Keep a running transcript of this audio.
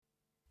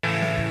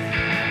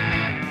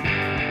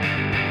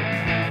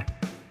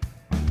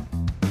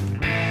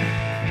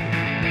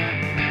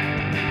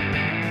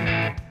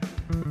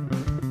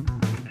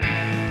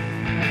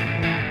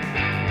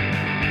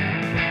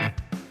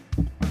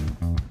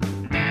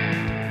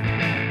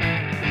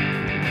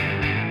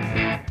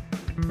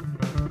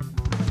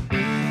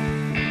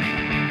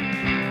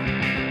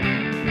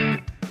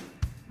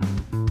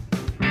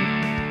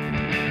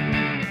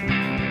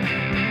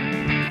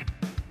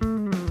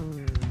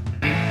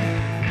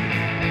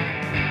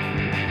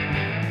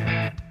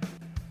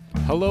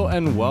Hello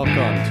and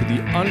welcome to the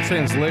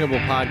Untranslatable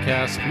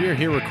Podcast. We are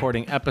here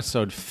recording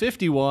episode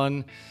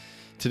 51.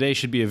 Today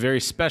should be a very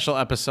special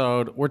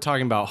episode. We're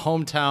talking about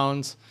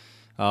hometowns,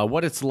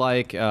 what it's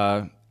like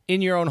in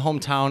your own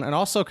hometown, and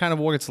also kind of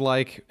what it's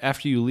like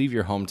after you leave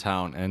your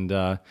hometown,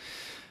 and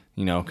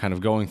kind of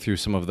going through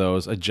some of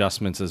those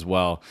adjustments as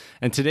well.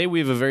 And today we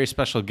have a very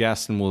special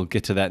guest, and we'll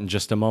get to that in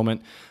just a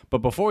moment. But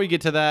before we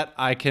get to that,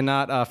 I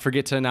cannot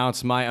forget to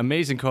announce my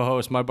amazing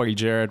co-host, my buddy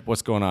Jared.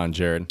 What's going on,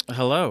 Jared?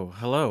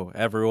 Hello,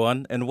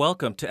 everyone, and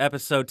welcome to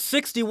episode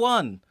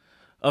 61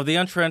 of the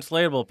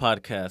Untranslatable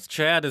Podcast.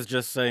 Chad is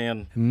just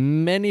saying...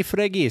 Many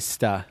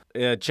fregista.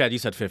 Chad, you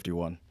said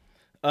 51.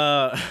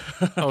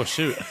 Oh,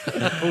 shoot.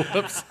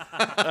 Whoops.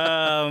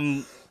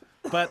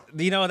 But,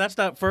 that's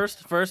not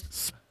first,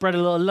 spread a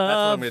little love. That's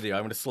what I'm going to do.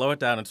 I'm going to slow it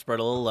down and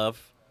spread a little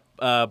love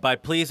by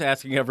please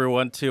asking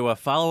everyone to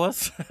follow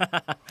us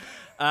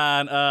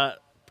on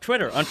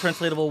Twitter,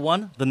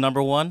 Untranslatable1, the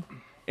number one.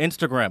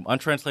 Instagram,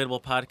 Untranslatable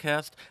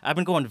Podcast. I've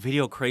been going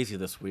video crazy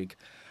this week.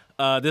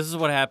 This is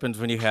what happens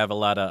when you have a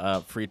lot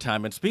of free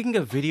time. And speaking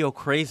of video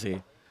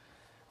crazy,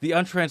 the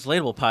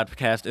Untranslatable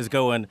Podcast is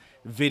going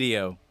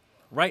video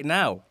right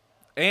now.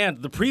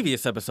 And the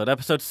previous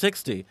episode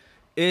 60,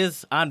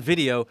 is on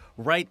video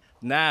right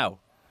now.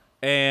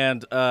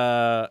 And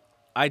I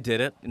did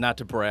it, not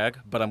to brag,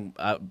 but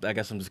I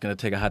guess I'm just going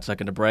to take a hot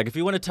second to brag. If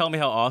you want to tell me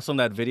how awesome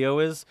that video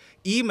is,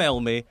 email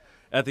me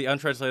at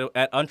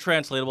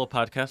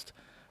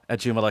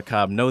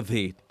untranslatablepodcast@gmail.com. No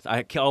the.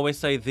 I can always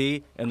say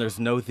the, and there's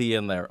no the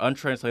in there.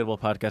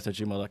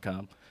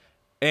 untranslatablepodcast@gmail.com.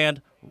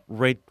 And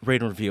rate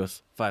and review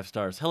us 5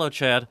 stars. Hello,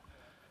 Chad.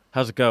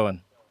 How's it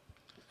going?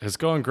 It's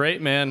going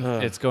great, man.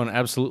 It's going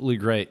absolutely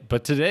great.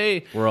 But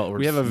today,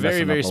 we have a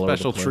very, very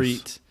special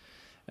treat.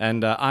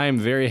 And I am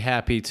very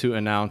happy to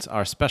announce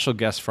our special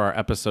guest for our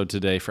episode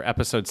today, for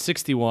episode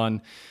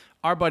 61,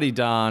 our buddy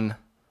Don.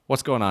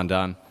 What's going on,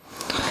 Don?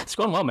 It's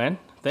going well, man.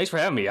 Thanks for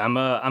having me.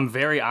 I'm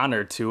very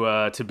honored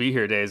to be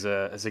here today as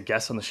a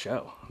guest on the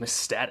show. I'm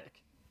ecstatic.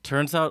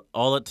 Turns out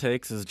all it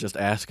takes is just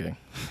asking.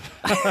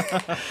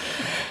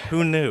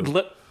 Who knew?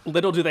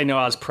 Little do they know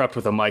I was prepped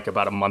with a mic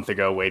about a month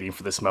ago waiting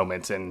for this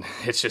moment, and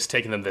it's just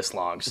taken them this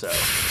long, so.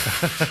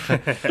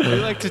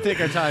 We like to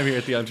take our time here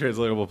at the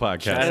Untranslatable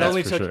Podcast,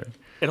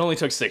 It only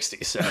took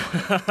 60, so.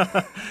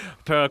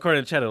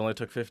 According to Chad, it only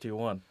took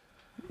 51.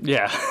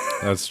 Yeah.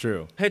 That's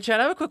true. Hey, Chad,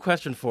 I have a quick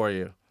question for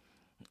you.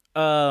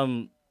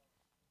 Where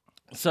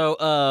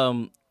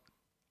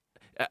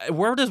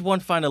does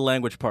one find a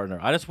language partner?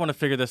 I just want to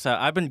figure this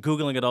out. I've been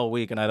Googling it all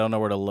week, and I don't know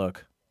where to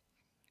look.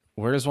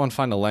 Where does one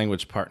find a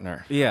language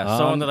partner? Yeah,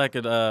 someone that I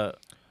could,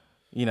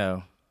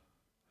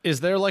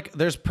 Is there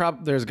there's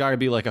got to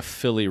be like a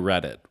Philly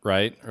Reddit,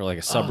 right? Or like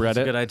a subreddit? That's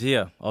a good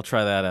idea. I'll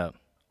try that out.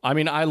 I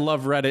mean, I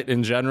love Reddit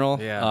in general.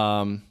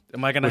 Yeah. Am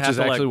I going to have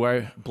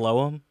to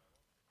blow them?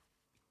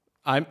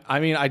 I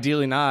mean,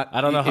 ideally not. I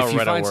don't know how Reddit works. If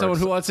you find someone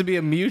who wants to be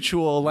a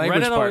mutual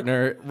language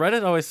partner...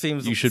 Reddit always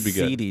seems you should be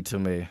seedy good. To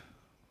me.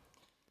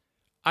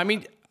 I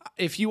mean,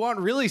 if you want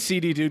really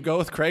seedy, dude, go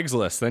with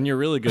Craigslist. Then you're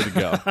really good to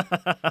go.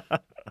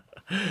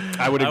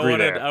 I would agree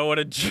there. I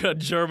wanted a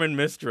German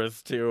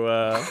mistress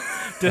to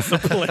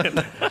discipline.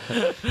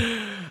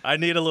 I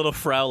need a little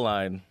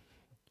Fraulein.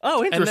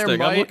 Oh, interesting.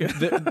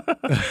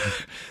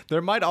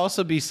 There might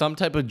also be some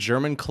type of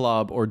German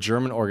club or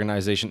German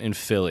organization in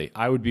Philly.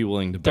 I would be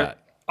willing to bet.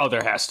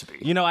 There has to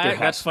be.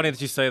 That's funny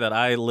that you say that.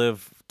 I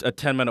live a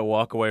 10-minute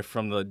walk away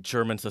from the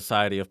German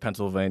Society of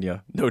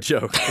Pennsylvania. No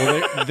joke.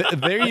 Well,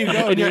 there you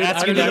go. Dude. I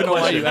don't even know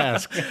why you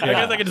asked. Yeah. I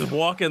guess I could just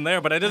walk in there,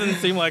 but it doesn't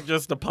seem like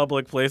just a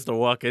public place to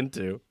walk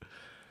into.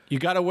 You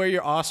got to wear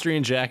your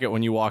Austrian jacket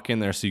when you walk in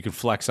there so you can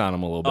flex on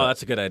them a little bit. Oh,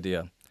 that's a good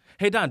idea.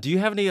 Hey, Don, do you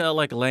have any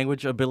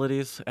language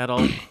abilities at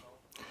all?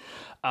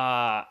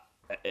 I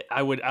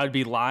would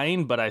be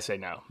lying, but I say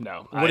no.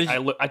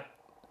 I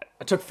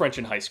took French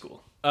in high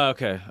school.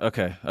 Okay.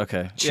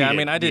 Yeah, I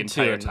mean, I did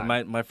too.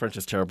 My French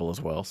is terrible as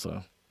well,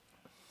 so.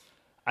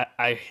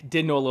 I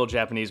did know a little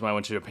Japanese when I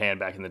went to Japan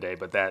back in the day,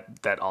 but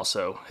that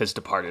also has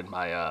departed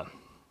my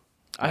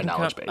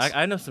knowledge base.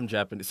 I know some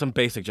Japanese, some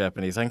basic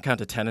Japanese. I can count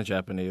to 10 in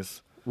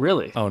Japanese.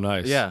 Really? Oh,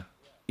 nice. Yeah.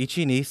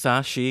 Ichi, ni,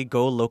 sa, shi,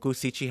 go, loku,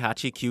 sichi,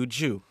 hachi, kyu,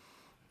 ju.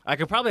 I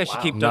could probably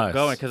actually keep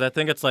going because I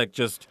think it's like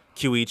just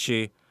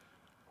kyuichi,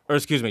 or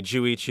excuse me,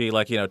 juichi,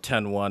 10-1,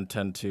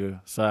 10-2.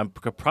 So I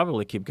could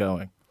probably keep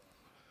going.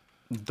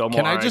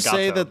 Can I just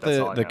say that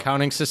the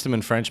counting system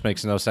in French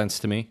makes no sense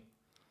to me?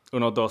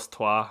 Uno, dos,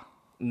 trois.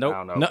 Nope.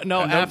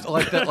 No. After,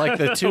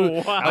 the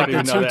two, wow.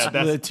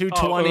 the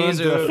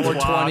 220s or the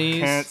 420s.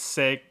 Can't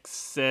say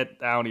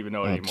I don't even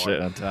know it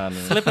anymore.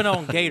 Flipping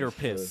on gator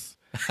piss.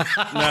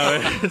 No,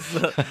 it's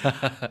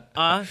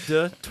 1,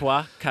 2, 3,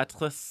 4,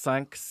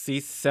 5,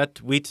 6,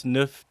 7, 8,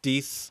 9, 10,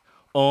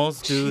 11, 12,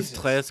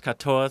 13,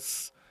 14.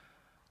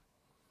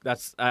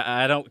 That's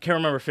I can't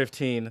remember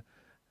 15.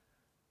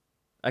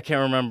 I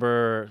can't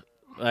remember.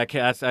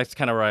 That's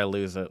kind of where I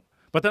lose it.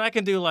 But then I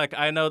can do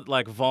I know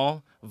 20,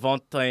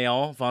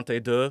 21,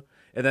 22,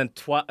 and then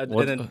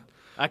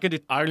I can do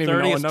 30. I don't even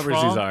know what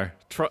numbers these are.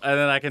 And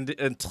then I can do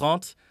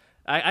 30.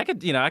 I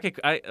could, you know,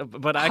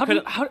 but I How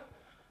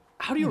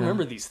could. do you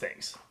remember these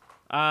things?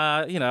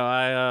 You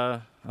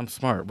know, I'm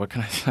smart. What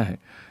can I say?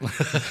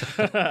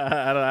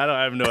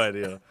 I have no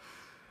idea.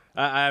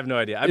 I have no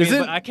idea. I mean,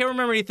 but I can't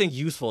remember anything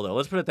useful though.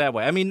 Let's put it that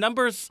way. I mean,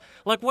 numbers,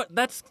 like what?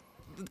 That's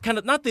kind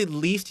of not the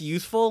least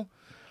useful,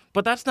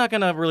 but that's not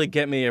gonna really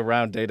get me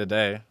around day to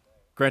day.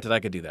 Granted, I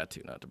could do that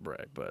too, not to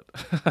brag, but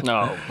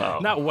No.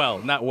 not well.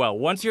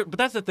 But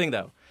that's the thing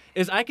though,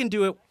 is I can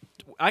do it.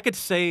 I could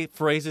say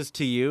phrases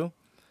to you,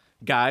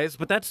 guys,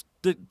 but that's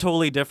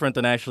totally different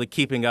than actually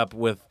keeping up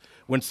with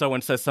when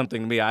someone says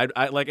something to me. I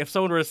like if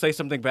someone were to say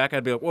something back,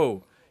 I'd be like,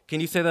 whoa, can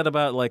you say that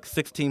about like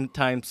 16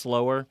 times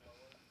slower?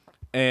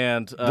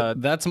 And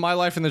that's my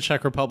life in the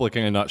Czech Republic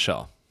in a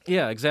nutshell.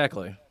 Yeah,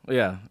 exactly.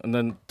 Yeah, and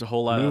then the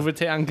whole lot.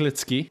 Mluvite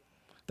anglicky.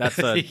 That's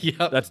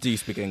Yep. That's do you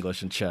speak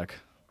English in Czech?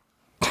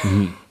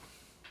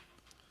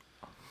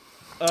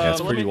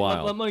 That's pretty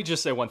wild. Let me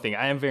just say one thing.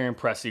 I am very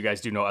impressed you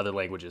guys do know other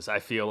languages. I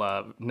feel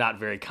not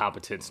very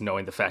competent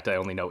knowing the fact I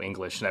only know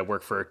English, and I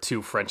work for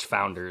 2 French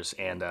founders,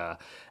 and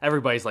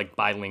everybody's like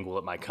bilingual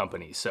at my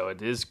company. So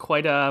it is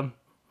quite I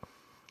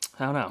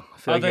don't know. I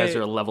feel like you guys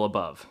are a level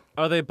above.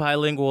 Are they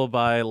bilingual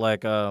by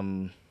like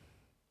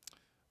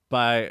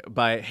by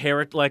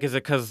like is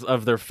it because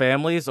of their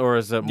families, or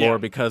is it more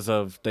because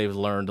of they've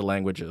learned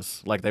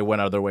languages? Like they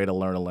went out of their way to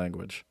learn a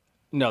language?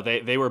 No,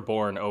 they were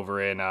born over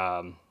in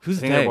Who's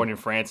I think they were born in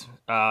France.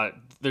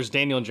 There's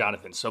Daniel and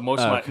Jonathan. So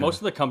most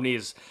of the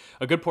companies,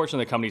 a good portion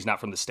of the company is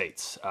not from the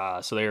States.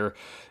 So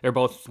they're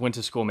both went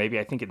to school maybe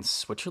I think in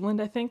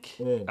Switzerland, I think.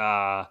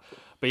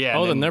 But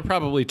yeah. Then they're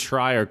probably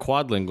tri or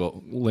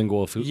quadlingual.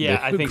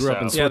 I think grew so.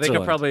 up in Yeah, Switzerland. they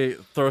could probably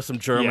throw some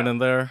German in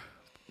there.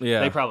 Yeah,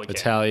 They probably can.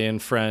 Italian,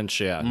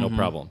 French, no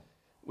problem.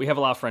 We have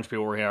a lot of French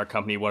people working in our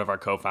company. One of our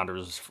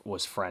co-founders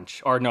was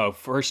French. Or no,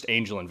 first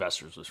angel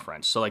investors was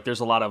French. So like there's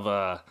a lot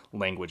of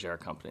language at our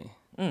company.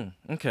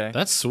 Okay.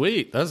 That's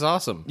sweet. That's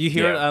awesome. You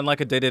hear it on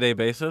like a day-to-day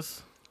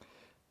basis?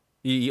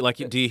 Do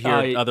you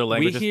hear other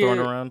languages thrown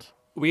around?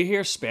 We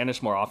hear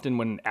Spanish more often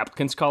when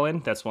applicants call in.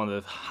 That's one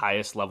of the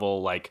highest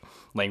level like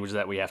languages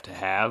that we have to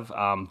have.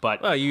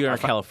 But Well, you are in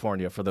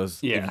California for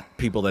those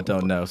people that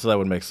don't know, so that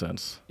would make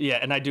sense. Yeah,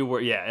 and I do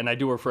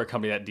work for a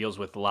company that deals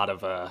with a lot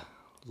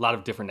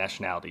of different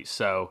nationalities.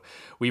 So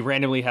we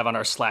randomly have on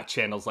our Slack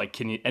channels like,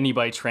 can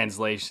anybody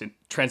translate this? And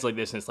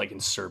it's like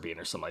in Serbian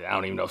or something like that. I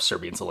don't even know if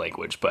Serbian's a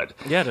language, but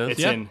Yeah, it is. It's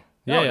Yeah. in.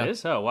 Yeah. It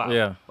is. Oh wow.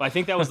 Yeah. Well, I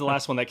think that was the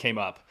last one that came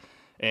up,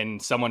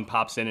 and someone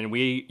pops in, and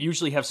we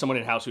usually have someone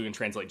in house who can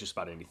translate just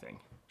about anything.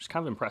 It's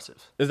kind of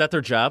impressive. Is that their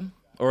job,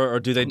 or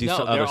do they do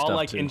some they're other all stuff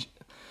like too?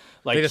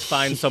 like They just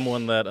find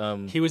someone that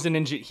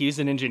He's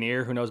an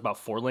engineer who knows about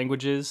 4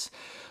 languages.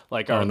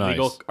 Like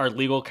nice. our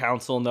legal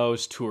counsel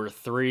knows 2 or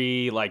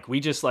 3. Like we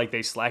just like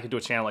they Slack into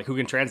a channel like who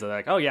can translate. They're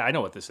like, oh yeah, I know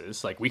what this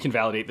is. Like we can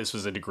validate this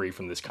was a degree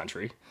from this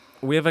country.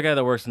 We have a guy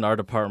that works in our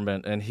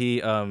department, and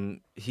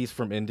he's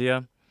from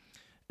India,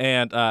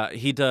 and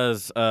he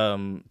does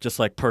just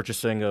like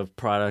purchasing of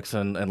products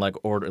and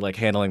like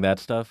handling that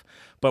stuff.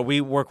 But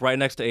we work right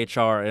next to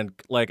HR, and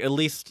like at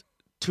least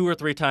 2 or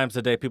 3 times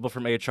a day, people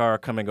from HR are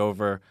coming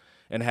over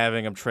and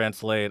having him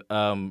translate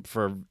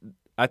for.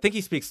 I think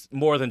he speaks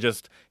more than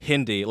just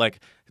Hindi,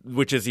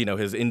 which is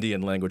his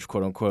Indian language,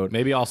 quote unquote.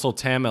 Maybe also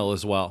Tamil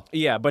as well.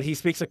 Yeah, but he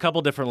speaks a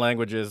couple different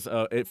languages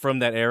from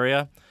that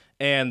area,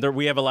 and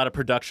we have a lot of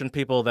production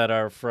people that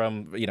are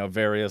from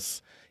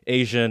various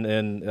Asian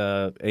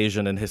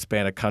and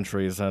Hispanic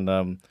countries,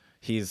 and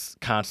he's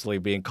constantly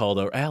being called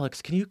over.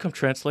 Alex, can you come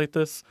translate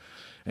this?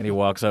 And he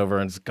walks over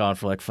and is gone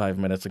for like 5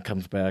 minutes and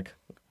comes back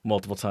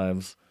multiple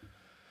times.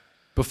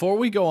 Before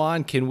we go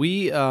on, can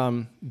we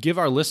give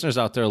our listeners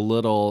out there a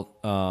little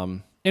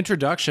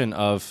introduction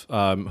of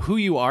who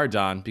you are,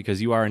 Don, because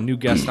you are a new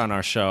guest on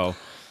our show.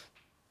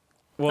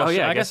 Well,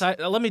 I guess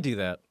let me do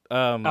that.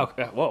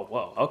 Okay.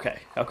 Whoa.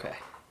 Okay.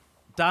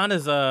 Don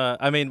is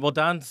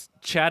Don's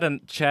Chad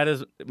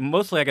is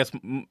mostly, I guess,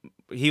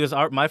 he was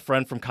my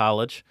friend from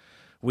college.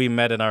 We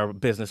met in our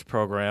business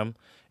program,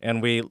 and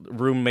we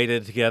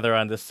roommated together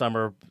on this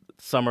summer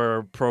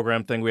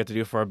program thing we had to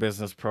do for our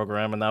business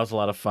program, and that was a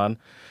lot of fun.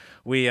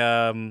 We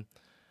and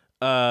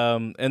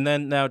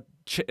then now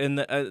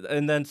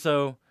and then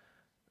so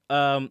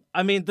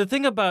the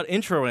thing about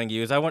introing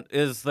you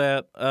is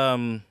that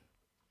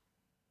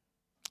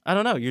I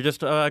don't know, you're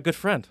just a good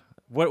friend.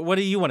 What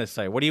do you want to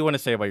say? What do you want to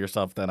say about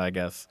yourself then, I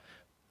guess?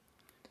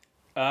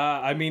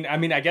 I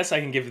guess I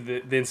can give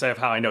the insight of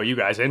how I know you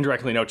guys. I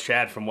indirectly know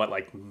Chad from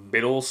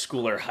middle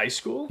school or high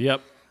school?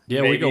 Yep.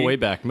 Yeah, Maybe. we go way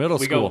back. Middle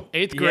school.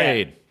 8th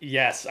grade.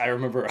 Yeah, yes, I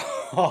remember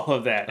all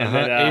of that. And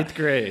then, 8th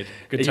grade.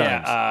 Good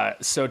times. Yeah,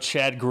 so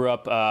Chad grew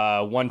up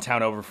one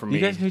town over from me.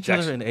 You guys knew each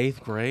other in 8th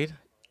grade?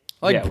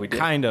 Yeah, we did.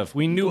 Kind of.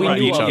 We knew knew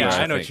each other. Yeah,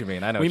 I know what you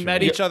mean. We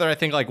met each other, I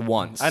think,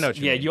 once. I know what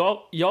you mean. Yeah,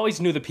 you always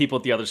knew the people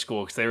at the other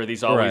school because they were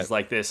these always the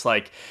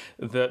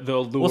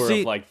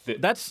allure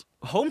of that's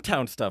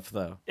hometown stuff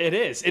though. It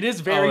is. It is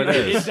very.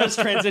 It does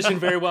transition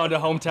very well into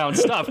hometown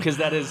stuff because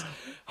that is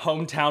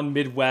hometown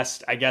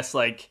Midwest. I guess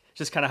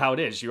just kind of how it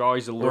is. You're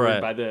always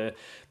allured by the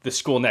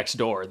school next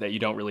door that you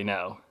don't really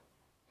know.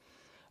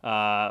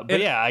 But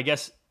yeah, I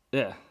guess,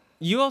 yeah.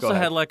 You also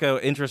had like an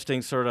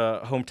interesting sort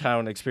of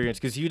hometown experience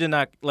because you did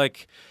not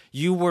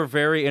you were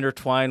very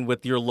intertwined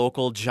with your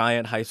local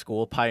giant high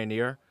school,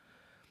 Pioneer,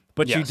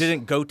 but you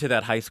didn't go to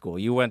that high school.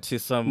 You went to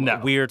some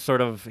weird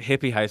sort of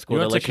hippie high school.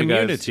 You went to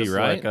community,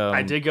 right?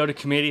 I did go to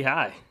community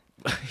high.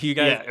 You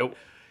guys,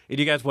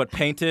 you guys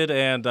painted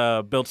and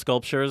built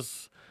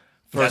sculptures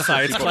for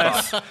science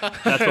class?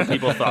 That's what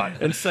people thought.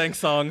 And sang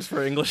songs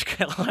for English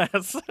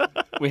class.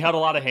 We held a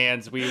lot of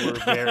hands. We were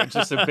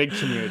just a big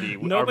community.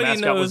 Nobody Our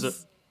mascot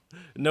knows.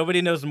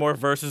 Nobody knows more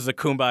verses of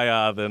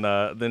Kumbaya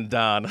than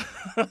Don.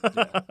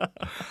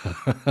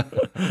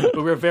 But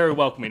we were very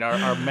welcoming.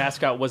 Our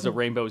mascot was a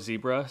rainbow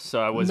zebra,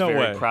 so I was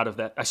very proud of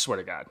that. I swear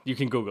to God, you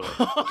can Google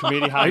it.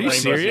 Community High. Are you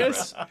rainbow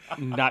serious? Zebra.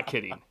 Not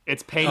kidding.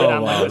 It's painted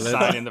on like the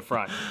sign in the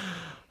front.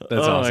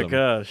 That's awesome. My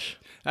gosh.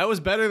 That was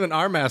better than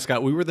our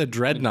mascot. We were the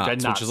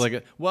Dreadnoughts, which is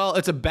like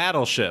it's a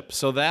battleship.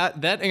 So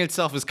that in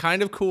itself is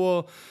kind of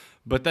cool.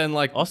 But then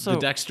also, the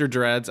Dexter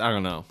Dreads, I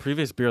don't know.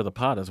 Previous Beer of the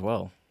Pod as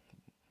well.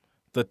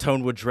 The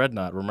Tonewood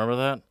Dreadnought, remember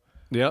that?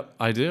 Yep,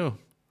 I do.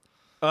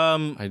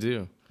 I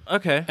do.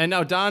 Okay. And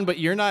now, Don, but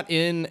you're not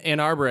in Ann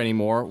Arbor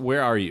anymore.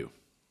 Where are you?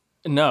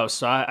 No,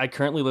 so I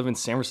currently live in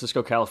San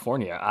Francisco,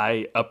 California.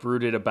 I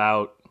uprooted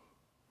about,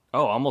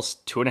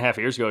 almost 2.5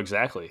 years ago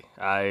exactly.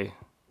 I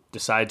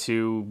decided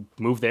to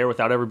move there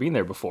without ever being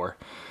there before.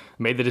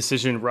 Made the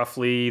decision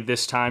roughly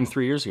this time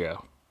 3 years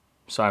ago.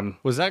 So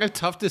Was that a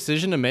tough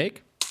decision to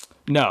make?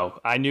 No,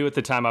 I knew at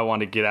the time I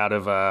wanted to get out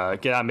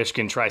of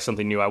Michigan, try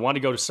something new. I wanted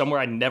to go to somewhere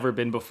I'd never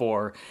been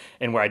before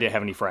and where I didn't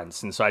have any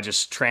friends. And so I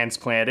just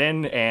transplanted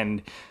in,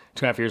 and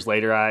 2.5 years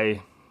later,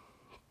 I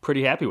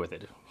pretty happy with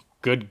it.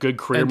 Good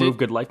career move,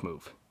 good life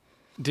move.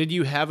 Did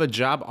you have a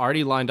job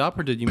already lined up,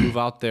 or did you move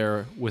out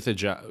there with a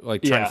job, trying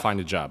to find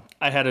a job?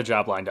 I had a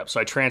job lined up, so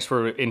I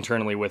transferred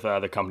internally with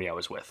the company I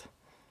was with.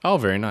 Oh,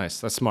 very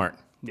nice. That's smart.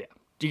 Yeah.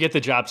 You get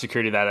the job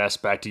security, that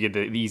aspect. You get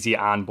the easy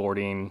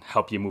onboarding,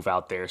 help you move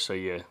out there, so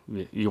you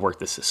work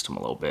the system a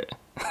little bit.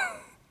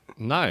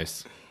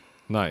 Nice.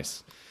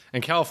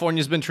 And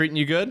California's been treating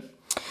you good?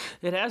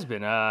 It has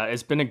been.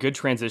 It's been a good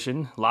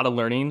transition, a lot of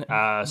learning.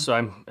 So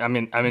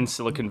I'm in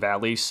Silicon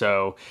Valley,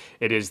 so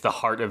it is the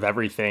heart of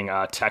everything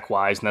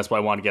tech-wise, and that's what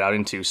I want to get out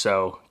into.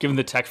 So given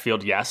the tech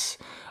field, yes,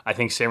 I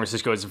think San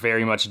Francisco is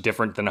very much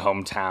different than a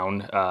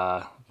hometown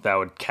that I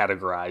would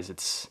categorize.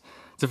 It's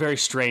a very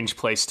strange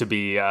place to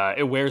be.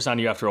 It wears on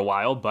you after a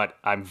while, but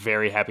I'm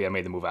very happy I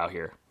made the move out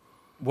here.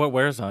 What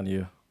wears on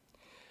you?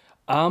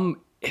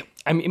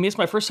 It's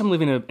my first time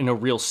living in a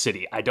real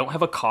city. I don't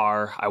have a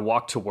car. I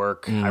walk to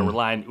work. I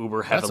rely on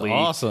Uber heavily. That's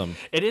awesome.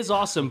 It is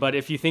awesome, but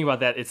if you think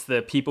about that, it's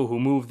the people who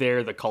move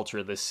there, the culture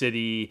of the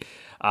city.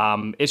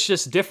 It's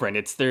just different.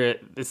 It's the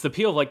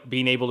appeal of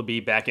being able to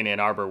be back in Ann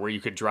Arbor, where you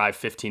could drive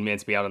 15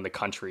 minutes, be out in the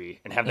country,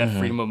 and have that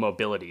freedom of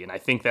mobility. And I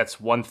think that's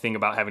one thing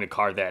about having a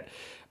car that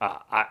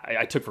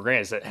I took for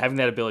granted, is that having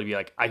that ability to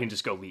be I can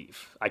just go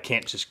leave. I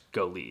can't just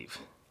go leave.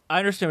 I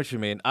understand what you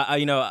mean.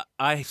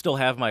 I still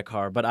have my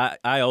car, but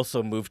I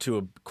also moved to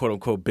a quote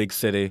unquote big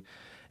city,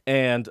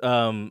 and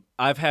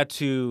I've had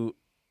to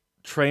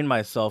train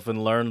myself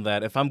and learn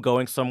that if I'm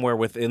going somewhere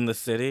within the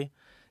city,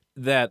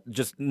 that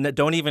just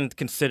don't even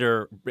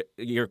consider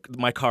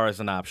my car as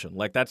an option.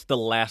 That's the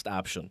last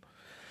option.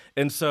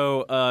 And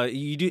so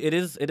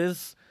it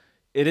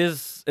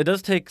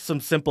does take some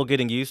simple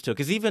getting used to,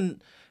 because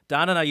even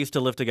Don and I used to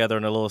live together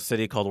in a little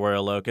city called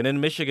Royal Oak. And in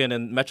Michigan,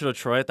 in Metro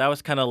Detroit, that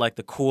was kind of like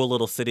the cool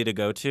little city to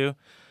go to.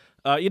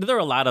 There are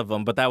a lot of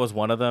them, but that was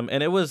one of them.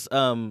 And it was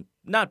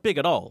not big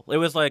at all. It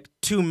was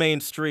 2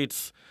 main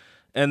streets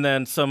and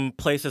then some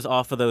places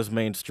off of those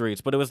main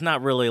streets. But it was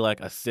not really like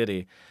a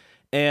city.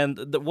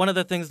 And one of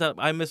the things that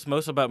I miss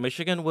most about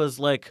Michigan was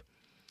a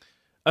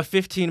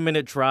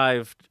 15-minute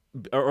drive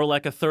or a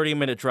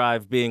 30-minute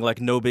drive being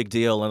no big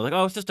deal. And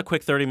it's just a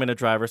quick 30-minute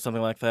drive or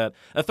something like that.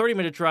 A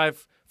 30-minute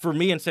drive for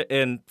me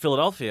in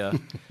Philadelphia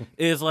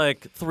is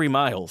 3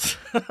 miles,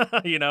 or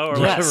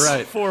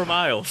yes. 4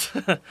 miles.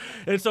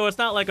 And so it's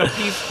not a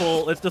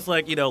peaceful, it's just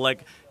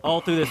all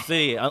through the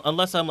city,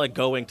 unless I'm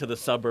going to the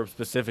suburbs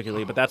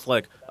specifically, but that's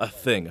a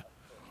thing,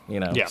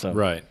 Yeah. So.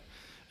 Right.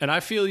 And I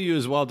feel you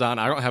as well, Don.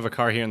 I don't have a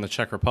car here in the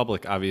Czech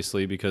Republic,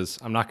 obviously, because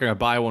I'm not going to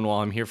buy one while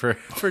I'm here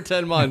for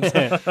 10 months.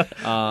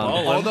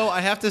 Although I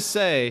have to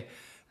say,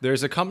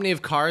 there's a company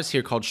of cars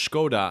here called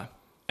Škoda,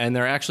 and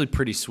they're actually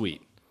pretty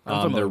sweet.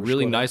 They're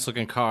really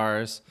nice-looking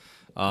cars.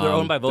 They're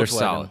owned by Volkswagen. They're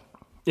solid.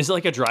 Is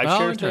it a drive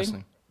share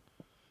thing?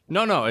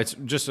 No, it's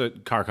just a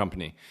car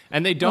company.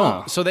 And they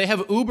don't. So they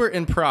have Uber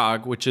in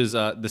Prague, which is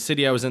the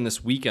city I was in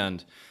this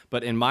weekend.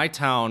 But in my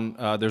town,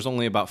 there's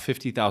only about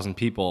 50,000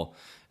 people.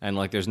 And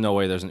there's no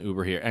way there's an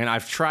Uber here. And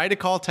I've tried to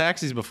call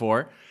taxis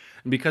before.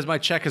 And because my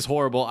Czech is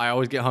horrible, I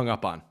always get hung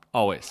up on.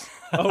 Always.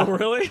 Oh,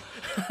 really?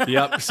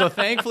 Yep. So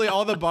thankfully,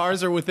 all the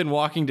bars are within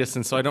walking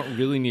distance, so I don't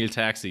really need a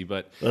taxi.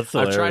 But I've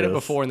tried it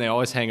before, and they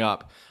always hang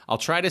up. I'll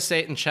try to say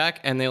it in Czech,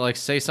 and they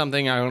say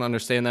something, I don't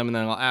understand them, and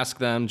then I'll ask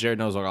them. Jared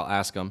knows what I'll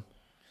ask them.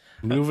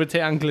 Mluvite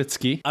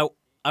anglicky.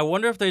 I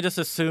wonder if they just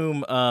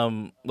assume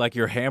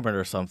you're hammered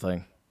or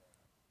something.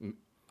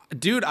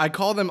 Dude, I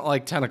call them at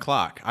like 10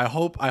 o'clock. I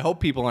hope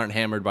people aren't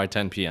hammered by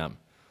 10 p.m.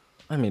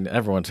 I mean,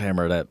 everyone's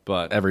hammered at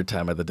every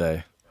time of the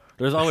day.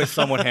 There's always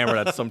someone hammered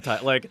at some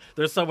time. Like,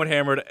 there's someone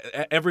hammered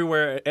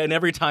everywhere in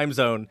every time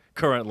zone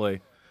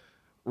currently,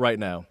 right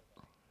now.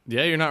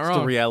 Yeah, you're not wrong. It's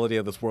the reality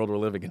of this world we're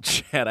living in,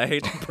 Chad. I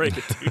hate to break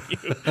it to you.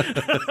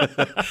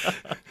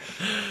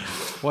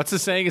 What's the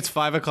saying? It's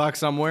 5 o'clock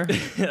somewhere?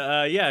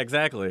 Yeah,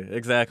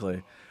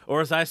 exactly.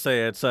 Or as I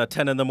say, it's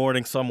 10 in the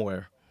morning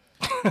somewhere.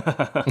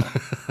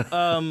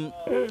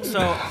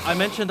 So I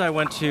mentioned I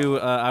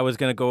was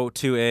going to go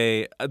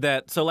to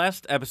so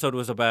last episode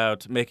was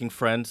about making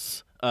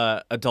friends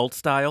adult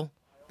style.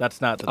 That's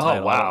not the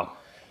title. Oh, wow.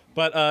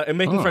 But and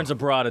making friends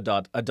abroad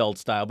adult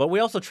style. But we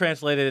also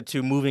translated it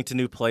to moving to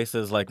new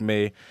places like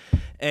me.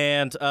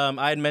 And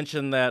I had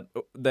mentioned that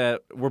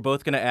we're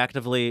both going to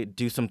actively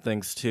do some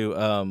things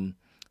to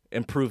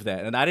improve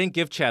that. And I didn't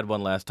give Chad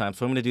one last time,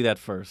 so I'm going to do that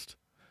first.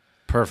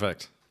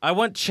 Perfect. I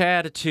want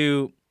Chad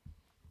to,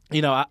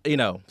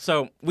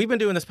 so we've been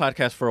doing this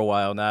podcast for a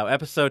while now.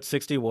 Episode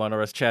 61,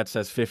 or as Chad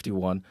says,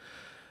 51.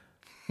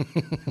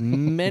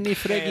 Many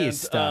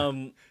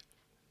fregista.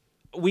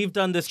 We've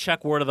done this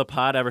Czech word of the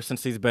pod ever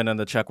since he's been in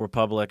the Czech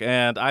Republic,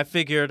 and I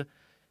figured,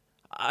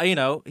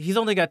 he's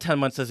only got 10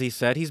 months, as he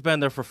said. He's been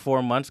there for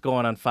 4 months,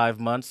 going on 5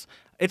 months.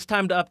 It's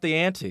time to up the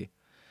ante.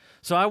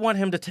 So I want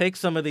him to take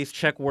some of these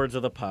Czech words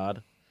of the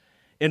pod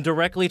and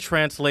directly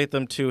translate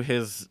them to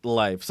his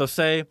life. So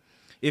say,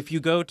 if you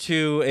go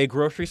to a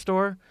grocery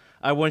store,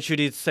 I want you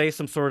to say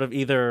some sort of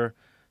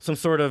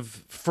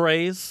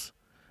phrase,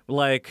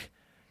 I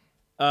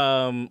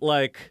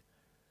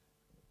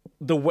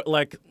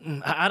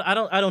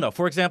don't know.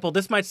 For example,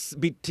 this might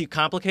be too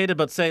complicated,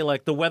 but say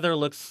like it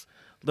looks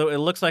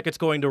like it's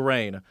going to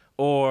rain,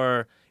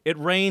 or it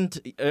rained,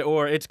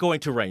 or it's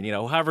going to rain.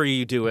 However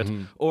you do it,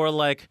 or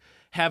like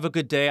have a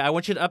good day. I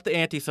want you to up the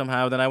ante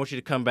somehow. Then I want you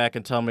to come back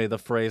and tell me the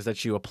phrase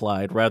that you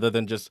applied, rather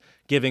than just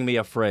giving me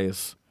a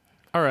phrase.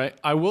 All right.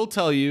 I will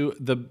tell you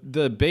the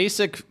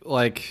basic,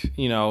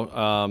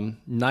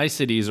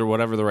 niceties or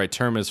whatever the right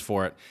term is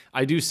for it.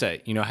 I do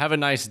say, have a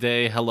nice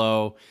day.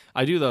 Hello.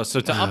 I do those. So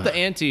to up the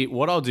ante,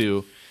 what I'll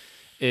do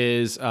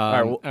is,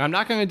 and I'm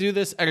not going to do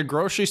this at a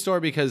grocery store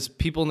because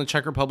people in the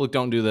Czech Republic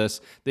don't do this.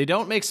 They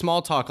don't make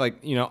small talk us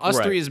Right.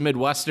 three as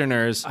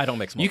Midwesterners. I don't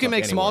make small talk. You can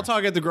make small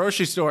talk at the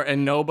grocery store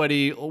and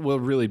nobody will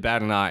really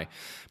bat an eye.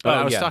 But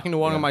I was talking to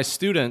one of my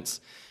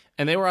students,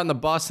 and they were on the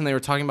bus and they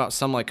were talking about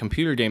some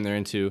computer game they're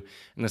into.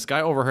 And this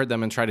guy overheard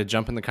them and tried to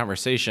jump in the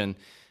conversation.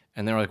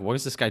 And they were like, what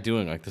is this guy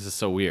doing? This is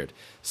so weird.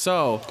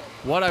 So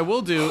what I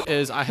will do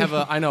is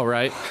I know,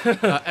 right?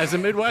 As a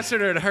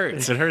Midwesterner, it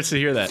hurts. It hurts to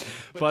hear that.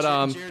 But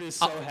Jared is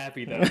so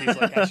happy, though. He's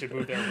like, I should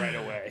move there right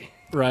away.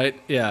 Right,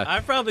 yeah.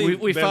 I've probably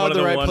we been found one of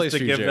the right ones place to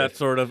for you, give Jared. that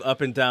sort of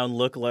up and down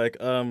look like,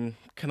 can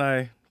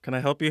I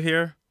help you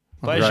here?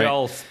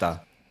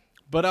 Пожалуйста.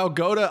 But I'll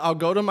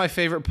go to my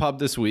favorite pub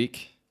this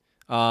week.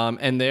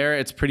 And there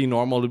it's pretty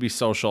normal to be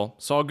social.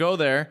 So I'll go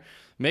there,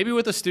 maybe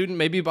with a student,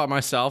 maybe by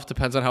myself,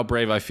 depends on how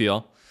brave I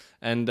feel.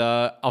 And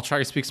I'll try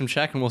to speak some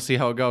Czech and we'll see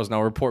how it goes. And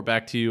I'll report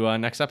back to you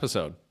next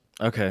episode.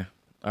 Okay.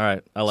 All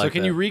right. I like that. So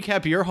can you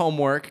recap your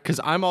homework? Because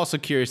I'm also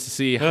curious to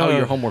see how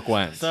your homework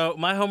went. So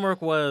my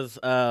homework was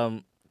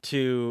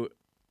to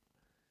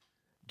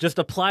just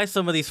apply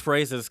some of these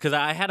phrases, because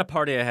I had a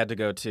party I had to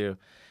go to.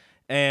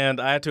 And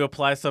I had to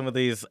apply some of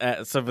these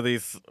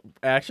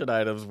action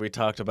items we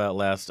talked about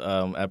last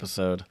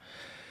episode.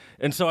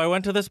 And so I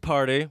went to this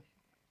party,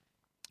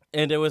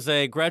 and it was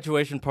a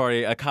graduation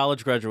party, a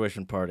college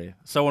graduation party.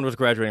 Someone was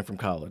graduating from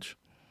college.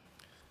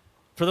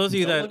 For those of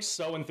you that look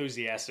so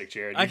enthusiastic,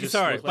 Jared. By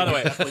the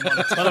way.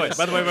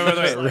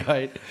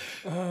 Right.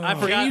 I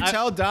forgot. Can you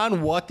tell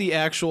Don what the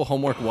actual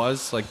homework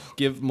was?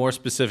 Give more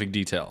specific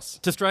details.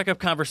 To strike up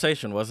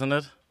conversation, wasn't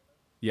it?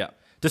 Yeah.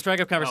 To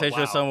strike up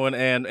conversation with someone,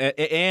 and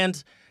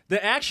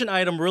the action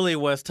item really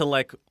was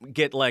to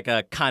get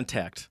a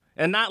contact,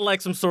 and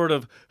not some sort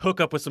of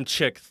hookup with some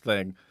chick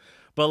thing,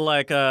 but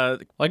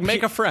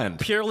make a friend.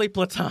 Purely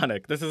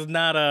platonic. This is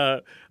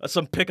not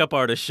some pickup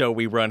artist show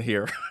we run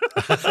here.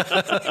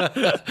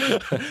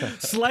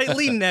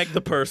 Slightly neg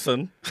the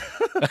person.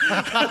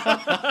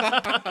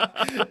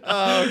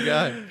 Oh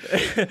god.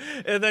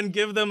 And then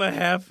give them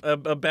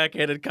a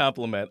backhanded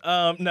compliment.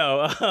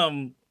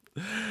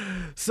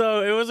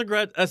 So it was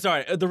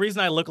the reason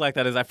I look like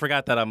that is I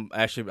forgot that I'm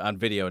actually on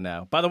video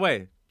now. By the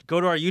way, go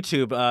to our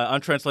YouTube,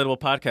 Untranslatable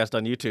Podcast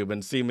on YouTube,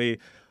 and see me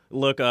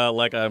look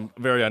like I'm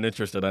very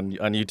uninterested on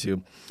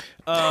YouTube.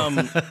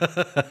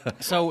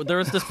 So there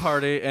was this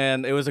party,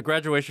 and it was a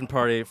graduation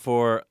party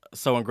for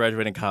someone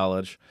graduating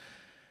college.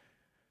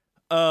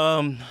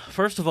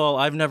 First of all,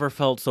 I've never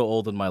felt so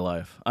old in my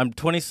life. I'm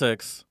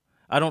 26.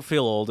 I don't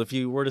feel old. If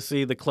you were to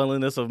see the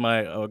cleanliness of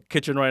my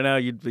kitchen right now,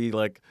 you'd be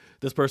like,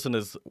 this person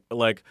is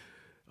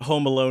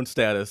Home Alone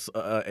status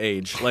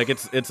age.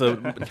 It's a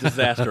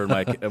disaster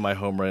in my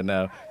home right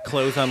now.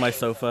 Clothes on my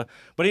sofa.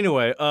 But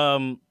anyway,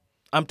 I'm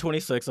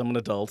 26. I'm an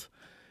adult.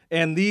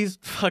 And these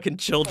fucking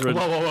children...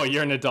 Whoa,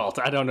 you're an adult.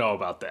 I don't know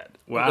about that.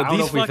 Well,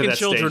 these fucking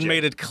children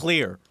made it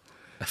clear.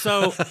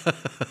 So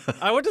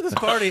I went to this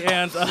party,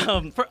 and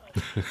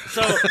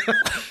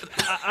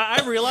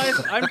I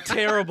realized I'm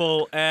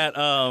terrible at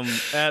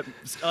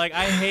like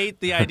I hate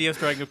the idea of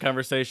striking up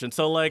conversation.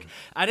 So like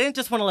I didn't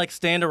just want to like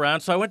stand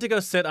around. So I went to go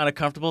sit on a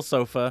comfortable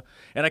sofa,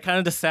 and I kind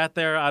of just sat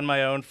there on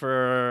my own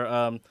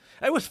for.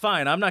 It was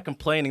fine. I'm not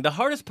complaining. The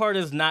hardest part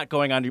is not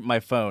going on my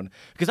phone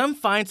because I'm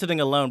fine sitting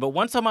alone. But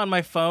once I'm on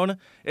my phone,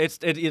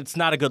 it's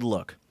not a good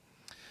look.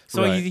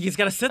 So Right. he's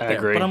got to sit there.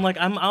 agree. But I'm like,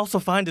 I'm also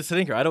fine just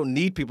sitting here. I don't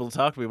need people to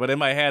talk to me. But in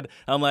my head,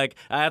 I'm like,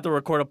 I have to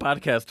record a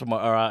podcast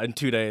tomorrow in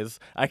 2 days.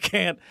 I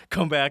can't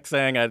come back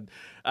saying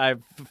I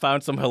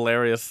found some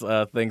hilarious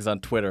things on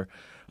Twitter.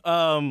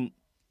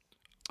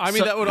 I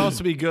mean, that would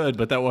also be good,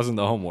 but that wasn't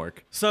the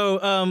homework. So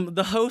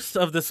the host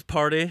of this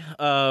party,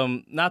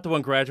 not the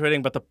one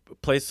graduating, but the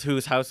place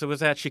whose house it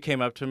was at, she came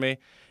up to me,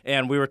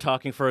 and we were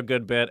talking for a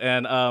good bit,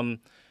 and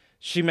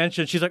she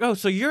mentioned, she's like, oh,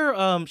 so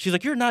she's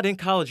like, you're not in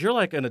college, you're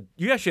like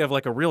you actually have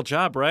like a real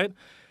job, right?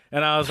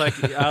 And I was like,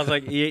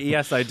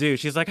 yes, I do.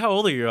 She's like, how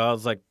old are you? I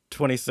was like,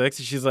 26.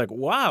 And she's like,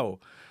 wow.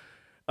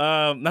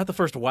 Not the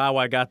first wow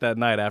I got that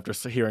night after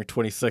hearing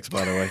 26,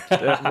 by the way.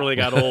 It really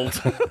got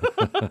old.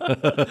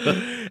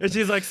 And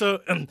she's like, so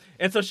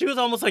she was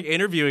almost like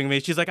interviewing me.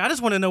 She's like, I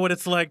just want to know what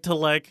it's like to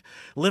like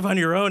live on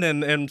your own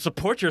and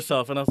support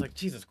yourself. And I was like,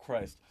 Jesus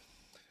Christ.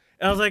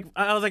 And I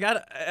was like,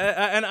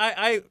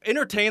 I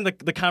entertained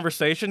the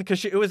conversation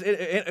because it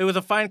was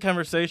a fine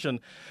conversation,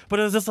 but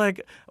it was just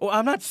like, well,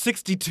 I'm not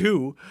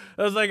 62.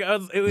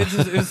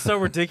 It was so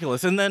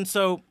ridiculous. And then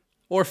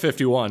Or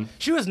 51.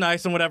 she was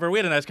nice and whatever. We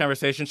had a nice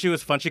conversation. She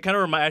was fun. She kind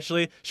of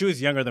actually, she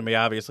was younger than me,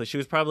 obviously. She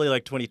was probably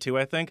like 22,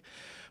 I think.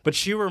 But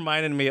she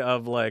reminded me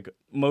of like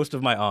most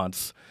of my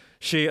aunts.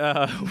 She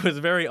was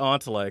very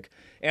aunt-like.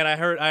 And I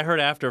heard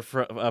after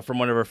from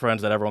one of her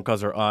friends that everyone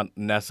calls her Aunt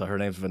Nessa. Her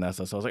name's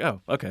Vanessa. So I was like,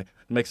 oh, okay.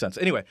 Makes sense.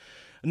 Anyway,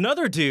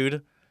 another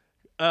dude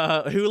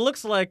who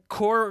looks like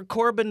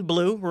Corbin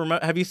Blue.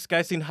 Have you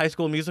guys seen High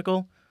School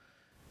Musical?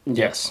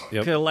 Yes.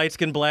 Yep. A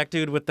light-skinned black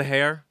dude with the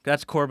hair.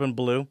 That's Corbin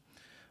Blue.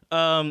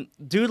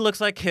 Dude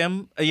looks like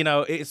him. You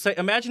know,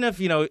 imagine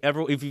if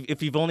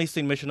if you've only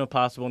seen Mission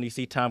Impossible and you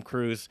see Tom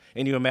Cruise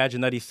and you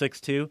imagine that he's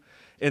 6'2",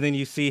 and then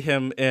you see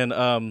him in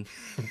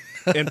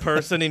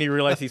person and you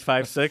realize he's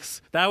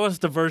 5'6". That was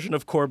the version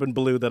of Corbin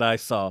Blue that I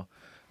saw.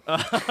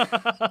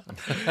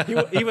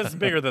 He was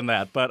bigger than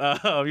that, but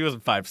he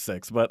wasn't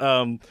 5'6". But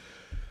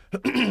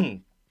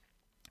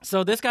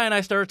so this guy and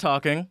I started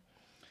talking.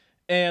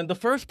 And the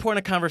first point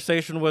of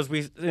conversation was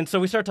so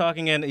we started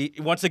talking, and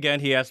once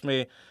again he asked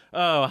me,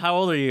 "Oh, how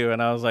old are you?"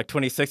 And I was like,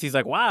 26. He's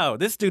like, "Wow,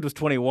 this dude was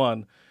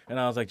 21." And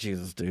I was like,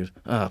 "Jesus, dude,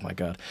 oh my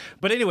god."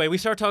 But anyway, we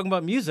started talking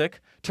about music.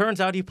 Turns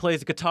out he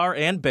plays guitar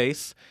and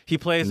bass. He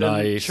plays in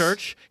Nice.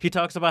 church. He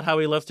talks about how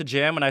he loves to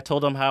jam, and I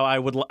told him how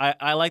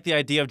I like the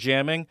idea of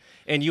jamming.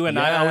 And you and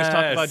I always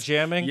talk about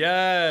jamming.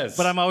 Yes.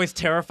 But I'm always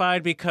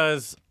terrified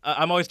because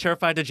I'm always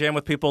terrified to jam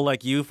with people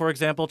like you, for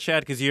example,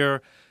 Chad, because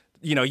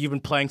you've been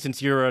playing since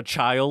you're a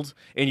child,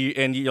 and you've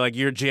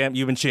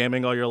been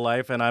jamming all your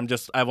life, and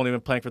I've only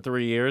been playing for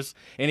 3 years.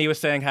 And he was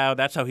saying how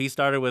that's how he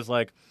started, was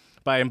like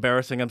by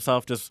embarrassing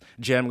himself, just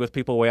jamming with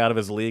people way out of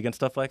his league and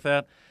stuff like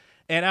that.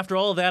 And after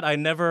all of that, I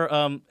never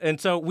and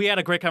so we had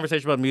a great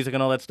conversation about music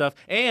and all that stuff.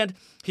 And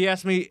he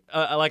asked me,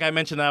 like I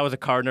mentioned that I was a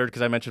car nerd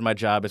because I mentioned my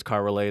job is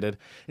car related.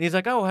 And he's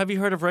like, "Oh, have you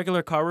heard of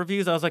Regular Car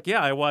Reviews?" I was like,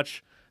 "Yeah, I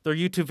watch their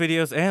YouTube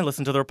videos and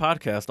listen to their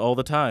podcast all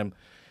the time."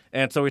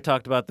 And so we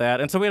talked about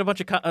that, and so we had a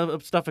bunch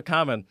of stuff in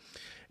common.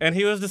 And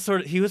he was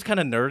he was kind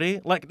of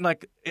nerdy, like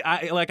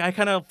I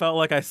kind of felt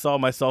like I saw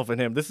myself in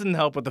him. This didn't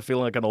help with the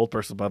feeling like an old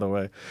person, by the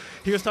way.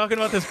 He was talking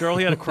about this girl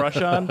he had a crush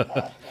on,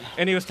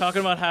 and he was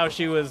talking about how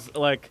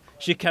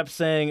she kept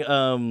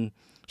saying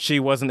she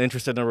wasn't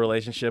interested in a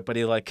relationship, but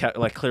he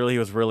clearly he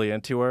was really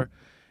into her.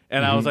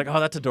 And I was like, oh,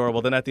 that's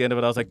adorable. Then at the end of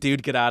it, I was like,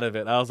 dude, get out of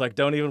it. I was like,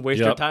 don't even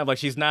waste your time. Like,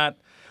 she's not,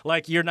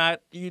 like, you're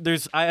not,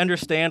 I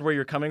understand where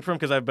you're coming from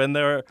because I've been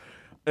there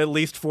at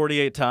least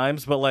 48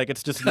 times, but like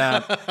it's just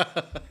not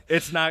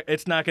it's not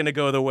going to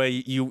go the way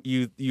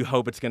you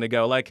hope it's going to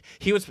go. Like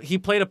he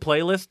played a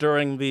playlist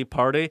during the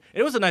party.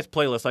 It was a nice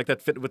playlist, like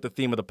that fit with the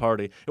theme of the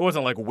party. It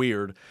wasn't like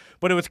weird,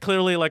 but it was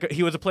clearly like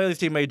he was a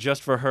playlist he made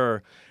just for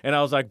her. And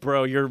I was like,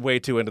 bro, you're way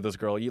too into this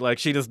girl. You're way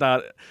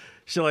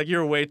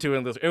too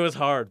into this. It was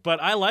hard,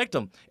 but I liked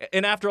him.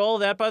 And after all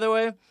of that, by the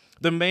way,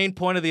 the main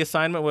point of the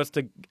assignment was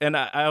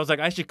I was like,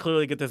 I should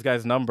clearly get this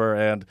guy's number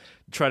and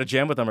try to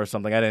jam with him or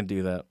something. I didn't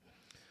do that.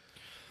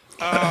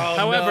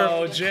 However,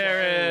 no,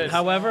 Jared.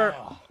 However,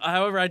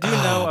 I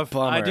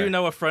do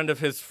know a friend of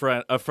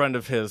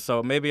his,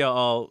 so maybe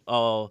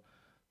I'll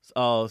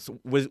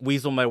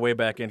weasel my way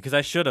back in because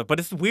I should have. But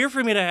it's weird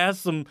for me to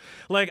ask some,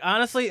 like,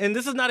 honestly, and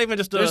this is not even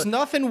just there's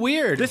nothing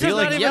weird. This is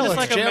not even just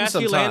like a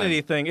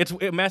masculinity thing. It's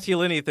a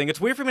masculinity thing. It's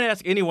weird for me to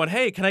ask anyone,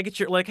 hey, can I get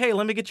hey,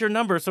 let me get your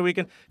number so we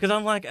can, because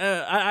I'm like,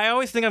 I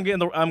always think I'm getting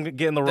the wrong.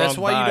 That's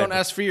why vibe. you don't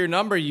ask for your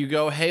number. You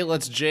go, hey,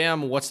 let's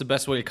jam. What's the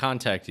best way to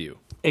contact you?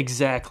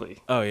 Exactly.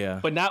 Oh yeah.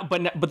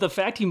 But the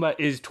fact he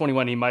is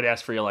 21, he might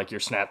ask for your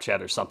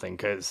Snapchat or something,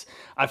 because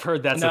I've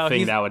heard that's a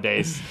thing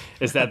nowadays.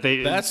 Is that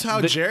they? That's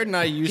how Jared and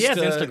I used to.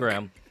 He has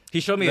Instagram. He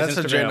showed me his Instagram.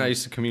 That's how Jared and I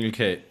used to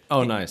communicate.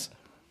 Oh, nice.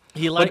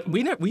 We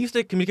used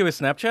to communicate with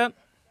Snapchat.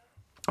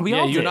 We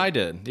all did. You and I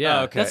did.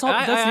 Yeah. Oh, okay. That's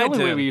the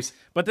only way we used.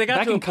 But they got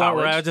back to a in point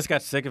where college. I just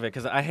got sick of it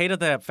because I hated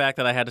the fact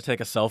that I had to take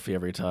a selfie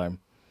every time.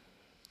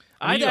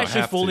 I I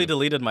actually fully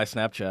deleted my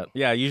Snapchat.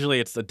 Yeah, usually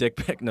it's the dick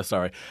pic. No,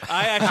 sorry.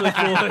 I actually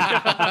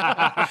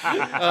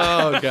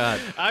Oh God.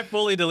 I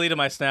fully deleted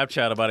my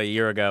Snapchat about a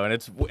year ago,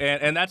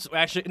 and that's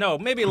actually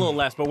maybe a little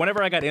less. But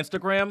whenever I got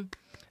Instagram,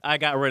 I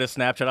got rid of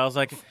Snapchat. I was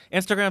like,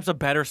 Instagram's a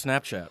better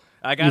Snapchat.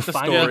 I got the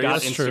finally stories,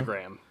 got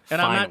Instagram,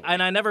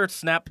 and I never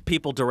snap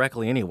people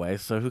directly anyway.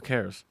 So who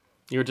cares?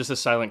 You're just a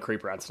silent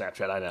creeper on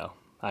Snapchat.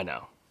 I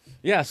know.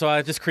 Yeah, so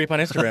I just creep on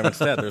Instagram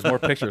instead. There's more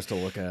pictures to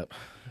look at.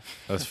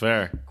 That's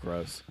fair.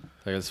 Gross.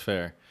 That's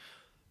fair.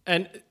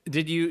 And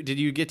did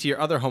you get to your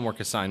other homework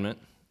assignment?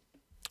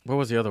 What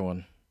was the other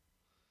one?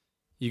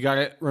 You got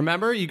to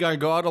remember. You got to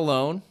go out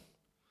alone.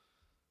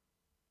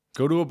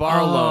 Go to a bar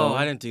alone. Oh,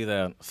 I didn't do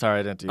that. Sorry,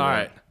 I didn't do that. All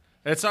right.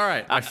 It's all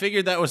right. I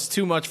figured that was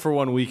too much for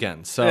one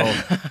weekend. So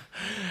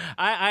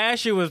I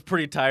actually was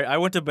pretty tired. I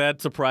went to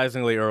bed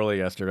surprisingly early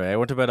yesterday. I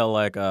went to bed at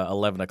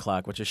 11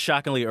 o'clock, which is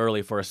shockingly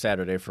early for a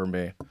Saturday for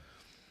me.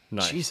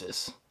 nice.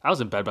 Jesus, I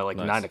was in bed by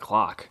 9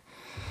 o'clock.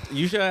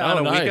 Usually on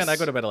a nice. weekend, I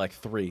go to bed at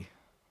 3.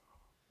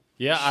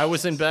 Yeah, I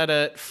was in bed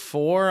at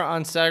 4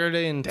 on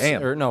Saturday and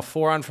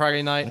 4 on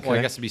Friday night. Okay. Well,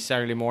 I guess it'd be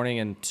Saturday morning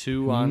and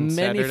 2 on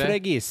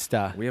Saturday.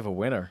 We have a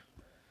winner.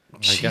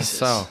 I guess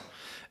so.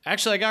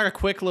 Actually, I got a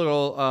quick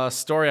little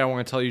story I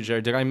want to tell you,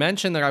 Jared. Did I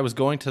mention that I was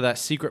going to that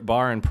secret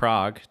bar in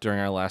Prague during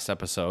our last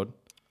episode?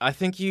 I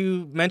think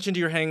you mentioned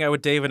you were hanging out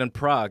with David in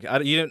Prague. I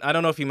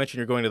don't know if you mentioned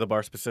you're going to the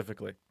bar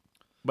specifically,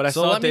 but I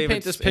saw let me David's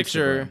paint this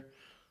picture. Instagram.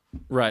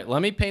 Right.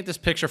 Let me paint this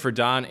picture for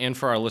Don and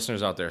for our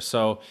listeners out there.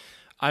 So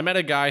I met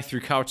a guy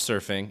through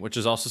Couchsurfing, which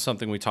is also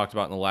something we talked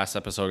about in the last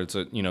episode. It's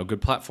a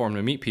good platform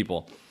to meet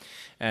people.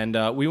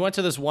 And we went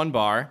to this one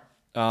bar,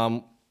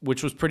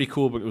 which was pretty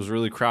cool, but it was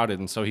really crowded.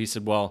 And so he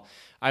said, well,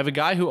 I have a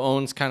guy who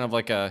owns kind of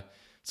like a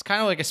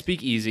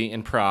speakeasy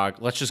in Prague.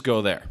 Let's just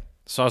go there.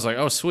 So I was like,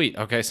 oh, sweet.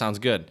 Okay, sounds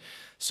good.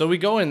 So we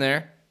go in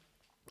there,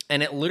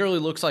 and it literally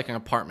looks like an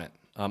apartment.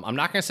 I'm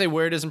not going to say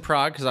where it is in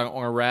Prague because I don't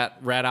want to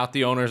rat out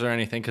the owners or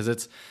anything, because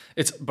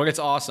it's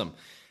awesome.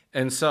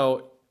 And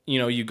so,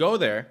 you go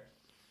there,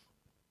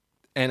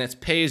 and it's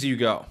pay as you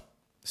go.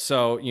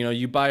 So,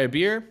 you buy a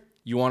beer,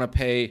 you want to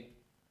pay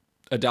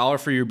 $1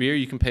 for your beer,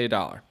 you can pay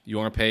 $1. You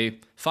want to pay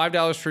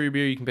 $5 for your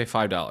beer, you can pay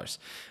 $5.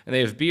 And they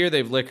have beer, they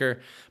have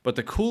liquor. But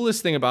the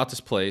coolest thing about this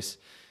place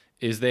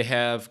is they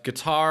have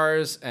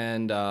guitars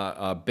and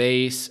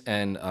bass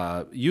and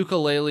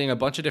ukulele and a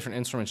bunch of different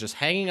instruments just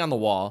hanging on the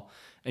wall,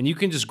 and you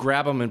can just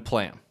grab them and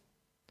play them.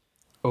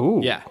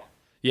 Oh.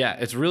 Yeah,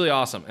 it's really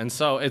awesome. And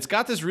so it's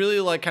got this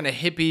really kind of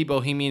hippie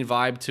bohemian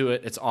vibe to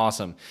it. It's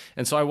awesome.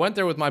 And so I went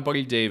there with my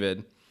buddy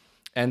David,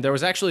 and there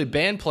was actually a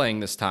band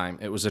playing this time.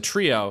 It was a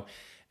trio.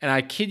 And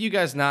I kid you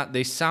guys not,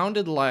 they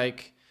sounded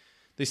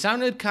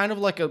kind of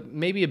like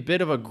maybe a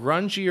bit of a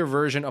grungier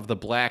version of the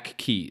Black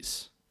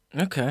Keys.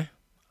 Okay.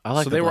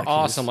 So they were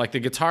awesome. Like the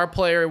guitar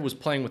player was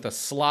playing with a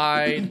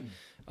slide,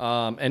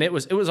 and it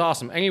was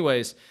awesome.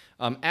 Anyways,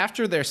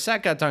 after their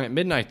set got done at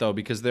midnight though,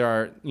 because there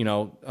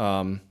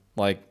are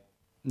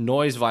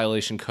noise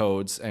violation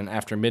codes, and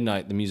after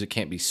midnight the music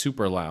can't be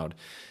super loud,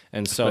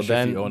 and so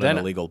Especially if you own an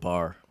illegal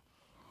bar.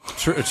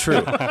 True.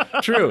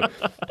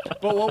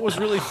 But what was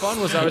really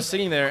fun was I was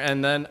sitting there,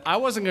 and then I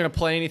wasn't going to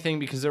play anything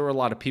because there were a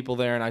lot of people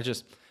there, and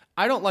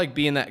I don't like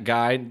being that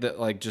guy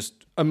that just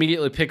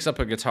immediately picks up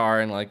a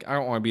guitar, and I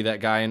don't want to be that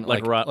guy in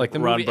the Ron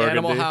movie Burgundy?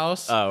 Animal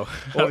House. Oh,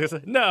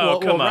 Well,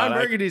 come on. Ron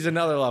Burgundy's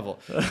another level.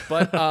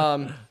 But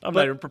I'm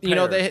not even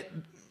prepared.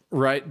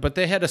 but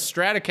they had a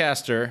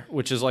Stratocaster,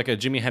 which is like a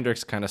Jimi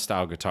Hendrix kind of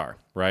style guitar,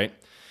 right?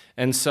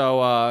 And so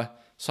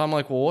I'm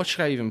like, well, what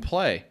should I even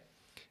play?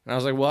 And I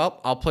was like,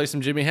 well, I'll play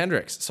some Jimi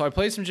Hendrix. So I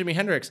played some Jimi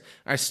Hendrix.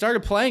 I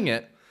started playing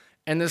it,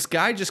 and this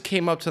guy just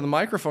came up to the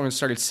microphone and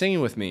started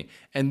singing with me.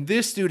 And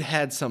this dude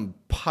had some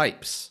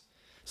pipes,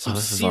 some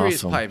serious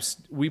awesome. pipes.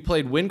 We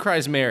played Wind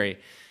Cries Mary,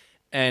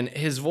 and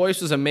his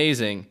voice was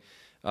amazing.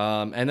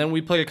 And then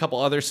we played a couple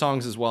other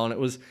songs as well, and it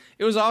was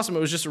awesome. It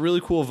was just a really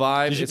cool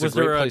vibe. It's a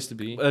great place to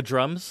be.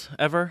 Drums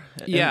ever?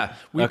 Yeah,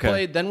 we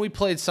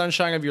played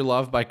 "Sunshine of Your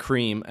Love" by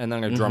Cream, and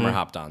then a drummer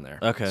hopped on there.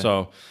 Okay,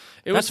 so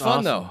it was fun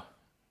awesome. though.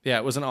 Yeah,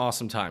 it was an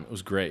awesome time. It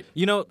was great.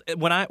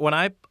 When I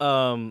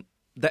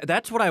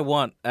that's what I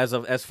want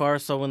as far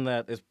as someone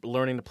that is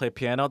learning to play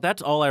piano.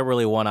 That's all I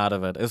really want out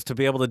of it, is to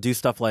be able to do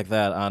stuff like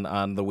that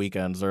on the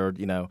weekends, or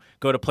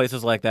go to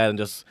places like that and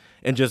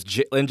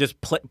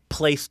just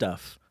play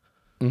stuff.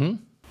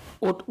 Mm-hmm.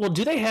 Well,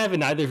 do they have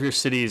in either of your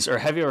cities, or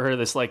have you ever heard of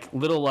this, like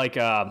little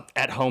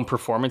at-home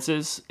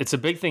performances? It's a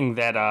big thing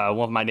that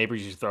one of my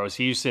neighbors used to throw.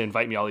 He used to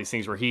invite me to all these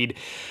things where him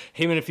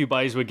and a few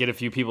buddies would get a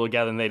few people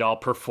together and they'd all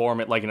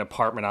perform at like an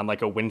apartment on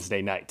like a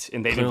Wednesday night,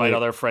 and they'd invite all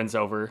their friends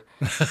over.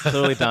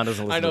 Clearly, Don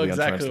doesn't listen I know to the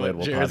exactly what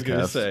Untranslatable Jared's going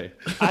to podcast. say.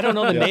 I don't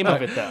know the name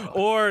of it though.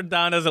 Or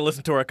Don doesn't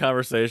listen to our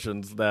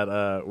conversations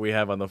that we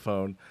have on the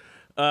phone.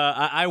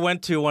 I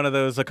went to one of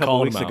those a couple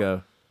Call weeks him out.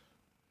 ago.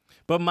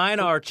 But mine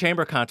are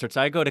chamber concerts.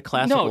 I go to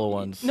classical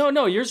ones.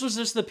 No, yours was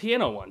just the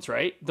piano ones,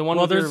 right? The one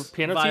with your there's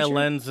piano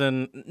violins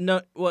and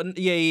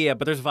yeah,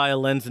 but there's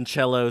violins and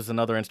cellos and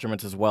other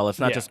instruments as well. It's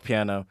not Yeah. just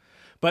piano.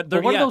 But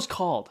teacher. What are those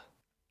called?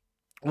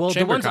 Well, the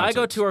Chamber ones I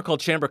go concerts. to are called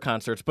chamber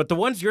concerts, but the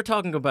ones you're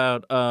talking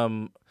about,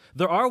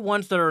 there are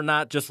ones that are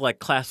not just like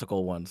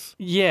classical ones.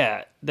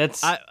 Yeah,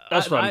 that's what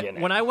I'm getting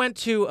at. When I went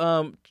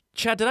to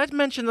Chad, did I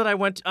mention that I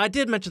went? I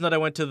did mention that I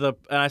went to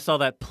and I saw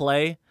that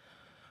play.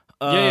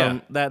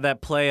 That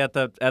play at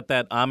that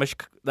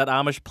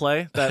Amish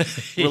play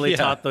that really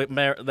taught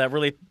that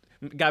really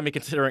got me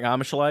considering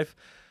Amish life.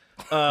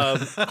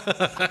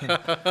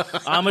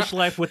 Amish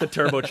life with a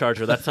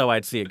turbocharger. That's how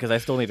I'd see it because I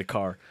still need a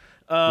car.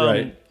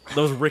 Right.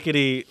 Those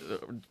rickety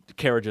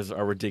carriages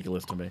are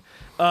ridiculous to me.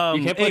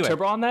 You can't put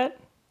turbo on that?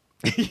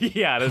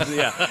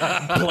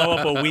 yeah, blow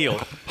up a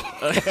wheel.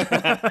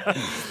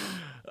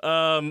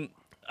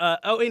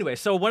 Anyway,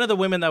 so one of the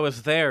women that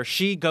was there,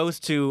 she goes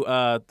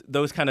to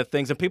those kind of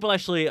things, and people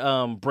actually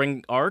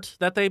bring art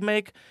that they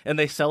make and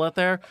they sell it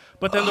there.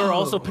 But then there are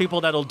also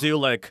people that'll do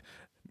like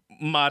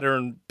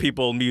modern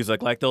people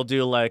music, like they'll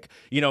do like,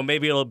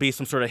 maybe it'll be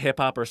some sort of hip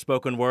hop or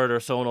spoken word, or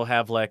someone will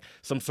have like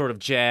some sort of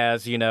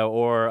jazz,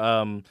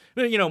 or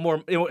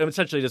more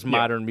essentially just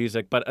modern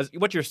music. But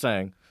what you're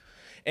saying,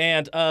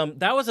 and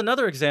that was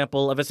another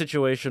example of a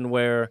situation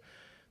where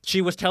she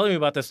was telling me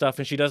about this stuff,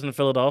 and she does in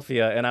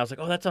Philadelphia, and I was like,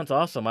 oh, that sounds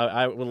awesome.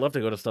 I would love to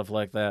go to stuff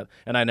like that,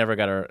 and I never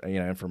got her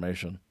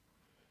information.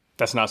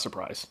 That's not a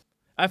surprise.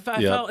 I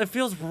felt it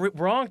feels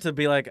wrong to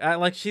be like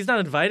she's not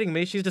inviting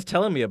me, she's just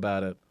telling me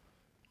about it.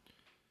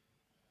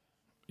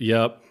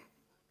 Yep.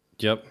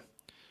 Yeah,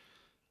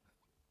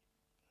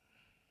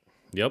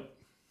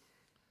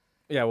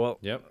 well,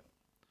 Yep.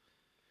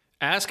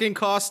 Asking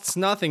costs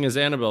nothing, as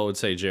Annabelle would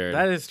say, Jared.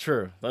 that is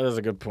true. That is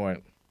a good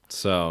point.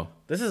 So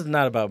This is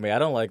not about me. I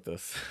don't like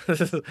this.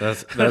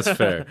 that's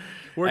fair.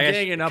 We're I guess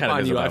ganging up kind of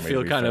on is you. I about me, to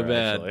feel be kind of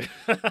fair,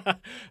 bad.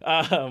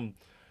 actually.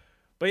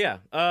 But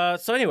yeah.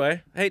 So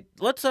anyway, hey,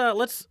 let's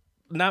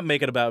not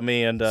make it about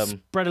me and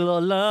spread a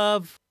little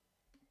love.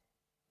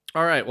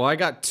 All right. Well, I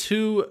got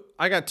two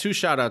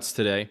shout outs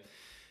today.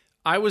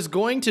 I was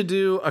going to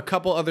do a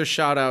couple other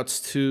shout outs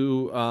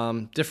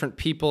to different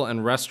people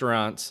and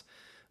restaurants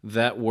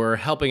that were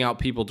helping out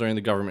people during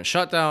the government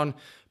shutdown.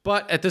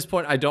 But at this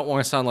point, I don't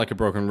want to sound like a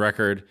broken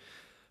record.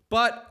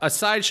 But a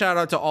side shout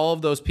out to all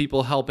of those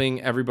people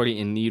helping everybody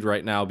in need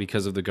right now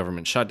because of the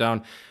government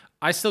shutdown.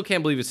 I still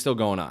can't believe it's still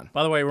going on.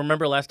 By the way,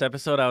 remember last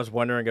episode? I was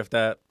wondering if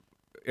it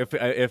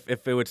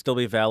would still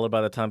be valid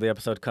by the time the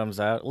episode comes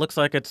out. It looks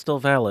like it's still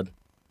valid.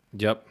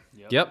 Yep.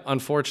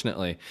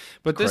 Unfortunately,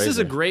 but this is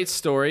a great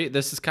story.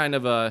 This is kind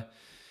of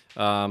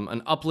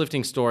an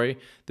uplifting story.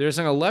 There's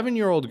an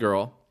 11-year-old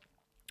girl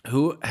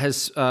who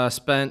has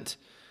spent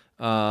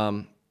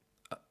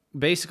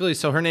basically.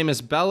 So her name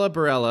is Bella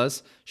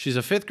Bareilles. She's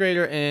a 5th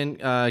grader in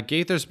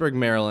Gaithersburg,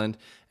 Maryland,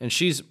 and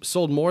she's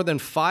sold more than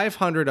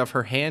 500 of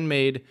her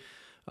handmade,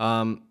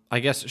 I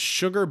guess,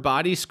 sugar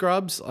body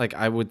scrubs. Like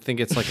I would think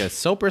it's like a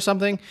soap or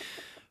something.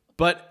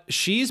 But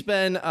she's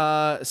been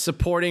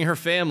supporting her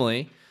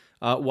family.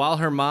 While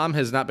her mom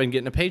has not been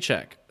getting a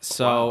paycheck.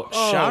 So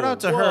shout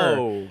out to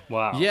her.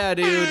 Wow. Yeah,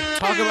 dude.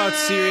 Talk about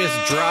serious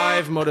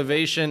drive,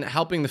 motivation,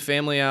 helping the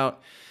family out.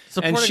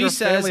 Supporting and she her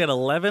says, family at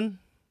 11?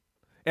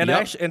 And Yep.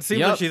 actually, and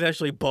seems like she's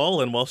actually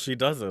balling while she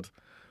does it.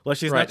 Like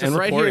she's Right, not just and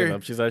right supporting here-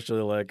 them. She's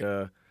actually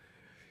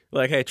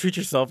like, hey, treat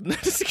yourself.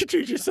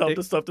 Treat yourself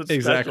to something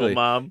Exactly. special,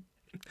 Mom.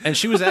 and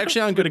she was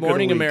actually on Good Been a good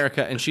Morning week.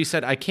 America, and she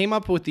said, I came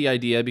up with the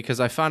idea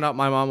because I found out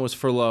my mom was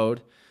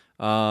furloughed.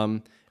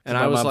 And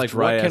I was like,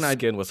 dry what can I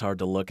skin was hard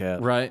to look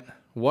at. Right.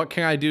 What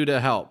can I do to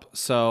help?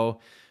 So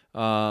she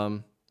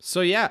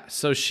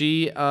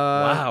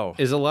Wow.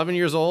 is 11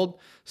 years old,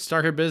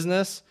 start her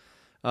business,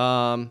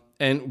 and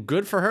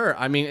good for her.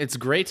 I mean, it's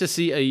great to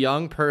see a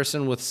young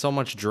person with so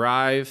much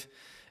drive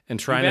and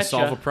trying to betcha.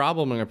 solve a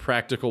problem in a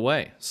practical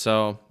way.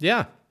 So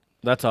yeah,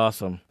 That's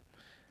awesome.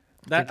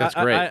 that's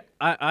great.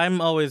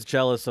 I'm always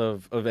jealous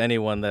of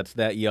anyone that's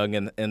that young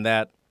and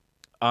that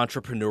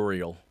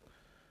entrepreneurial.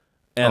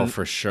 And,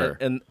 for sure.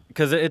 And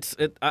because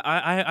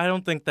I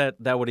don't think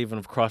that would even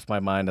have crossed my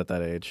mind at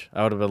that age.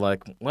 I would have been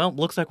like, well,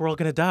 looks like we're all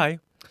gonna die.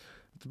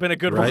 It's been a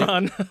good Right.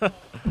 run.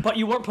 But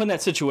you weren't put in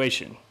that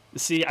situation.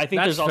 See, I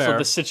think That's there's also fair.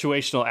 the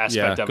situational aspect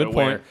Yeah, of good it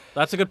point.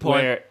 That's a good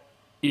point. where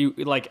you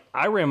like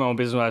I ran my own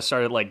business when I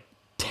started like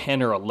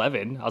 10 or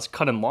 11. I was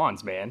cutting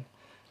lawns, man.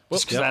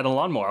 Just because I had a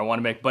lawnmower I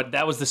wanted to make. But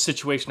that was the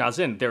situation I was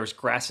in. There was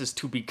grasses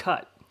to be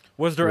cut.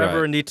 Was there Right.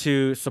 ever a need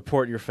to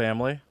support your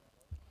family?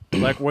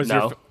 Like, was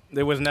No.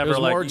 there was It never was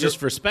like more just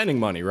for spending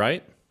money,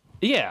 right?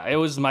 Yeah, it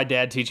was my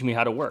dad teaching me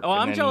how to work. Oh,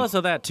 I'm jealous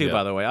of that too, Yeah.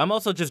 by the way. I'm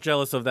also just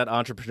jealous of that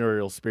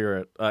entrepreneurial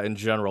spirit in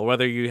general,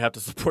 whether you have to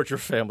support your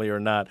family or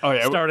not. Oh,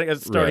 yeah. Starting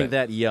Right.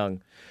 that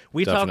young.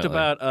 We talked Definitely.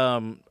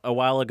 about a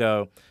while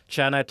ago.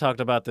 Chad and I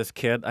talked about this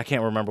kid. I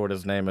can't remember what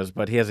his name is,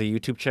 but he has a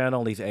YouTube channel.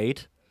 And he's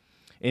 8,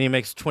 and he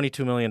makes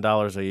 $22 million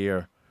a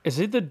year. Is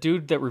it the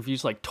dude that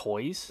reviews like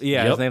toys?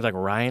 Yeah, Yep. his name's like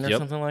Ryan or Yep.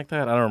 something like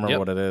that. I don't remember Yep.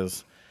 what it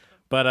is.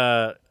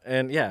 But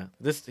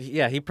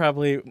he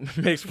probably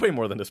makes way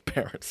more than his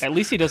parents. At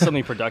least he does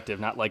something productive,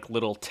 not like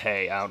little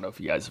Tay. I don't know if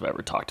you guys have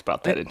ever talked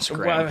about that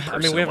Instagram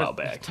person we a while haven't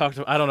back. talked.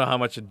 I don't know how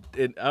much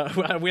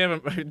we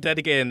haven't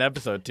dedicated an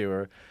episode to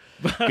her,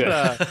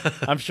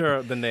 but I'm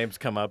sure the names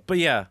come up. But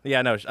yeah,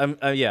 no,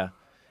 yeah.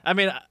 I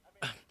mean,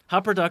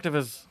 how productive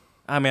is?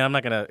 I mean, I'm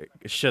not gonna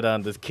shit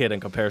on this kid in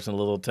comparison to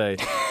little Tay,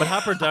 but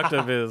how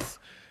productive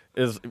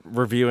is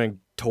reviewing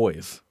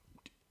toys?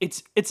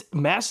 It's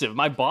massive.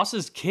 My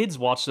boss's kids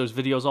watch those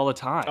videos all the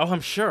time. Oh, I'm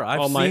sure. I've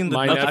Oh, seen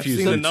my I've nephews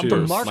seen do the too.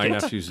 numbers. My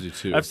nephews do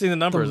too. I've seen the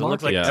numbers. It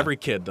looks like Yeah. every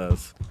kid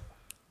does.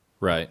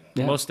 Right.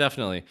 Yeah. Most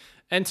definitely.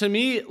 And to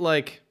me,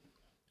 like,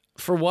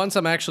 for once,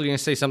 I'm actually going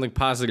to say something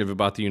positive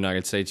about the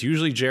United States.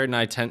 Usually, Jared and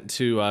I tend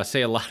to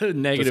say a lot of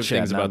negative Just Chad,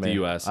 things not about the me.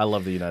 U.S. I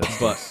love the United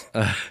States.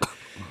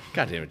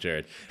 God damn it,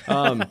 Jared.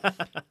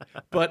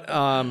 But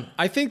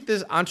I think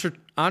this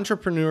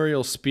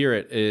entrepreneurial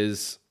spirit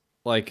is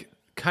like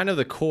kind of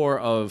the core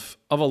of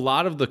a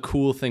lot of the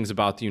cool things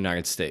about the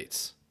United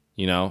States.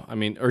 You know, I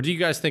mean, or do you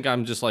guys think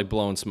I'm just like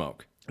blowing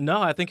smoke?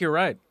 No, I think you're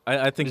right.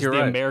 I think It's you're the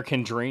right.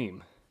 American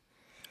dream.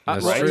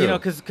 That's Well, true. you know,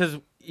 because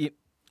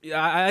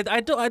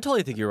I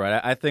totally think you're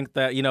right. I think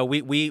that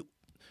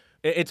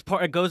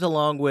it goes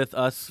along with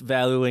us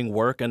valuing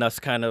work and us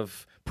kind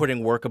of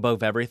putting work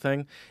above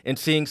everything, and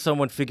seeing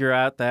someone figure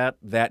out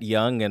that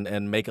young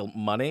and make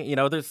money. You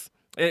know,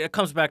 it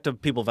comes back to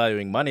people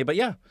valuing money. But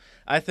yeah,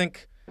 I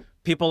think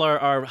people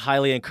are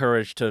highly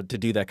encouraged to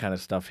do that kind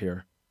of stuff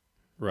here.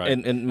 Right.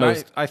 And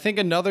most- I think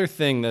another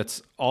thing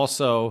that's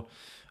also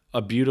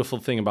a beautiful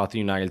thing about the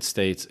United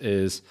States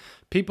is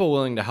people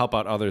willing to help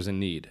out others in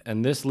need.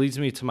 And this leads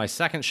me to my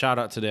second shout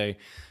out today.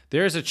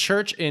 There's a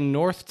church in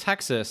North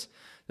Texas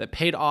that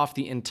paid off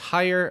the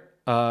entire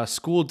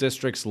school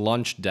district's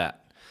lunch debt.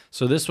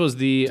 So this was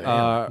the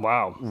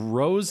Wow.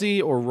 Rosie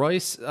or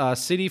Royce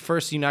City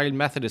First United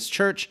Methodist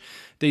Church.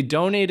 They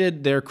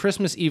donated their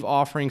Christmas Eve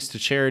offerings to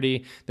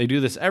charity. They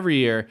do this every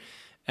year.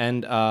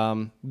 And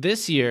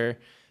this year,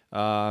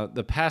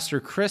 the pastor,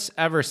 Chris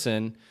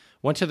Everson,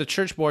 went to the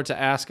church board to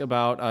ask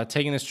about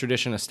taking this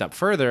tradition a step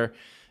further.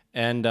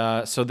 And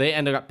so they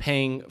ended up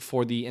paying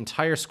for the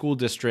entire school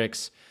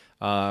district's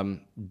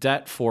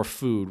debt for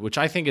food, which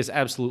I think is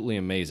absolutely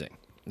amazing.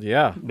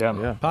 yeah,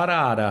 Yeah.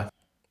 Parada.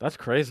 that's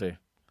crazy.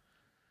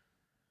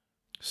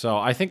 So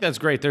I think that's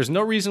great. There's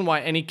no reason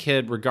why any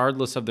kid,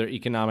 regardless of their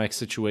economic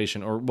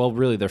situation, or well,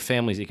 really their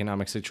family's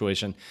economic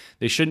situation,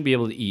 they shouldn't be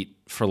able to eat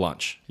for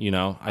lunch. You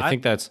know, I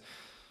think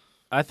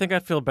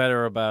I'd feel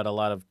better about a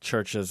lot of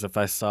churches if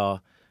I saw,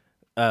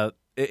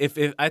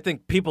 if I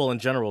think people in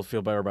general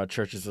feel better about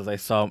churches if they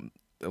saw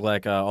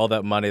like all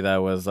that money that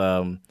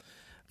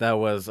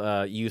was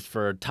used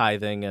for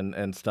tithing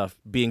and stuff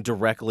being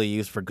directly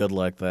used for good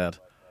like that.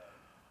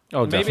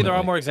 oh, Maybe there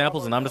are more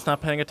examples and I'm just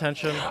not paying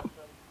attention.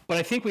 But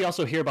I think we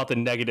also hear about the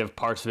negative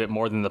parts of it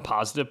more than the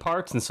positive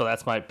parts, and so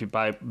that's might be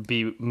why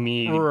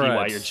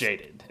Right. you're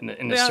jaded.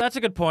 Yeah, that's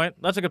a good point.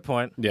 That's a good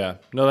point. Yeah,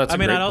 no, that's. I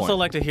mean, a great I'd also point.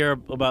 like to hear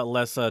about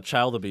less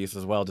child abuse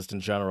as well, just in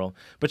general.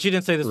 But you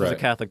didn't say this was a Right.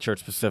 Catholic church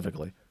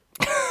specifically.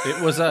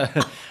 It was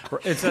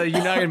it's a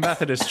United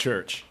Methodist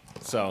church,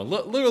 so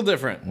little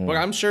different. But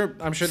I'm sure they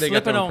got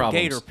Slipping their own on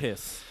problems. gator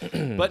piss.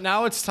 But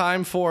now it's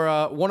time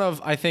for one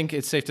of, I think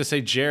it's safe to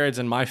say, Jared's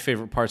and my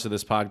favorite parts of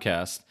this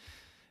podcast.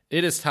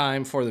 It is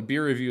time for the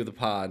beer review of the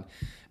pod.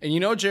 And you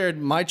know, Jared,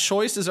 my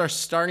choices are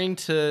starting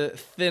to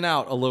thin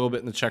out a little bit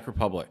in the Czech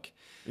Republic.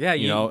 Yeah,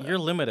 You know- you're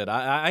limited.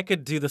 I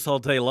could do this all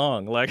day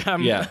long. Like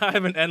Yeah. I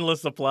have an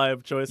endless supply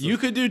of choices. You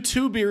could do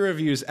 2 beer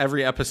reviews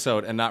every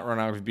episode and not run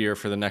out of beer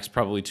for the next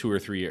probably 2 or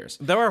 3 years.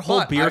 there are whole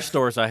But beer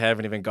stores I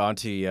haven't even gone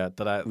to yet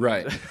that I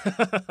Right.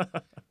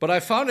 But I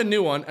found a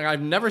new one, and I've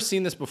never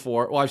seen this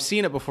before. Well, I've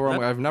seen it before,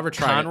 but I've never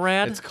tried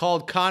Conrad? it. It's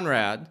called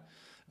Conrad.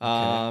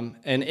 And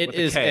it With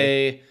a is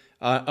K.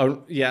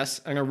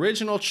 an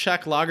original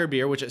Czech lager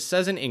beer, which it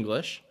says in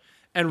English.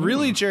 And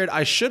really, Jared,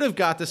 I should have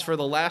got this for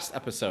the last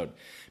episode.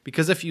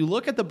 Because if you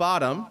look at the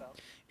bottom,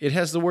 it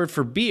has the word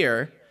for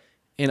beer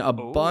in a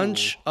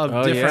bunch of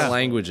Oh, different yeah.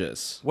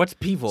 languages. What's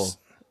pivo?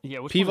 Yeah,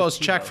 which one Pivo's is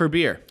Czech Pivo? for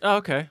beer. Oh,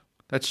 okay.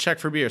 That's Czech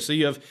for beer. So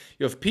you have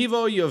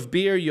pivo, you have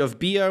beer, you have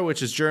bier,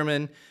 which is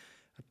German,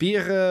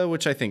 Biere,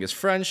 which I think is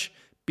French,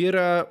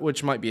 Bira,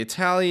 which might be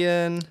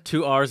Italian.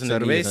 2 R's and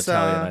an E in Cerveza.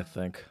 Italian, I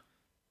think.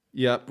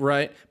 Yep,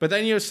 right. But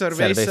then you have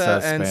cerveza,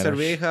 Cerveza, and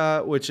Spanish.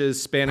 cerveja, which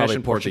is Spanish Probably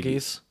and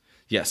Portuguese.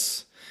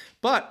 Yes.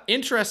 But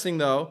interesting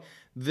though,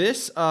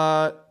 this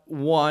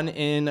won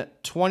in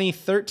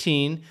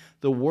 2013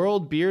 the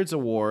World Beer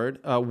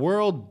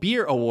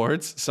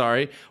Awards,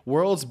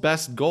 World's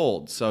Best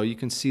Gold. So you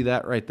can see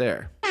that right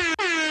there.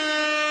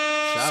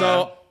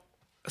 So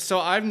So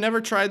I've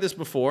never tried this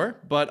before,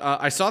 but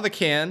I saw the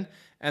can,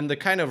 and the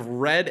kind of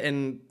red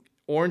and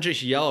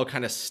orangish yellow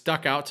kind of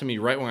stuck out to me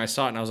right when I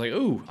saw it, and I was like,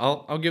 ooh,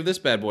 I'll give this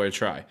bad boy a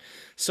try.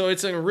 So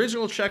it's an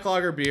original Czech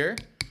lager beer.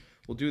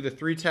 We'll do the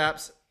 3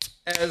 taps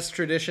as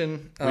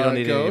tradition We don't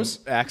need goes.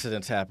 any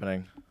accidents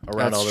happening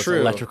around That's all this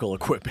true. electrical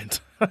equipment.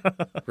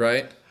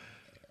 Right?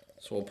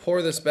 So we'll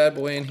pour this bad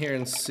boy in here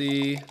and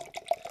see.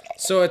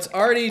 So it's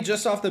already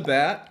just off the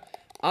bat.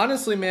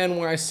 Honestly, man,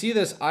 when I see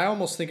this, I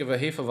almost think of a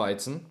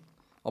Hefeweizen.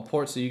 I'll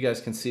pour it so you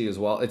guys can see as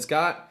well. It's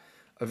got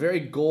a very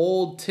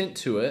gold tint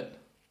to it.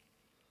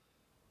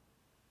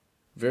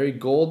 Very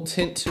gold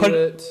tint to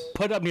it.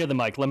 Put up near the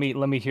mic. Let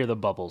me hear the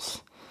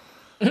bubbles.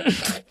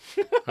 I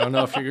don't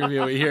know if you're going to be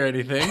able to hear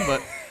anything,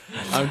 but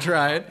I'm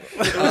trying.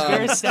 It was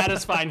very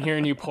satisfying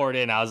hearing you pour it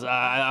in.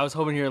 I was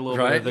hoping to hear a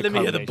little bit of the Let me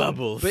hear the carbonation.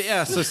 bubbles. But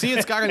yeah, so see,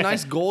 it's got a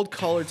nice gold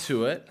color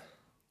to it.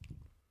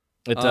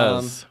 It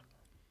does.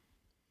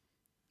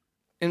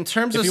 In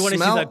terms If of you want to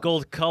see smell, that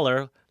gold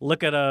color,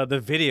 look at the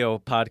video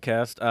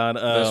podcast on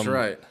That's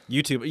right.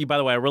 YouTube. By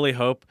the way,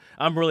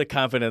 I'm really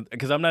confident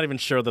because I'm not even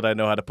sure that I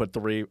know how to put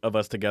 3 of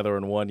us together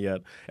in one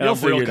yet. And You'll I'm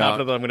real figure it out.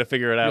 confident that I'm going to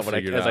figure it out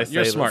as I say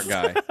You're a this. smart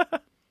guy.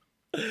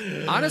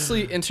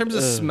 Honestly, in terms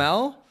of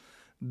smell,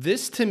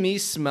 this to me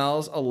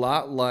smells a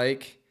lot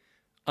like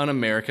an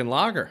American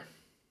lager.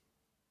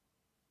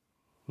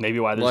 Maybe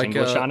why there's Like,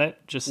 English on it.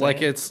 Just saying.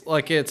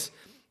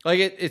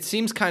 It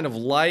seems kind of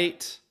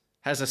light,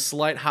 has a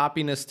slight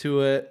hoppiness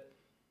to it.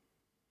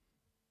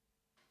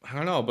 I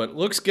don't know, but it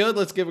looks good.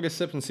 Let's give it a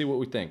sip and see what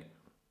we think.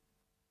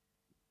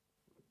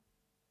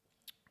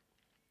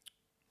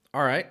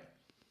 All right.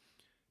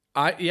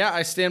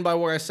 I stand by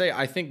what I say.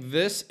 I think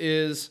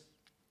it's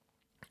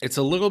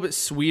a little bit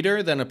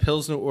sweeter than a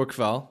Pilsner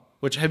Urquell,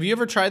 which have you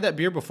ever tried that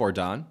beer before,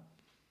 Don?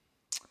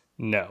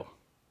 No.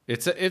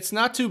 It's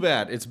not too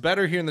bad. It's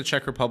better here in the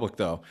Czech Republic,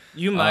 though.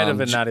 You might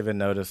have not even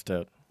noticed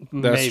it.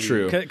 That's Maybe.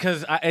 true.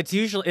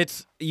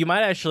 Because you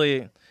might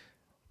actually,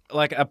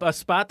 like a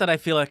spot that I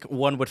feel like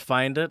one would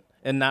find it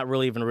and not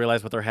really even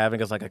realize what they're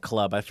having is like a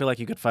club. I feel like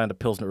you could find a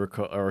Pilsner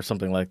or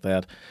something like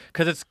that.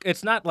 Because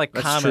it's not like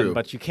That's common, true.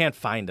 but you can't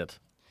find it.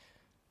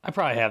 I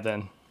probably have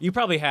then. You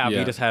probably have. Yeah.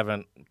 You just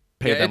haven't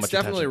paid that It's much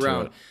definitely attention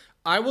around. to it.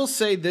 I will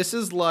say this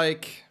is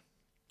like,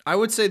 I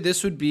would say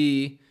this would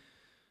be,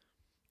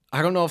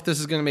 I don't know if this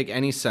is going to make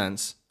any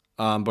sense,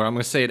 but I'm going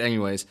to say it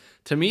anyways.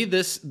 To me,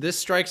 this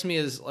strikes me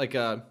as like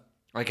a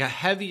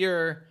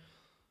heavier,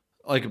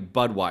 like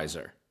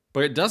Budweiser,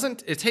 but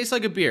it tastes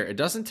like a beer. It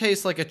doesn't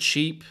taste like a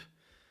cheap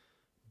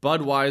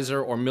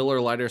Budweiser or Miller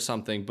Lite or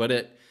something, but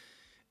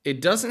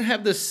it doesn't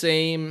have the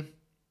same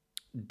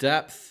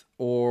depth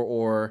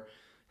or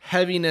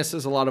heaviness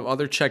as a lot of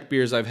other Czech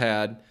beers I've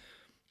had.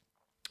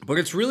 But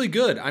it's really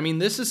good. I mean,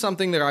 this is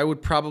something that I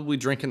would probably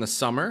drink in the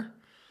summer.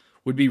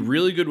 Would be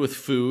really good with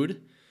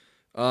food.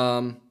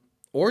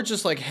 Or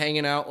just like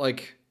hanging out,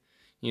 like,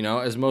 you know,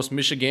 as most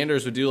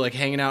Michiganders would do, like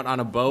hanging out on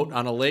a boat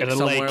on a lake At a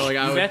somewhere. lake.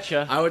 Like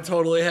Betcha. I would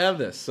totally have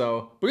this.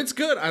 So, but it's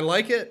good. I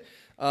like it.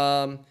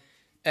 And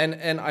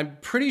I'm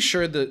pretty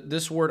sure that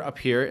this word up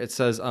here, it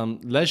says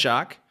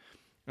Ležák.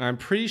 And I'm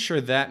pretty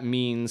sure that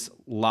means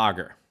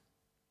lager.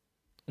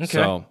 Okay.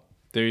 So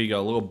there you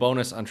go. A little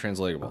bonus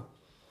untranslatable.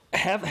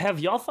 Have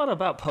y'all thought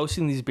about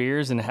posting these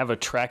beers and have a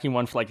tracking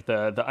one for like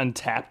the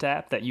Untapped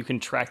app that you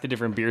can track the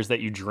different beers that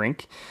you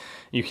drink?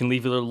 You can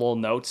leave your little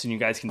notes and you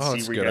guys can see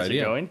that's a where you good guys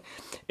idea. are going.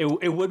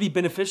 It would be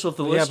beneficial if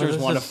the but listeners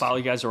this want to is- follow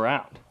you guys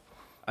around.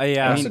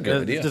 Yeah, That's a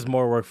good idea. It's just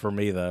more work for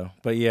me though.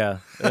 But yeah,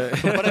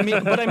 But I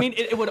mean,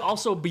 it would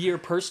also be your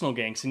personal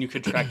gangs, and you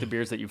could track the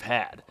beers that you've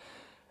had.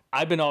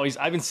 I've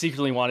been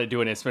secretly wanting to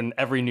do it. It's been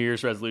every New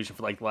Year's resolution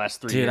for like the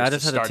last 3 years. dude, I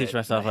just had to start teach it,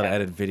 myself and how I to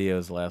haven't. edit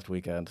videos last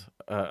weekend.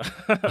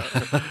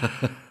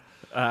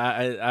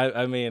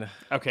 I mean,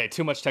 Okay,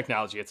 too much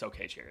technology. It's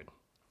okay, Jared.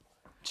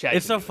 Chad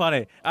it's can so do it.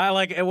 funny. I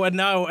like it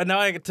now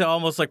I get to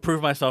almost like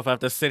prove myself. I have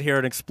to sit here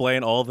and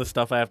explain all the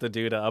stuff I have to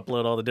do to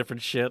upload all the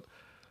different shit.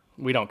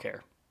 We don't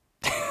care.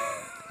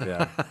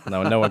 Yeah,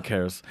 no one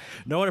cares.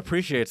 No one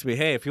appreciates me.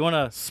 Hey, if you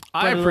want to,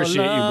 I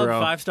appreciate you,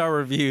 bro. 5-star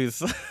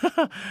reviews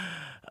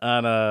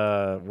on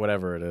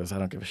whatever it is. I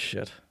don't give a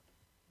shit.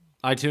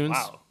 iTunes,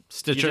 Wow.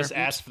 Stitcher. You just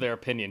asked for their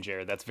opinion,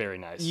 Jared. That's very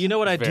nice. You know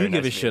what I That's do very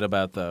give a nice of shit you.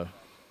 about though?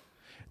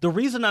 The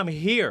reason I'm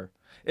here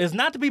is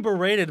not to be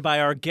berated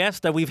by our guests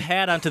that we've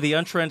had onto the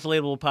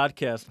Untranslatable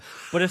podcast,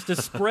 but it's to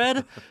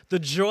spread the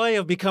joy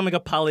of becoming a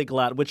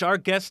polyglot, which our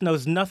guest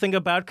knows nothing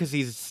about because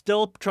he's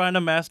still trying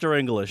to master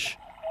English.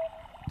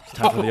 It's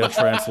time for the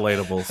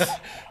Untranslatables.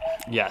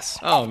 Yes.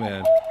 Oh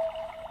man.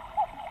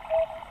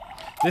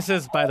 This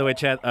is, by the way,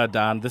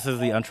 Don. This is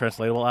the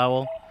Untranslatable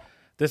owl.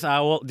 This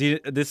owl.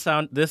 This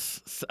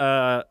is one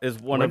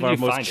Where of did our you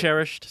most find it?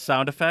 cherished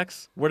sound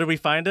effects. Where did we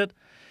find it?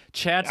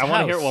 Chad's I house.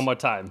 want to hear it one more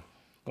time.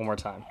 One more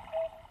time.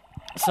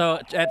 So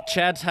at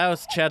Chad's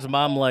house, Chad's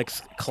mom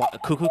likes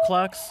cuckoo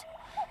clocks.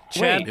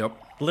 Chad Wait. Yep.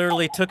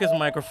 literally took his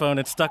microphone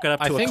and stuck it up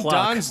to a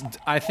clock.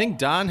 I think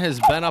Don has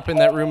been up in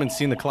that room and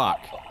seen the clock.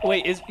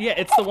 Wait, it's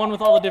the one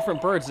with all the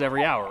different birds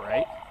every hour,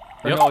 right?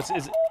 Or Yep. no,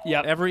 yeah.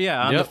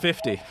 On Yep. the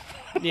 50.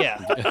 Yeah.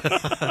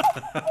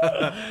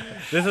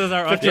 This is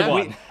our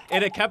 51.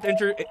 It kept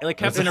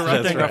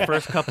interrupting our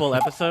first couple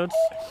episodes.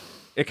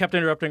 It kept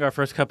interrupting our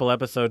first couple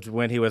episodes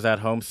when he was at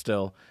home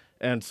still,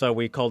 and so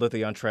we called it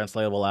the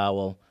Untranslatable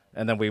Owl,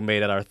 and then we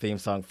made it our theme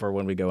song for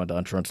when we go into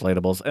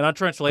untranslatables. And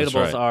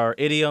untranslatables are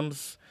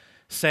idioms,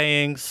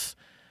 sayings,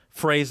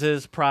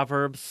 phrases,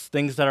 proverbs,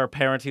 things that our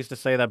parents used to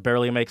say that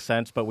barely make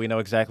sense, but we know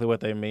exactly what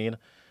they mean,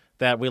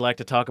 that we like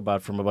to talk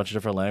about from a bunch of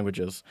different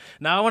languages.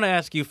 Now, I want to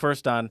ask you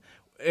first, Don,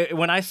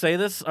 when I say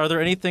this, are there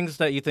any things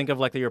that you think of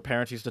like that your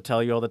parents used to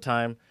tell you all the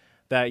time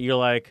that you're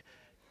like,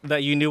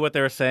 that you knew what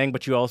they were saying,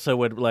 but you also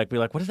would like be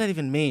like, what does that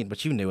even mean?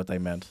 But you knew what they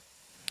meant.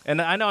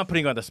 And I know I'm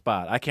putting you on the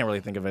spot. I can't really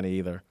think of any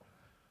either.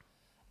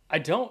 I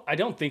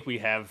don't think we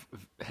have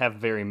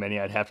very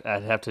many. I'd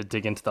have to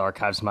dig into the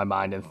archives of my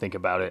mind and think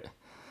about it.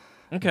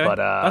 Okay, but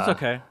that's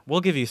okay. We'll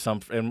give you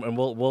some, and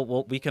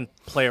we can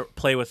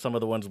play with some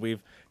of the ones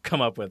we've come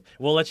up with.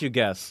 We'll let you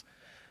guess.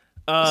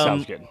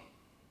 Sounds good.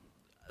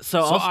 So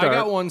I'll start. I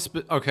got one.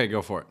 Okay,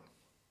 go for it.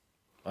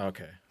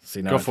 Okay.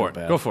 See, now Go for it.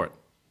 Go for it.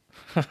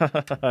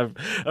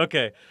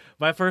 Okay,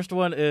 my first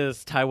one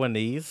is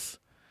Taiwanese,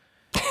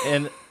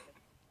 and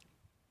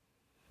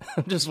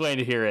I'm just waiting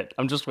to hear it.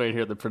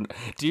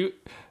 Do you?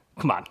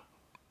 Come on.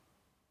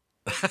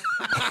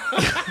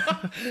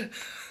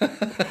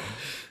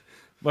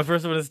 My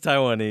first one is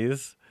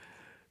Taiwanese,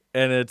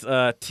 and it's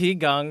Ti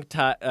Gong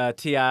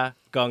Tia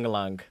Gong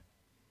Lang,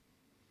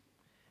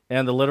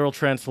 and the literal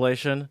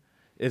translation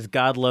is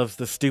God loves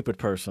the stupid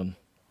person.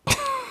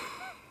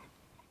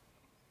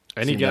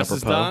 Any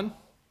guesses, Don?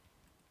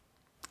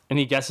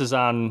 Any guesses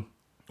on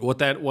what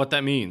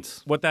that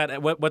means? What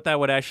that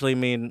would actually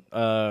mean?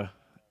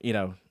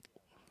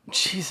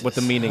 Jesus. What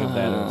the meaning of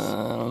that is?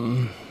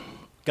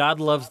 God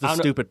loves the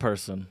stupid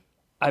person.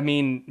 I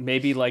mean,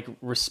 maybe like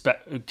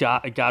respect.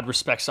 God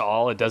respects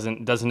all. It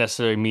doesn't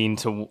necessarily mean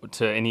to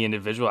any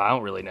individual. I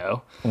don't really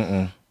know.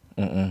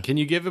 Can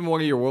you give him one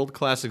of your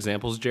world-class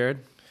examples, Jared?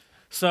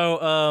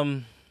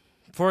 So,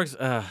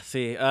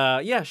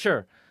 yeah,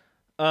 sure.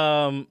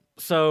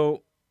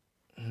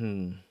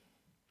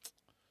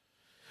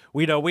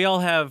 We all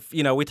have,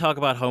 we talk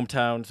about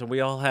hometowns, and we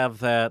all have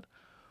that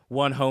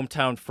one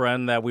hometown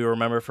friend that we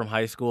remember from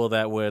high school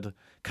that would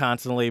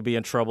constantly be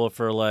in trouble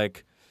for,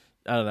 like,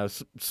 I don't know,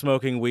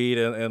 smoking weed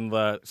in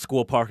the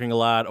school parking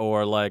lot,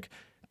 or like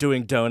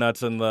doing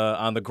donuts on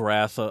the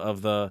grass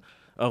of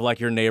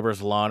like your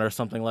neighbor's lawn or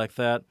something like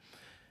that.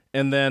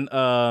 And then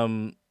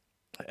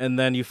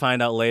you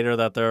find out later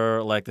that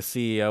they're like the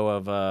CEO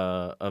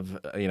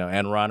of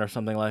Enron or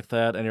something like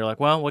that, and you're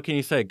like, well, what can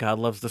you say? God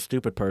loves the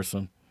stupid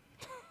person.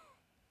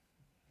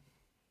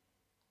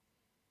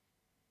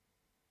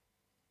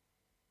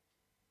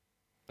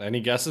 Any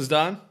guesses,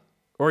 Don?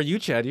 Or you,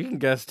 Chad? You can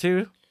guess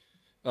too.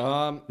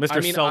 Mr.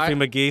 Selfie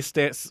McGee,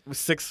 6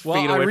 feet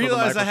away from the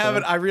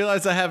microphone. I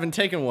realize I haven't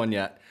taken one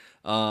yet.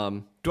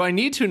 Do I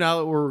need to now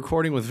that we're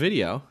recording with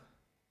video?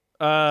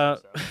 I'll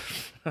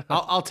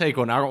take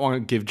one. I don't want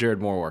to give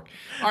Jared more work.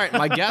 All right,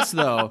 my guess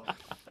though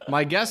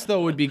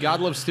would be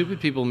God loves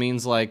stupid people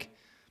means like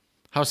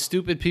how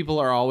stupid people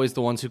are always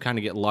the ones who kind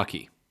of get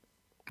lucky,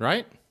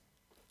 right?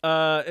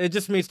 It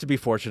just means to be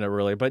fortunate,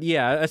 really. But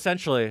yeah,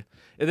 essentially,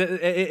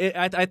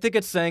 I think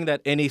it's saying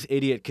that any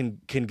idiot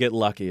can get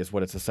lucky is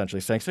what it's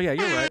essentially saying. So yeah,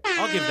 you're right.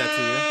 I'll give that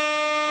to you.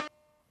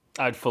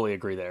 I'd fully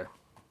agree there.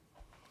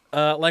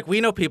 Like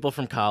we know people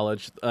from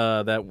college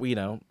that we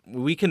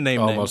can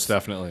name names. Most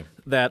definitely.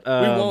 That we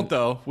won't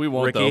though.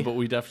 Ricky, but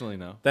we definitely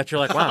know. That you're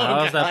like, wow,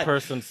 how is that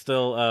person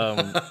still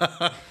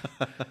that's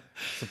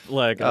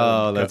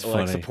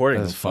funny.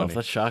 supporting That's themselves? funny.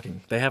 That's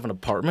shocking. They have an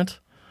apartment.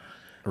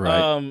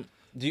 Right.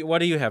 What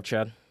do you have,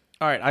 Chad?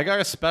 All right, I got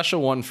a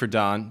special one for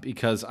Don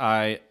because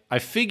I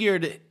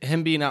figured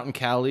him being out in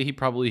Cali, he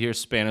probably hears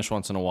Spanish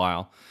once in a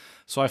while.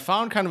 So I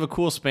found kind of a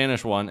cool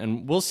Spanish one,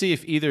 and we'll see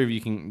if either of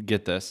you can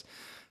get this.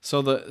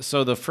 So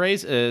the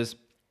phrase is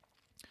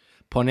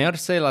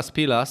ponerse las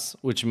pilas,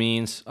 which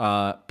means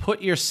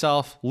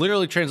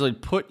literally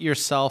translated, put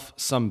yourself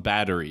some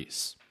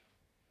batteries.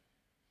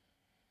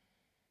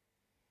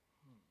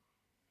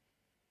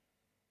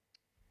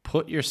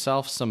 Put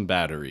yourself some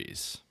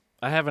batteries.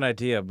 I have an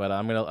idea, but I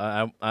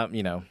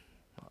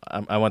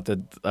want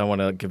to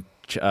give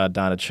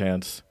Don a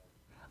chance.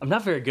 I'm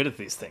not very good at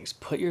these things.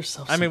 Put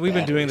yourself. We've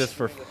been doing this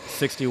for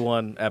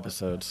 61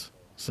 episodes,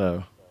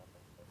 so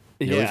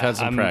yeah, we've had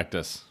some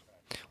practice.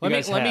 Let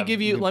me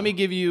give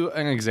you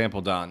an example,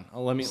 Don.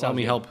 Let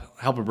me help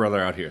a brother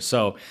out here.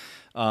 So,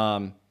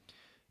 to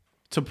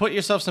put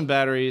yourself some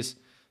batteries.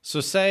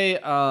 So say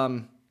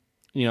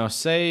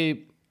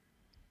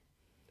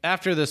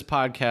after this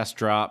podcast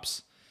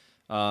drops.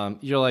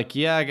 You're like,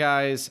 yeah,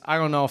 guys, I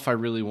don't know if I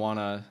really want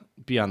to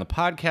be on the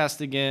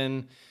podcast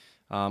again.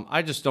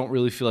 I just don't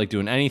really feel like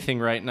doing anything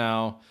right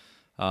now.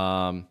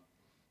 I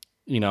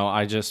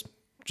just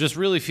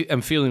really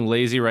am feeling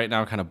lazy right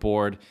now, kind of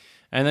bored.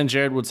 And then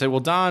Jared would say, well,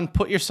 Don,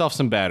 put yourself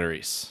some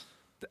batteries.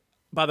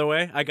 By the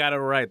way, I got it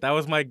right. That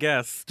was my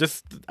guess.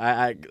 Just, to me,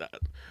 by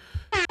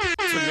the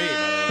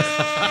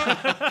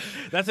way.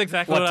 That's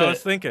exactly what I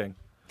was thinking.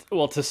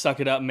 Well, to suck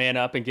it up, man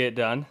up, and get it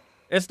done.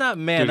 It's not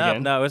man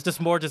up. No, it's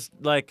just more just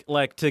like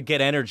to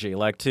get energy,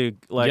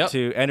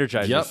 to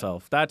energize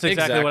yourself. That's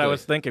exactly what I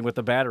was thinking with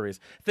the batteries.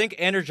 Think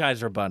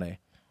Energizer Bunny.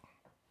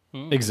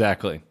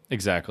 Exactly.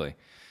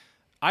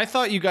 I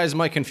thought you guys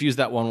might confuse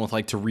that one with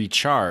like to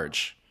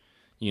recharge.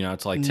 You know,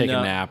 to like take a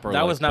nap or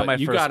that was not my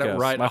first guess. You got it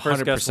right. My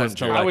first guess was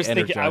to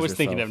I was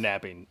thinking of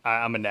napping.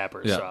 I'm a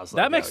napper, so I was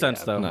like, that makes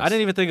sense though. Nice. I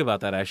didn't even think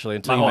about that actually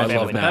until you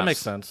mentioned it. That makes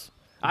sense.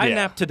 I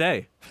napped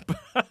today.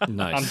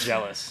 Nice. I'm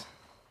jealous.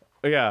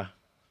 Yeah.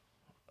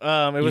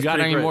 It was you got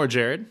any great. more,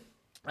 Jared?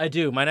 I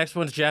do. My next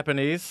one's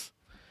Japanese,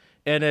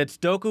 and it's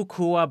Doku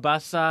Kuwa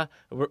Basa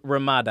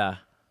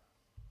Ramada.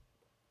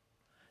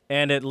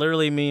 And it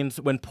literally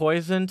means when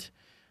poisoned,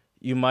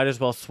 you might as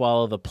well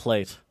swallow the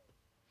plate.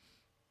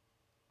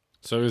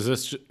 So is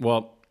this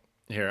well?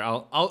 Here,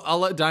 I'll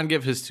let Don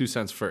give his 2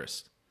 cents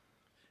first.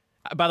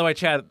 By the way,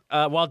 Chad,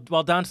 while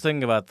Don's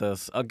thinking about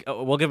this,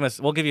 we'll give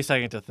you a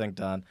second to think,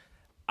 Don.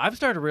 I've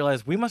started to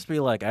realize we must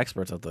be like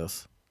experts at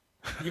this.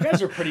 You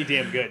guys are pretty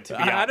damn good, to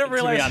be honest. To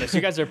be honest,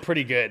 you guys are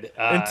pretty good.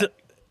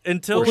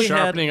 Until we're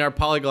sharpening our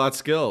polyglot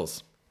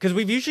skills. Because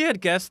we've usually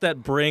had guests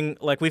that bring,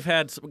 we've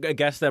had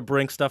guests that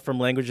bring stuff from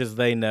languages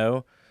they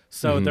know,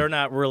 so they're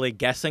not really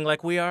guessing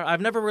like we are.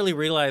 I've never really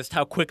realized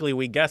how quickly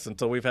we guess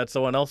until we've had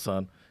someone else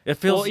on. It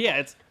feels... Well,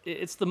 yeah,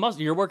 it's the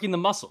muscle. You're working the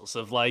muscles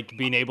of,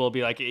 being able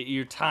to be,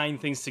 you're tying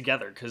things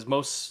together, because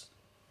most...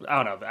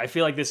 I don't know. I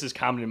feel like this is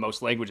common in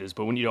most languages,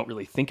 but when you don't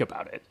really think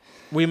about it.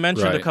 We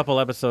mentioned a couple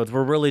episodes.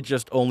 We're really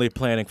just only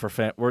planning for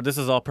this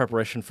is all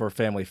preparation for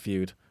Family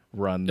Feud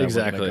run that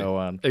we're going to go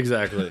on.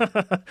 Exactly.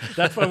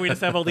 That's why we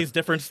just have all these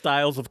different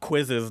styles of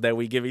quizzes that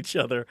we give each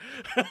other.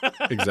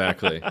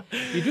 Exactly.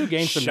 You do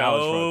gain some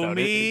knowledge from it, though, Show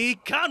me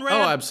Conrad.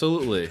 Oh,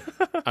 absolutely.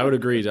 I would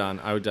agree, Don.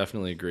 I would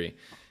definitely agree.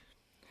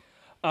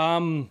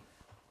 I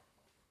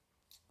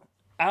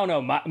don't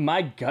know.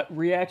 My gut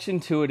reaction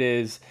to it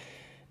is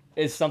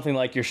something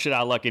like you're shit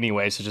out of luck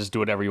anyway, so just do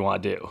whatever you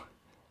want to do.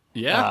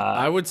 Yeah,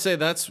 I would say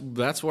that's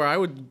where I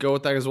would go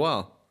with that as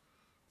well.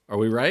 Are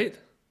we right?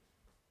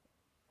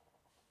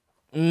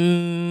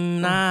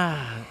 Nah,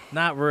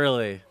 not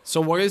really. So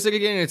what is it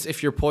again? It's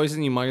if you're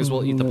poisoned, you might as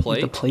well eat the plate.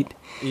 Eat the plate.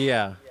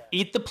 Yeah.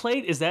 Eat the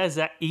plate? Is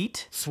that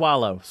eat?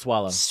 Swallow.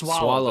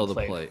 Swallow the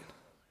plate.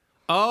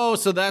 Oh,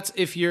 so that's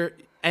if you're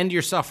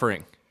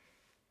suffering.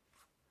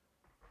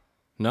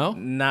 No?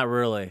 Not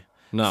really.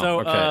 No. So,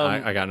 okay,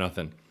 I got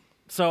nothing.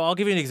 So I'll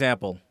give you an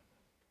example.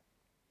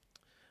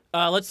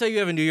 Let's say you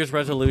have a New Year's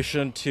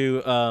resolution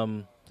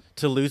to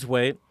lose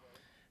weight,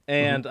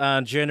 and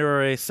on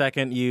January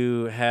 2nd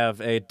you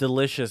have a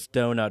delicious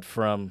donut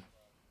from.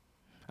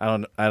 I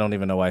don't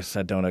even know why I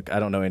said donut. I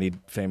don't know any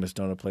famous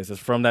donut places.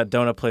 From that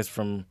donut place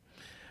from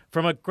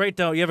a great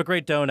donut. You have a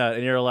great donut,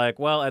 and you're like,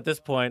 well, at this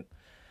point,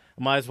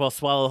 I might as well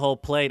swallow the whole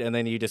plate, and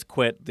then you just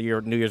quit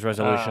your New Year's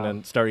resolution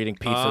and start eating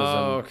pizzas.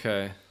 Oh,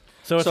 okay.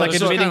 So it's like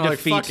admitting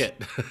defeat. Fuck it.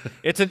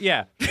 It's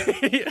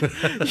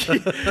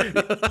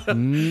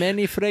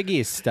Many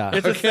fregista.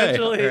 It's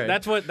essentially right.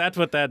 That's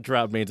what that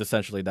drop means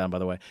essentially, Don, by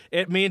the way.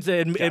 It means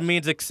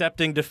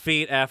accepting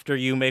defeat after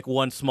you make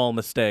one small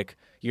mistake.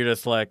 You're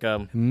just like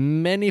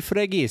Many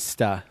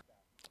fregista.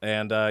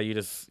 And you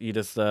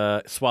just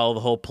swallow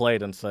the whole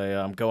plate and say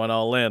I'm going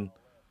all in.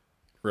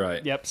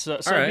 Right. Yep. So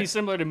it'd be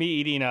similar to me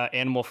eating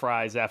animal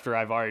fries after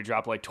I've already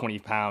dropped like 20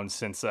 pounds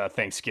since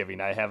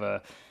Thanksgiving. I have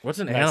a. What's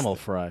an animal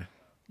fry?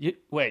 You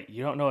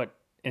don't know what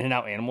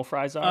In-N-Out animal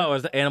fries are? Oh,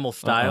 is it animal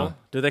style?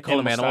 Do they call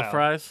them animal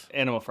fries?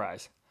 Animal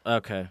fries.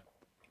 Okay.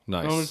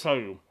 Nice. Let me tell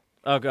you.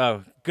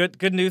 Oh,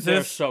 good news They're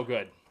is so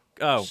good.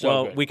 Oh, so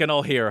well, good. we can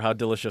all hear how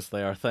delicious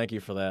they are. Thank you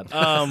for that.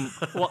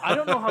 Well, I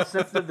don't know how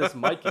sensitive this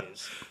mic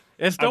is.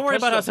 Don't worry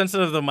about how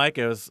sensitive the mic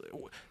is.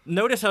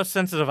 Notice how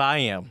sensitive I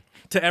am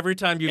to every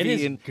time you've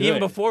eaten, even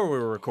before we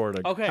were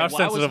recording. Okay, how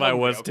sensitive I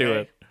was to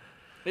it.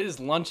 It is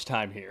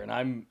lunchtime here,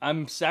 and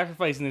I'm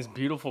sacrificing this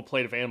beautiful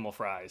plate of animal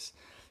fries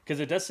because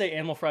it does say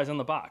animal fries on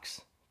the box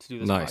to do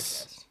this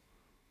podcast.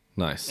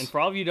 Nice. And for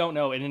all of you who don't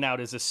know,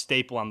 In-N-Out is a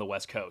staple on the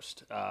West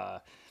Coast.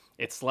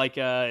 It's like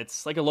a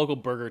local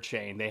burger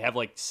chain. They have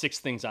like 6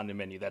 things on the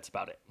menu. That's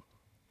about it.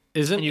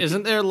 Is it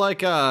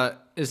Whataburger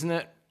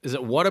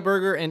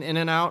and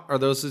In-N-Out? Are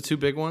those the 2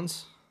 big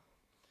ones?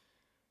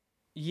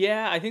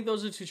 Yeah, I think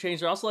those are 2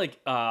 chains. They're also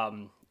like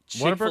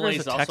Whataburger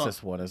is a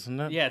Texas one, isn't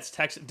it? Yeah, it's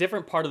Texas,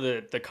 different part of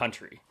the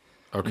country.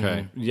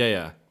 Okay.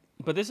 Yeah.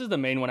 But this is the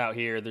main one out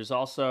here. There's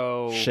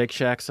also Shake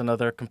Shack's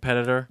another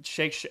competitor.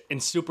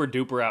 And Super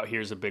Duper out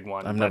here is a big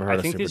one. I've never heard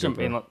of Super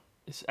Duper.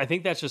 I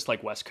think that's just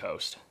like West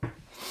Coast.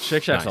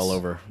 Shake Shack's all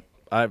over.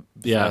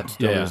 That's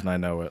the reason I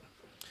know it.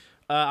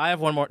 I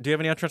have one more. Do you have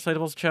any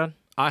untranslatable, Chad?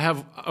 I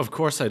have, of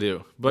course I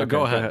do. But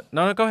go ahead.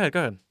 No, go ahead.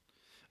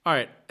 All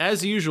right.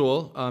 As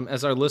usual,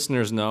 as our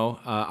listeners know,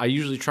 I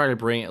usually try to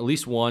bring at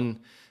least one.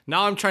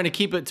 Now I'm trying to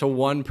keep it to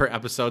 1 per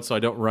episode so I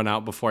don't run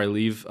out before I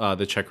leave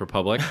the Czech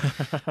Republic.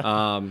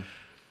 And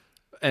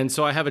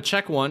so I have a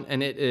Czech one,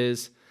 and it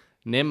is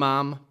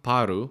nemám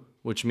paru,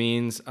 which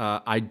means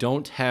I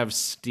don't have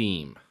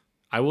steam.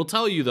 I will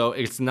tell you, though,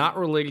 it's not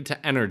related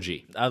to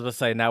energy. I was going to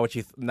say,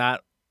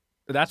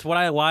 That's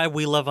why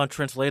we love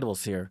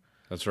untranslatables here,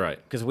 That's right.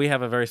 because we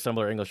have a very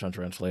similar English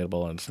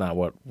untranslatable, and it's not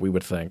what we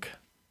would think.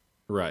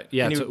 Right.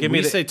 Yeah. Can you So give me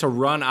we the- say to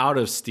run out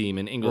of steam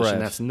in English, Right.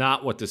 and that's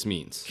not what this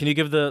means. Can you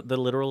give the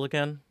literal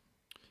again?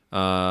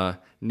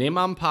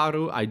 Nemam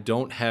paru, I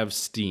don't have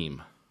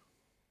steam.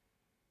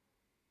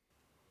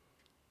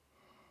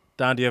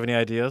 Don, do you have any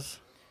ideas?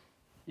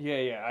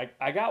 Yeah.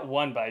 I got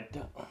one, but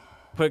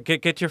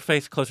Get your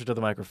face closer to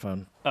the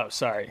microphone. oh,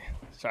 sorry.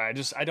 I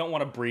don't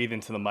want to breathe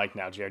into the mic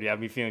now, Jared. You have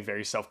me feeling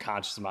very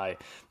self-conscious of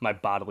my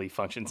bodily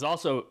functions.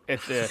 Also, I'm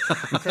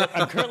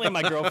currently at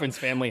my girlfriend's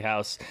family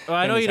house. Oh,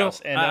 I know you don't.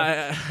 house, and,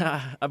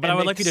 But I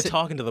would they like you to say-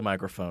 talk into the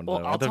microphone, Well,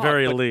 though, I'll at the talk,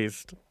 very but-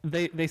 least.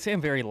 They say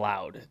I'm very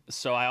loud,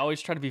 so I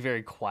always try to be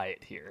very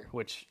quiet here,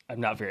 which I'm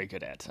not very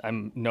good at.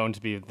 I'm known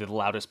to be the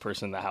loudest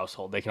person in the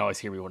household. They can always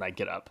hear me when I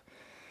get up.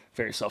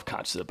 Very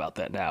self-conscious about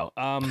that now.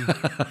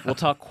 We'll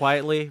talk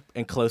quietly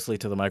and closely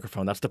to the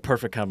microphone. That's the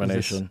perfect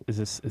combination. Is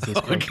this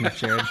close enough,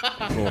 Jared?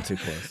 A little too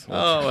close.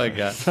 Oh my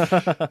god.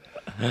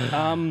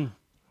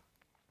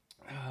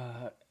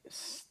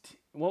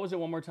 What was it?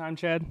 One more time,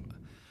 Chad.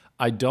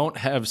 I don't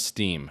have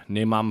steam.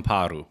 Nemam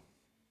paru.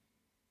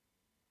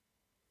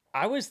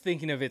 I was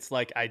thinking of it's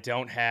like I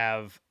don't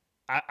have.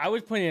 I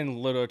was putting it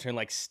in literal term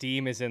like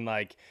steam is in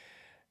like.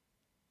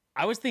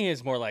 I was thinking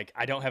it's more like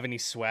I don't have any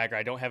swagger.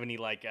 I don't have any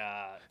like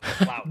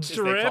clout. as they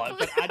call Drip? it.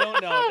 But I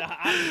don't know.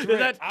 Is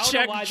that I don't know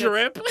check why that's-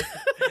 drip?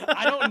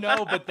 I don't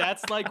know, but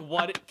that's like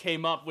what it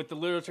came up with the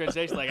literal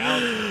translation. Like I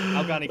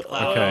don't got any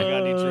clout. I Okay. don't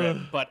got any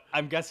drip. But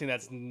I'm guessing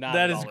that's not.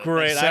 That at is all it.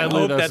 great. I Sadly,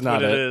 hope that's that's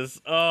not what it it.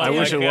 is. Oh, I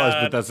wish my it was,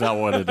 God. but that's not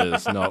what it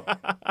is. Nope.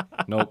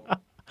 Nope.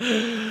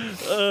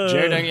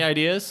 Jared, any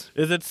ideas?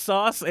 Is it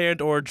sauce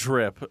and or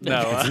drip?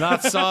 No. It's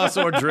not sauce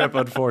or drip,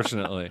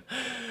 unfortunately.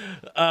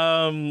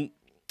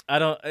 I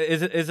don't.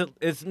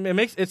 It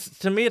makes it's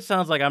to me. It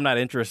sounds like I'm not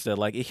interested.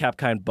 Like ich hab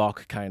keinen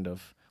Bock, kind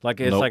of. Like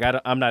it's Nope. like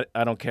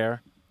I don't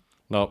care.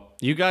 Nope.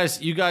 You guys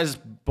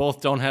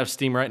both don't have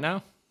steam right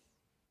now?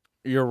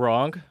 You're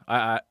wrong.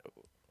 I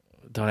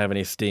don't have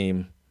any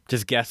steam.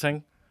 Just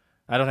guessing.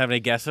 I don't have any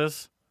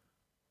guesses.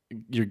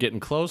 You're getting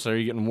close, or are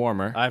you getting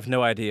warmer? I have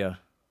no idea.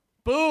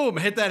 Boom!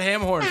 Hit that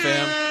ham horn,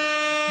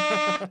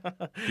 fam.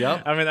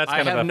 Yep. I mean, that's I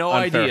kind of have an no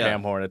unfair idea.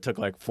 ham horn. It took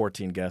like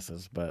 14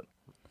 guesses, but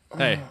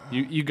Hey,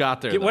 you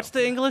got there. though. what's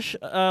the English,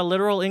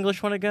 literal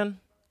English one again?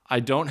 I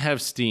don't have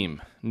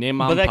steam.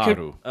 Nemam But that could-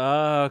 paru.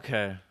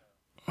 Okay.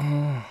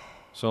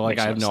 So like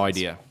Makes I have no no sense.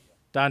 idea.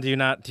 Don, do you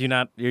not?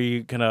 Are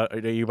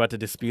you about to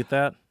dispute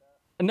that?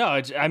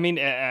 No, I mean,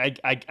 I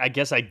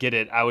guess I get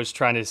it. I was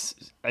trying to.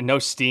 I know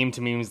steam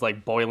to me means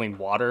like boiling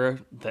water,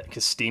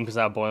 because steam comes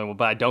out of boiling water,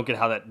 but I don't get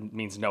how that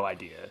means no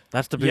idea.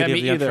 That's the Yeah,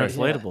 beauty me of the either.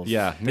 untranslatables.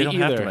 Yeah, they me don't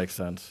have to either. make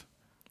sense.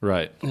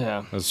 Right.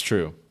 Yeah. That's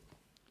true.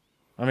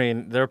 I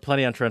mean, there are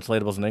plenty of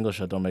untranslatables in English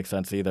that don't make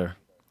sense either.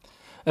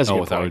 That's a Oh,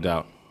 good without a point.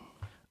 doubt.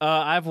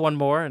 I have one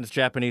more, and it's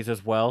Japanese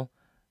as well.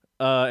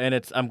 And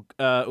it's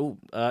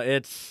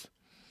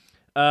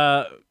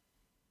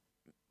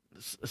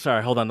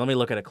sorry, hold on. Let me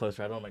look at it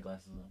closer. I don't have my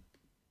glasses on.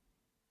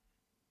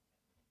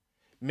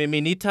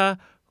 Miminita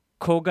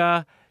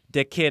koga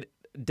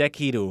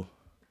dekiru.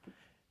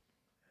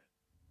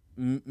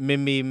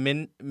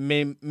 Miminita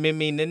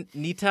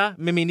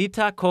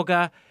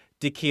koga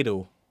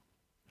dekiru.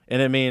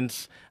 And it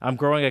means I'm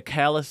growing a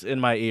callus in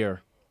my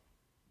ear.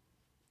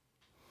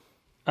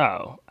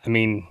 Oh, I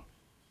mean,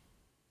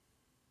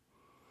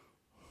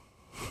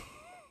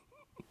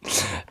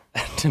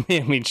 to me,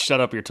 it means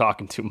shut up. You're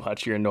talking too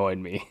much. You're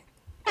annoying me.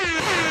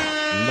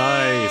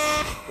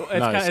 Nice.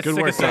 Nice. Good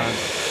work, Don.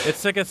 It's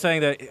sick of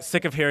saying that.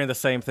 Sick of hearing the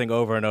same thing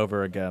over and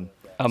over again.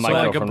 Oh, my So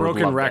like a girlfriend would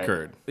broken love that.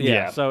 record.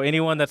 Yeah. So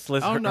anyone that's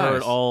listened Oh, heard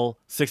nice. all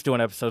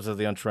 61 episodes of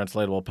the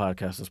Untranslatable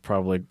podcast is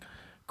probably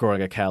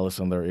growing a callus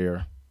in their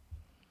ear,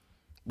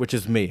 which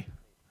is me.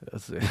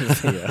 That's the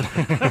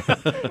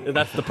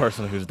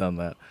person who's done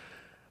that.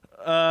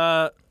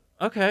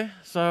 Okay.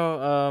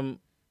 So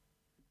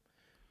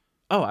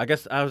I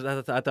guess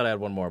I thought I had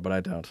one more, but I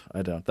don't.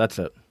 That's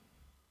it.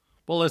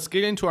 Well, let's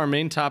get into our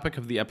main topic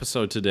of the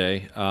episode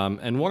today.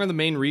 And one of the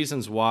main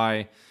reasons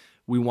why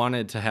we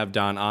wanted to have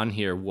Don on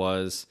here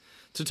was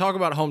to talk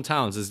about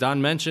hometowns. As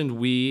Don mentioned,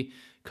 we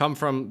come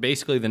from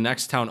basically the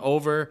next town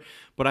over,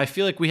 but I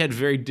feel like we had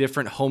very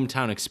different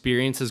hometown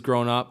experiences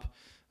growing up.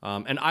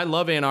 And I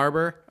love Ann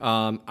Arbor.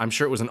 I'm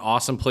sure it was an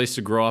awesome place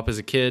to grow up as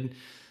a kid.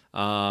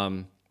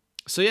 So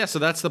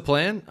that's the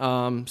plan.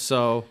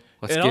 So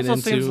let's get into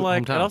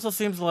hometown. It also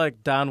seems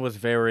like Don was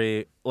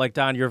very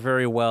Don. You're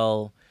very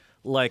well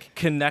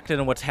connected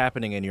in what's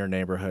happening in your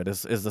neighborhood.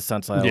 Is the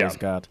sense I always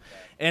got.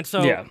 And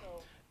so Yeah.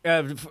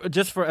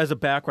 Just as a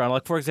background,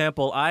 like for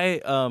example, I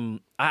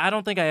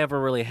don't think I ever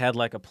really had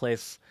like a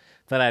place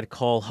that I'd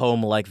call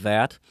home like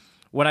that.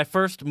 When I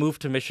first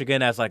moved to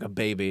Michigan as like a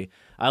baby,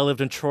 I lived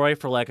in Troy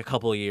for like a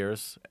couple of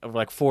years,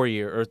 like 4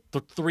 years or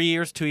 3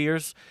 years, 2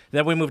 years.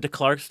 Then we moved to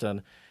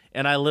Clarkston,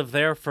 and I lived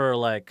there for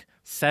like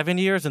 7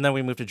 years, and then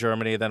we moved to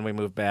Germany, then we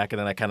moved back, and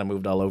then I kind of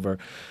moved all over.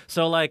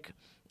 So like,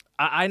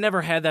 I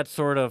never had that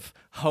sort of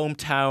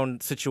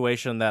hometown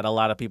situation that a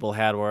lot of people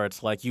had where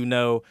it's like,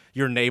 your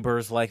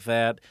neighbors like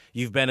that.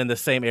 You've been in the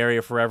same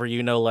area forever.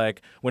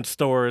 Like when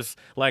stores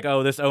like,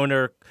 oh, this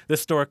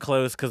store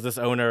closed because this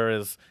owner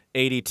is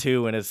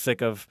 82 and is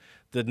sick of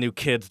the new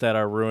kids that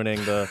are ruining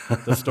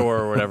the store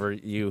or whatever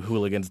you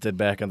hooligans did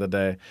back in the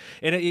day.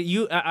 And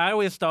I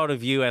always thought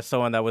of you as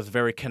someone that was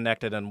very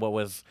connected and what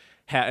was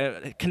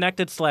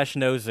connected /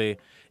 nosy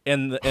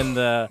in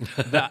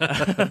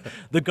the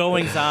the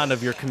goings on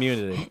of your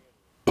community.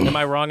 Am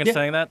I wrong in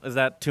saying that? Is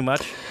that too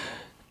much?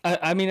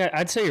 I mean,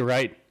 I'd say you're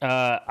right.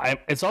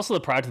 It's also the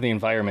product of the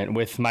environment.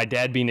 With my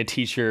dad being a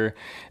teacher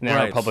in Ann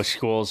Arbor public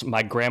schools,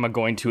 my grandma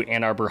going to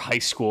Ann Arbor High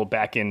School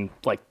back in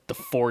like the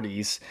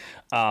 40s.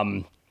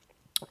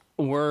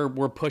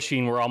 We're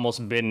pushing.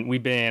 We've been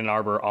in Ann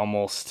Arbor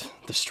almost.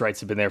 The Strites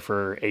have been there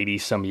for 80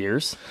 some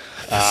years.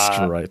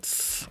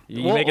 Strites.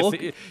 You make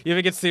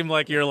it seem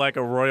like you're like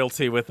a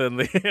royalty within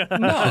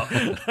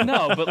the.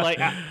 No, but like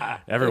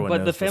everyone. But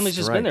knows the family's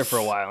just been there for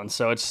a Strites. while, and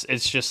so it's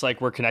just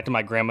like we're connected.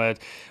 My grandma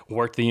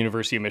worked at the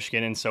University of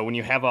Michigan, and so when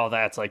you have all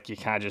that, it's like you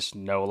kind of just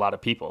know a lot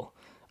of people.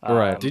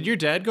 Right. Did your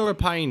dad go to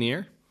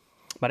Pioneer?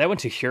 My dad went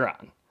to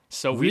Huron.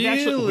 So we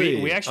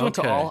Really? actually went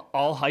to Okay.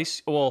 all high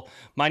school, well,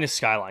 minus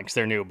Skyline because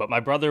they're new. But my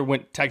brother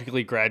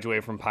technically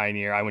graduated from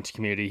Pioneer. I went to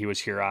community. He was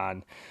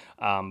Huron.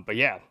 But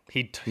yeah,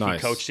 he Nice.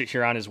 coached at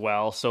Huron as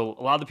well. So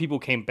a lot of the people who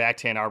came back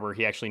to Ann Arbor,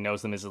 he actually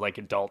knows them as like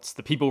adults.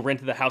 The people who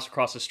rented the house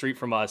across the street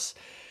from us,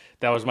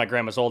 that was my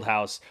grandma's old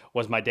house,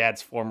 was my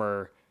dad's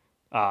former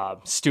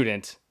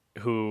student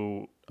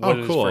who was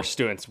his cool. first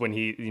students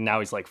when now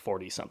he's like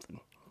 40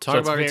 something. Talk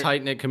about a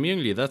tight knit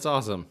community. That's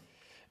awesome.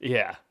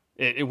 Yeah,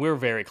 we're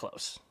very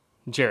close.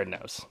 Jared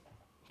knows.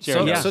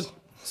 So, knows.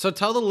 so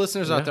tell the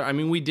listeners out there. I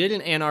mean, we did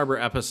an Ann Arbor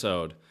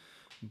episode,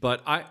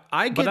 but I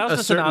get But that was a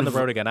just certain on the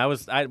road again. I did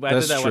that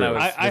That's when I true.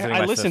 was. visiting I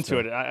my listened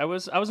sister. to it. I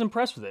was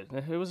impressed with it.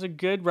 It was a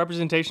good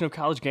representation of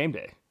college game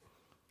day.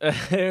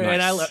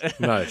 And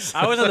Nice.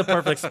 I was in the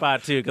perfect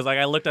spot too, because like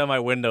I looked out my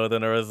window, then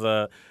there was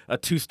a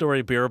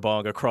 2-story beer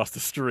bong across the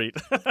street.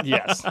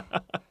 Yes.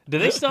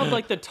 Did they still have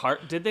like the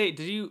tarp? Did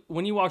you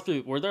when you walked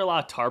through? Were there a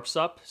lot of tarps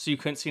up so you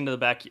couldn't see into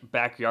the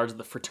backyards of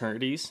the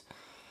fraternities?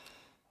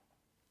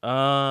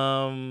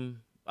 I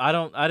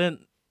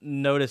didn't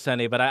notice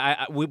any,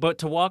 but but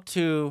to walk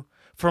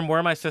from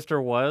where my sister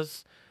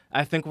was,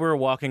 I think we were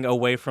walking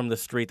away from the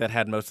street that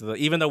had most of the.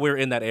 Even though we were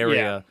in that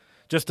area, Yeah.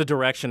 just the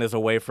direction is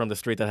away from the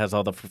street that has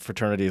all the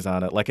fraternities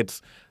on it. Like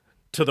it's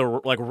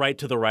right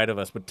to the right of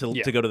us, but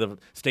to go to the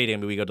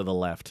stadium, we go to the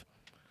left.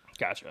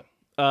 Gotcha.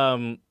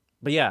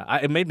 But yeah,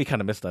 it made me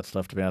kind of miss that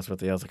stuff, to be honest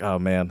with you. I was like, oh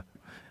man,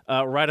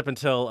 right up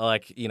until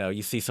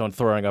you see someone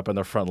throwing up in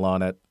their front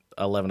lawn at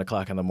 11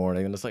 o'clock in the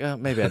morning, and it's like, oh,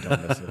 maybe I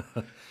don't miss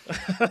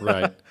it.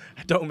 Right.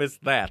 I don't miss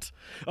that.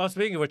 Oh,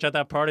 speaking of which, at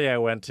that party I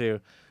went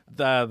to,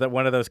 that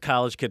one of those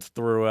college kids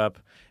threw up,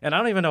 and I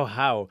don't even know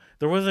how.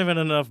 There wasn't even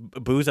enough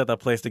booze at that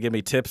place to get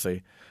me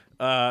tipsy.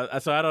 So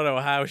I don't know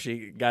how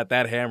she got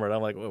that hammered.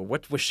 I'm like, well,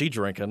 what was she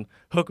drinking?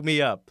 Hook me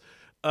up.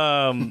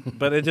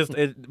 But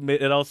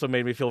it also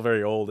made me feel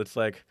very old. It's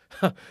like,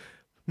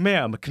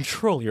 ma'am,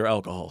 control your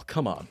alcohol.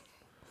 Come on.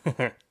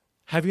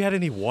 Have you had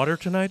any water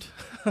tonight?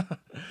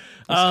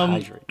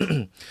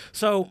 Hydrate.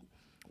 So,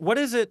 what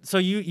is it? So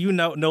you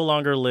no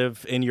longer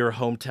live in your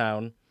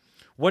hometown.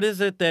 What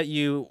is it that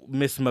you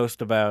miss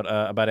most about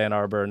Ann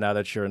Arbor now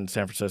that you're in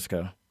San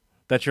Francisco?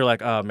 That you're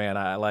like, oh man,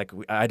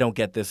 I don't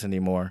get this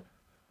anymore.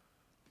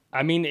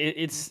 I mean,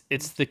 it's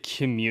the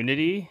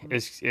community.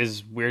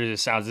 As weird as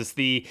it sounds, it's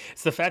the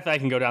fact that I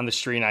can go down the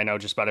street and I know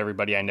just about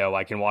everybody I know.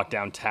 I can walk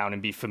downtown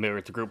and be familiar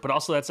with the group, but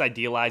also that's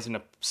idealized in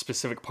a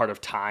specific part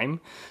of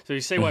time. So you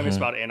say what I miss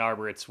about Ann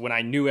Arbor, it's when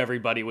I knew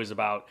everybody was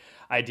about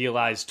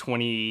idealized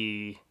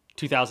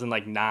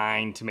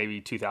 2009 to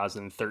maybe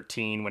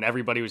 2013, when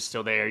everybody was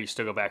still there. You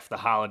still go back for the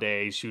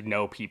holidays, you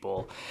know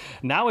people.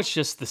 Now it's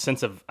just the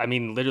sense of,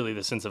 literally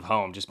the sense of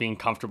home, just being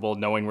comfortable,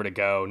 knowing where to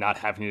go, not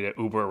having to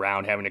Uber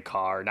around, having a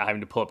car, not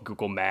having to pull up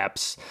Google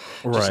Maps,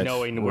 just Right,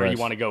 knowing where right.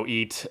 you want to go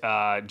eat,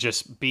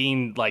 just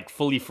being like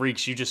fully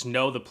freaks. You just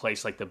know the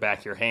place like the back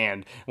of your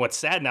hand. What's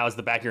sad now is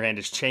the back of your hand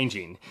is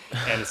changing,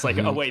 and it's like,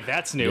 oh wait,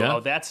 that's new. Yeah. Oh,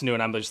 that's new,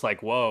 and I'm just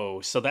like, whoa.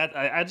 So that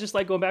I just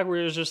like going back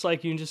where it's just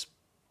like you can just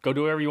go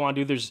do whatever you want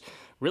to do. There's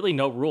really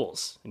no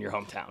rules in your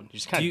hometown. You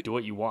just kind of do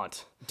what you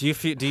want. Do you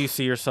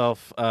see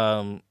yourself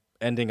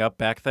ending up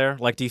back there?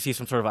 Like, do you see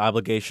some sort of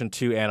obligation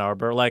to Ann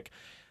Arbor? Like,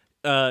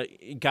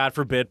 God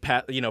forbid,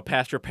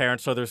 past your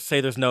parents. So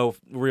there's no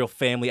real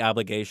family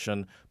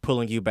obligation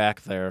pulling you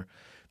back there.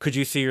 Could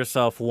you see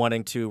yourself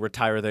wanting to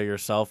retire there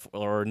yourself,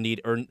 or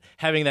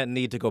having that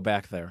need to go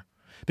back there?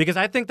 Because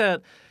I think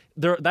that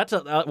that's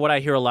what I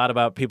hear a lot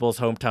about people's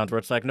hometowns, where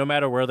it's like no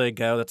matter where they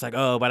go, that's like,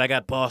 oh, but I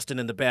got Boston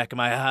in the back of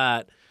my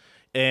heart.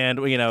 And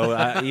even though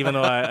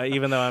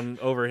I'm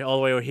all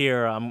the way over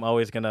here, I'm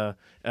always gonna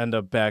end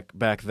up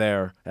back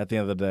there at the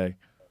end of the day.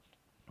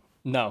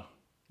 No.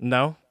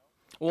 No.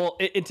 Well,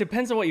 it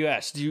depends on what you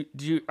ask.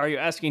 Are you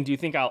asking? Do you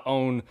think I'll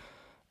own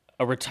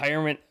a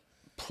retirement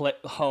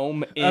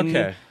home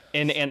in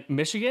in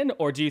Michigan,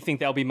 or do you think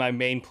that'll be my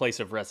main place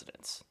of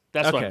residence?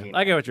 That's what I mean.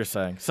 I get what you're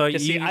saying. So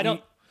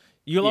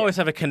you'll always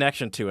have a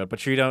connection to it,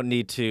 but you don't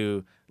need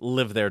to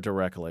live there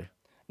directly.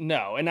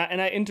 No, and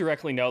I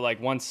indirectly know, like,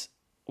 once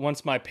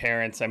my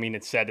parents, I mean,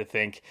 it's sad to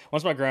think,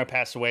 once my grandma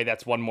passed away,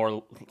 that's one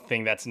more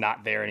thing that's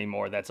not there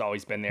anymore. That's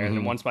always been there. And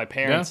then once my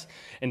parents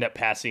end up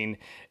passing,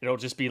 it'll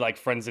just be like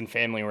friends and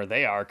family where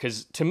they are.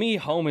 Because to me,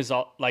 home is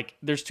all, like,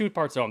 there's two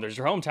parts of home. There's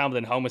your hometown, but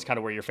then home is kind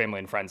of where your family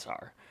and friends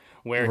are.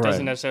 Where it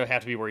doesn't necessarily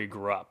have to be where you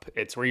grew up.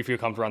 It's where you feel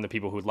comfortable around the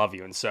people who love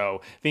you. And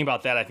so thinking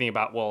about that, I think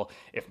about, well,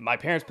 if my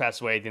parents pass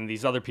away, then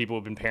these other people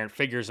who've been parent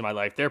figures in my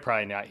life, they're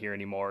probably not here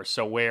anymore.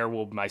 So where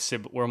will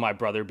my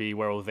brother be?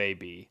 Where will they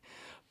be?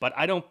 But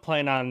I don't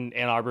plan on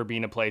Ann Arbor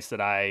being a place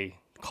that I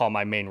call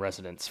my main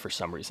residence for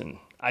some reason.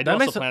 I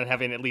also plan on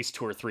having at least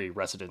 2 or 3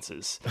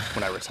 residences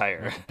when I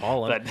retire.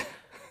 But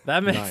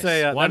that makes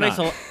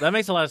that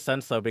makes a lot of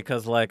sense though,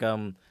 because like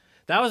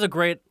that was a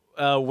great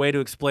way to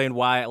explain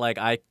why like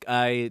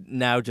I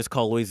now just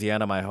call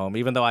Louisiana my home,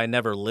 even though I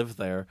never lived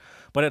there.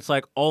 But it's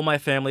like all my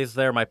family's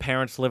there, my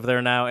parents live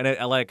there now, and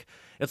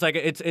it's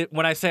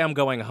when I say I'm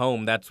going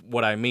home, that's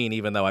what I mean,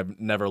 even though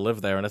I've never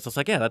lived there. And it's just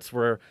like, yeah, that's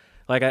where.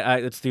 Like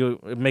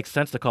it makes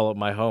sense to call it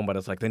my home, but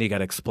it's like then you got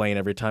to explain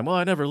every time. Well,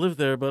 I never lived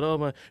there, but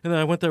and then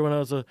I went there when I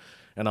was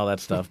and all that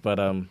stuff. But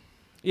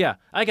yeah,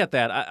 I get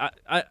that.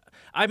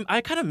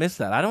 I kind of miss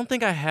that. I don't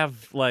think I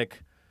have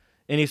like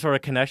any sort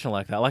of connection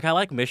like that. Like I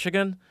like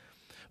Michigan,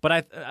 but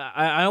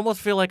I almost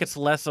feel like it's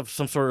less of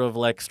some sort of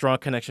like strong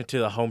connection to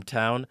the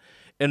hometown,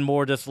 and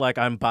more just like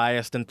I'm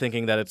biased in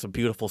thinking that it's a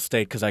beautiful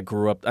state because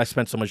I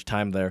spent so much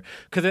time there.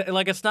 Because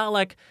it's not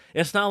like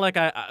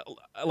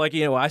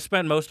I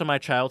spent most of my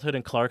childhood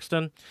in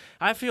Clarkston.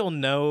 I feel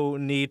no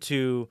need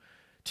to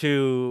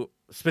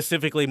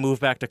specifically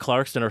move back to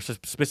Clarkston or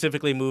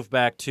specifically move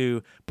back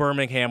to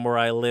Birmingham where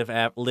I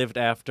lived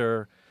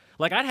after.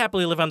 Like I'd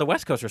happily live on the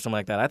West Coast or something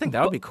like that. I think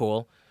that would be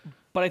cool.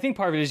 But I think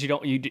part of it is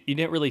you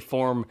didn't really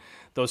form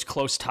those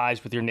close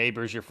ties with your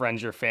neighbors, your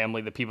friends, your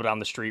family, the people down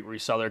the street where you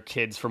saw their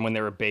kids from when they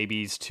were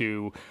babies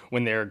to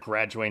when they're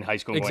graduating high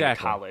school and going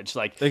to college.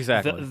 Like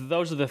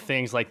those are the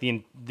things like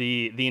the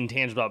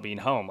intangible about being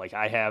home. Like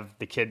I have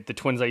the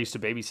twins I used to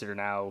babysit are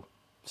now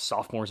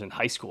sophomores in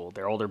high school.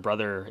 Their older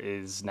brother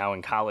is now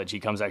in college. He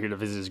comes out here to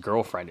visit his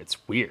girlfriend.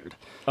 It's weird.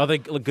 Are they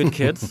good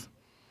kids?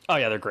 Oh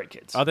yeah, they're great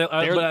kids. Are they?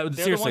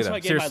 Seriously,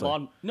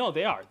 no,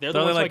 they are. They're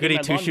the like goody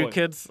two shoe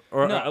kids,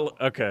 or no,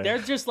 okay. They're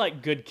just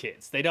like good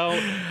kids. They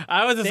don't.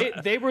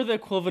 They were the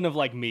equivalent of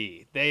like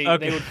me. They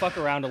would fuck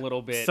around a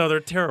little bit. So they're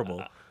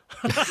terrible.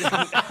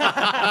 I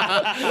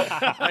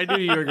knew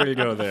you were going to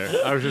go there.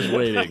 I was just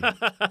waiting.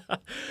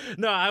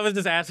 No, I was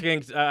just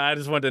asking. I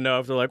just wanted to know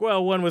if they're like,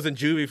 well, one was in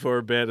juvie for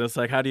a bit. And it's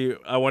like, how do you?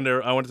 I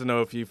wanted to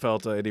know if you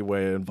felt any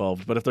way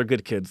involved. But if they're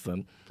good kids,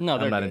 then no,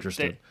 I'm not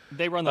interested.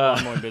 They run the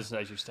lawn mowing business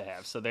I used to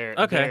have, so they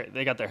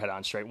got their head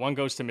on straight. One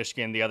goes to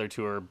Michigan, the other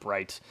 2 are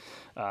bright.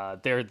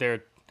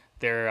 They're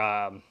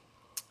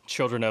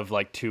children of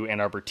like 2 Ann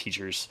Arbor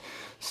teachers,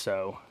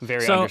 so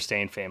very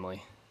understanding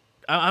family.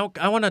 I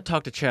want to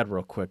talk to Chad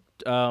real quick.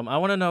 I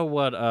want to know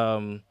what.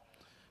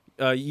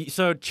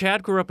 So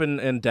Chad grew up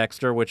in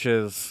Dexter, which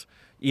is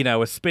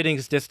a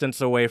spitting's distance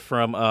away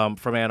from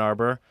Ann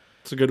Arbor.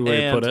 It's a good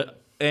way to put it.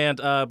 And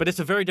but it's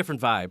a very different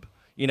vibe,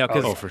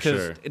 because for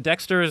sure.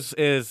 Dexter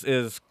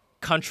is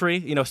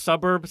country,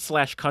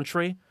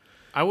 suburb/country.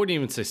 I wouldn't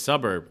even say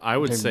suburb. I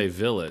would say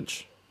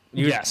village.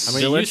 Yes. I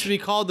mean, it used to be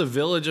called the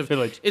Village of...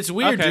 Village. It's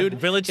weird, dude.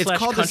 Village it's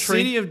called country. the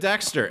City of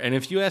Dexter. And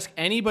if you ask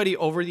anybody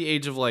over the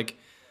age of, like,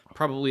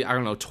 probably,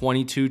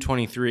 22,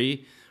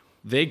 23,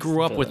 they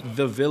grew up with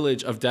the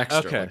Village of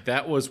Dexter. Okay. Like,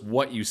 that was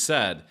what you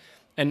said.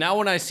 And now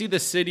when I see the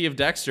City of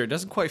Dexter, it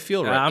doesn't quite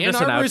feel right. I'm Ann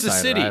just Arbor an is a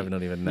outsider. city. I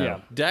don't even know. Yeah.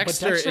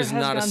 Dexter is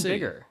not a city.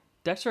 Bigger.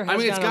 Dexter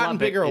has it's gotten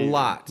bigger a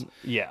lot.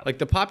 Yeah. Like,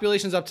 the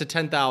population's up to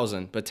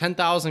 10,000, but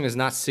 10,000 is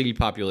not city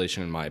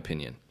population, in my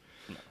opinion.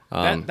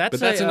 But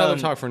that's another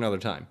talk for another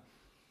time.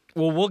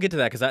 Well, we'll get to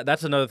that because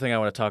that's another thing I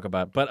want to talk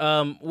about. But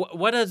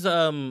what is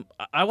I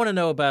want to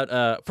know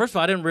about? First of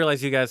all, I didn't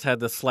realize you guys had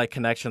this slight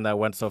connection that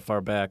went so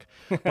far back.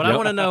 But I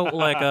want to know,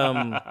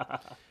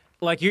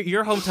 like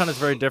your hometown is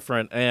very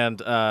different,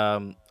 and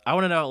I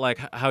want to know like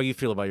how you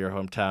feel about your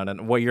hometown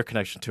and what your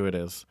connection to it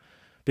is,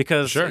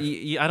 because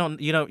you don't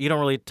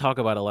really talk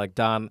about it like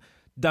Don.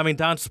 I mean,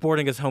 Don's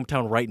sporting his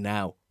hometown right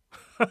now.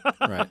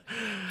 Right.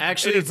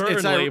 Actually,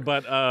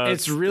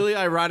 it's really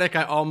ironic.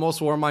 I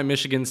almost wore my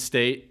Michigan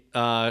State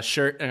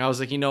shirt, and I was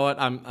like, you know what?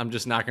 I'm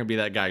just not going to be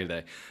that guy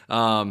today.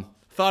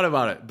 Thought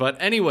about it,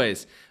 but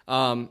anyways,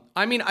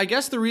 I mean, I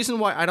guess the reason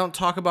why I don't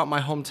talk about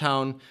my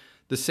hometown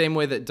the same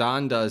way that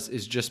Don does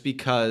is just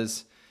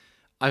because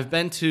I've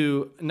been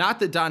to. Not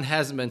that Don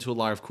hasn't been to a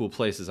lot of cool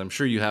places. I'm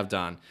sure you have,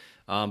 Don.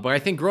 But I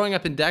think growing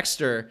up in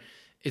Dexter,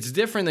 it's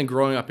different than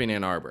growing up in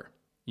Ann Arbor.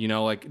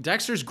 Like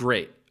Dexter's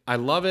great. I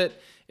love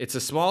it. It's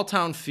a small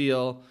town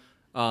feel.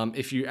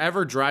 If you're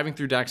ever driving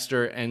through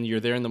Dexter and you're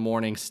there in the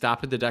morning,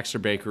 stop at the Dexter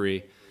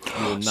Bakery.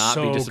 You will not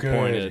be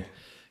disappointed.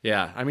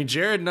 Yeah, I mean,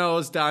 Jared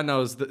knows, Don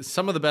knows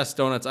some of the best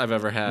donuts I've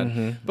ever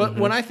had. But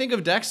when I think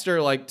of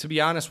Dexter, like, to be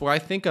honest, what I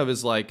think of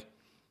is like,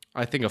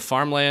 I think of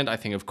farmland, I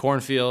think of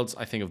cornfields,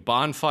 I think of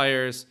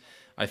bonfires,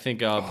 I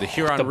think of the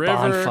Huron River.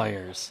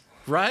 Bonfires.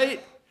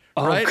 Right?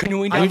 Oh, right?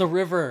 canoeing down the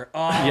river.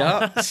 Oh.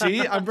 Yeah,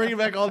 see, I'm bringing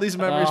back all these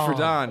memories for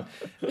Don.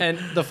 And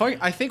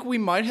I think we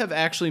might have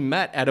actually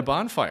met at a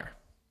bonfire.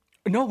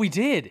 No, we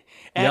did.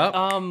 At,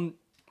 Yep.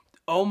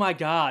 Oh my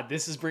God,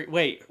 this is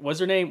wait. What's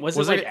her name? Was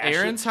it it like at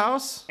Aaron's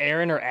house?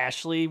 Aaron or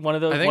Ashley? One of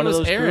those. I think one it was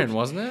of those Aaron, groups?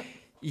 wasn't it?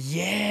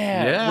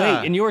 Yeah. Yeah,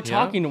 Wait, and you were yeah.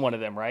 talking to one of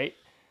them, right?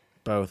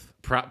 Both.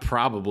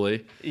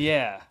 Probably.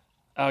 Yeah.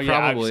 Oh yeah.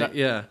 Probably.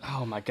 Yeah.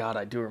 Oh my God,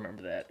 I do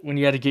remember that when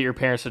you had to get your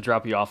parents to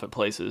drop you off at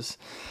places.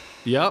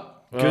 Yep.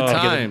 Good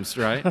times,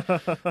 right?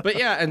 But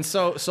yeah, and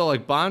so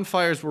like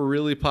bonfires were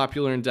really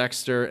popular in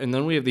Dexter, and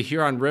then we have the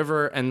Huron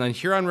River, and then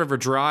Huron River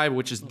Drive,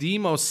 which is the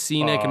most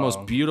scenic and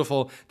most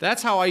beautiful.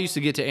 That's how I used to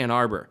get to Ann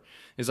Arbor.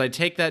 Is I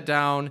take that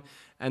down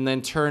and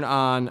then turn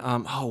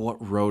on.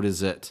 What road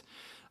is it?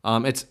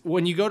 It's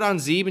when you go down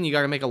Zeeb and you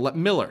got to make a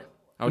Miller.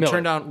 I would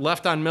turn down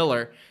left on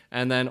Miller,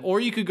 and then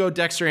or you could go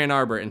Dexter Ann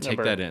Arbor and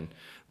take that in.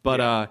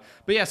 But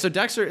yeah, so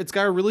Dexter, it's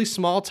got a really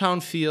small town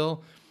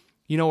feel.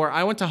 You know, where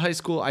I went to high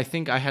school, I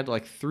think I had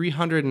like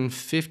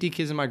 350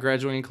 kids in my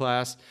graduating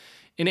class.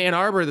 In Ann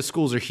Arbor, the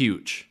schools are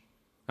huge.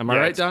 Am I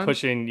right, Don?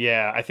 Pushing,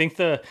 yeah. I think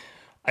well,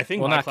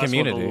 my not class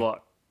community. Was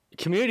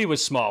community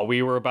was small.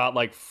 We were about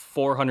like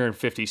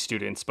 450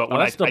 students, but when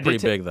That's still I pretty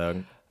did big,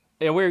 though.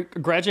 Yeah, we're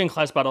graduating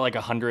class about like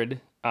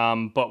 100.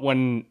 But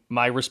when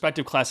my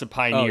respective class of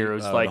Pioneer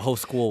was like the whole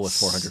school was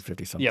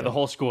 450 something. Yeah, the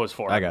whole school was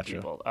 400 I got you.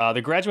 people.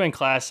 The graduating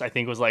class, I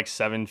think, was like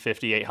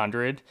 750,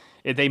 800.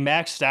 They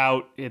maxed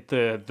out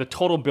the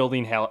total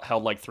building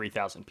held like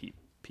 3,000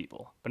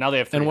 people. But now they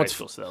have 3 high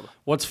schools still.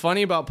 What's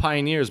funny about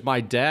Pioneers,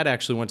 my dad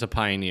actually went to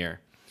Pioneer.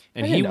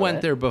 And he didn't know went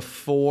that. there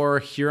before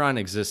Huron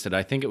existed.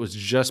 I think it was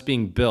just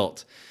being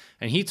built.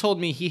 And he told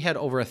me he had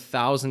over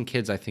 1,000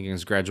 kids, I think, in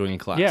his graduating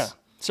class. Yeah.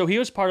 So he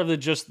was part of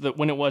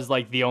when it was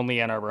like the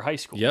only Ann Arbor high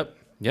school.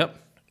 Yep.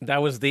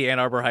 That was the Ann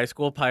Arbor High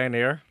School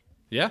Pioneer.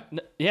 Yeah.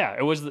 Yeah,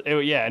 it was.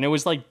 And it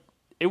was like,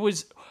 it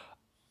was.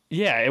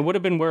 Yeah, it would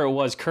have been where it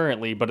was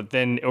currently, but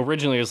then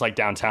originally it was like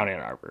downtown Ann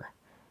Arbor.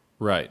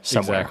 Right.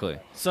 Somewhere. Exactly.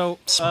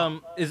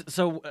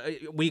 So,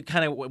 we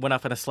kind of went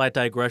off on a slight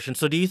digression.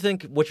 So, do you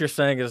think what you're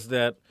saying is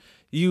that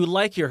you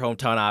like your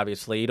hometown?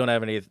 Obviously, you don't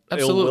have any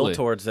ill will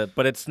towards it,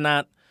 but it's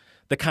not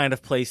the kind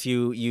of place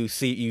you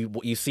see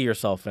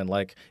yourself in.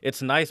 Like,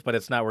 it's nice, but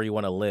it's not where you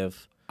want to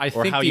live. I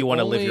or think how you want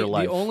to live your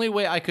life. The only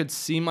way I could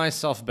see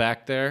myself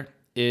back there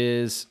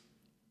is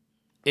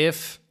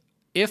if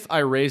I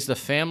raised a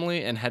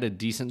family and had a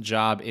decent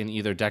job in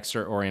either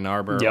Dexter or Ann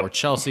Arbor or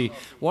Chelsea,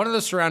 one of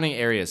the surrounding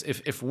areas.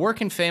 If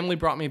work and family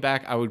brought me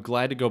back, I would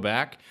glad to go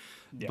back.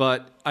 Yeah.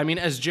 But I mean,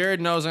 as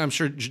Jared knows, and I'm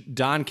sure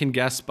Don can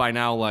guess by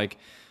now, like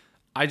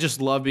I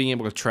just love being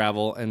able to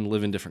travel and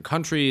live in different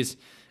countries.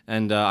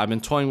 And I've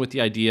been toying with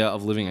the idea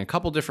of living in a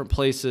couple different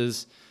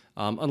places.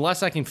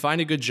 Unless I can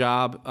find a good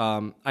job.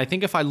 I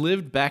think if I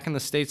lived back in the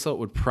States, though, it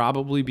would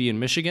probably be in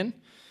Michigan.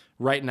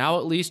 Right now,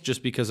 at least,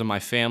 just because of my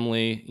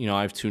family. You know,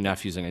 I have 2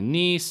 nephews and a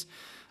niece.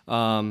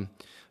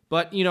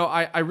 But, you know,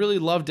 I really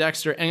love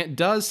Dexter. And it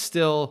does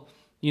still,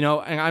 you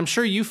know, and I'm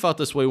sure you felt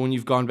this way when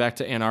you've gone back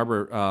to Ann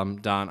Arbor,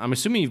 Don. I'm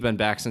assuming you've been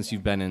back since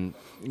you've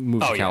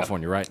moved to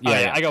California, right?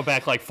 Yeah. I go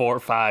back like 4,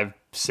 5,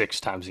 6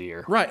 times a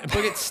year. Right.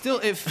 But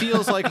it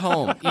feels like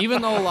home.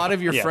 Even though a lot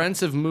of your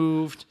friends have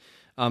moved.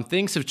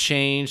 Things have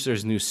changed.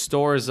 There's new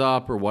stores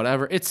up or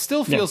whatever. It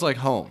still feels like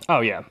home.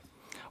 Oh, yeah.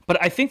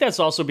 But I think that's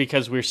also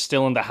because we're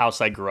still in the house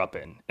I grew up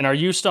in. And are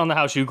you still in the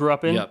house you grew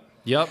up in?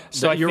 Yep.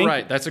 So you're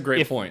right. That's a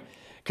great point.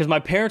 Because my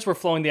parents were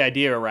floating the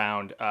idea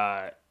around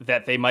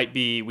that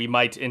we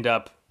might end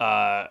up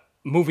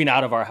moving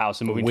out of our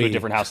house and moving to a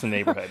different house in the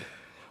neighborhood.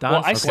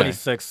 Don's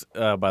 26,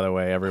 by the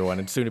way, everyone,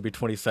 and soon to be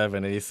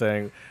 27, and he's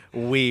saying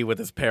 "we" with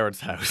his parents'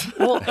 house.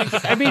 Well,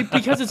 I mean,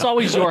 because it's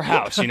always your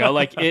house, you know.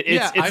 Like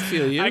it's I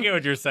feel you. I get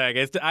what you're saying.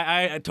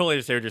 I totally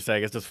understand what you're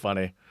saying. It's just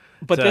funny.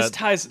 But this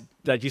ties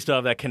that you still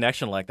have that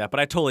connection like that. But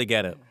I totally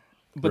get it.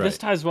 But this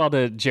ties well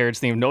to Jared's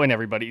theme of knowing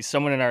everybody.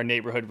 Someone in our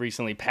neighborhood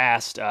recently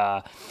passed,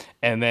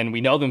 and then we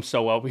know them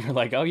so well, we were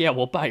like, oh, yeah,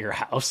 we'll buy your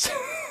house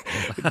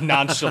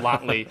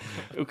nonchalantly.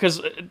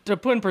 Because to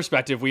put in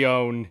perspective, we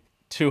own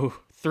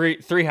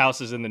three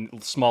houses in the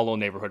small little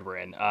neighborhood we're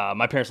in.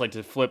 My parents like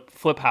to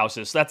flip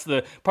houses. So that's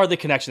the part of the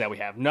connection that we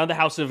have. None of the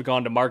houses have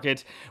gone to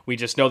market. We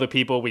just know the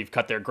people. We've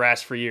cut their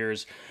grass for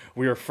years.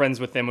 We were friends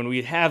with them, and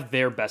we have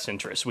their best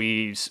interests.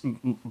 We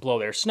blow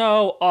their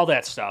snow, all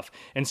that stuff.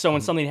 And so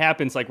when something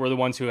happens, like we're the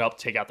ones who help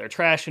take out their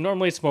trash, and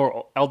normally it's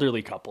more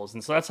elderly couples.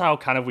 And so that's how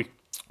kind of we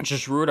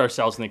just root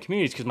ourselves in the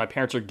communities, because my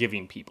parents are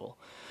giving people.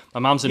 My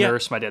mom's a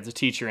nurse, my dad's a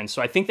teacher, and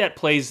so I think that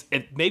plays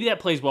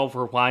well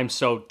for why I'm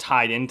so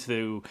tied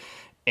into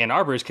Ann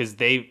Arbor, is because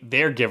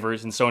they're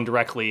givers, and so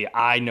indirectly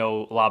I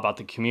know a lot about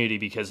the community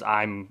because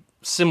I'm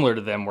similar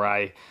to them, where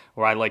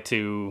I like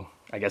to,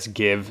 I guess,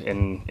 give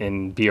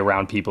and be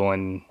around people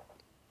and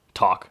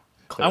talk.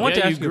 Clearly. I want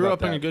to ask you grew about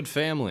up in that. a good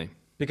family.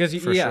 Because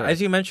For sure.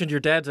 as you mentioned, your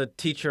dad's a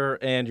teacher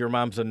and your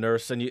mom's a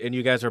nurse, and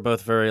you guys are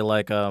both very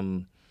like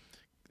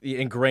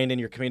ingrained in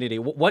your community.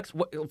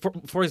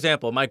 For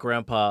example, my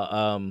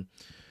grandpa,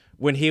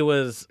 when he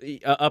was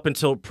up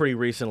until pretty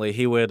recently,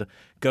 he would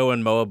go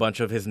and mow a bunch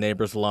of his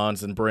neighbors'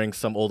 lawns and bring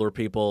some older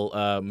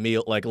people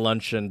meal like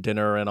lunch and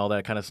dinner and all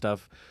that kind of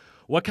stuff.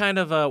 What kind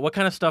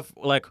of stuff,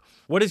 like,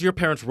 what is your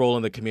parents' role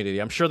in the community?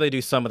 I'm sure they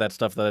do some of that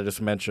stuff that I just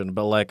mentioned,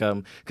 but like,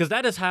 because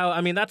that is how, I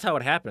mean, that's how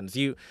it happens.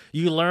 You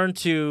learn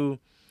to,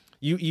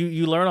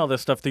 you learn all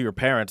this stuff through your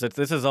parents.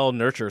 This is all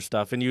nurture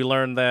stuff, and you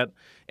learn that,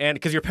 and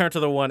because your parents are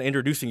the one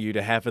introducing you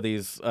to half of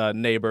these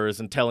neighbors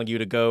and telling you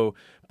to go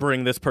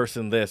bring this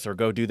person this or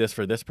go do this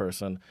for this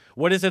person.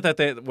 What is it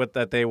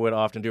that they would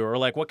often do, or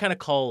like, what kind of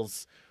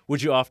calls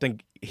would you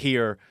often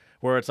hear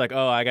where it's like,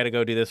 oh, I got to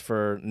go do this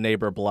for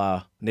neighbor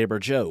blah, neighbor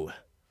Joe?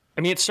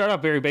 I mean, it started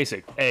out very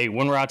basic. Hey,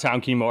 when we're out of town,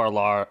 can you mow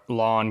our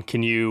lawn?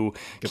 Can you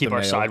keep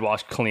our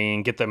sidewalks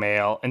clean? Get the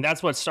mail? And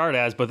that's what it started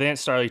as, but then it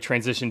started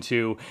transition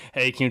to,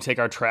 hey, can you take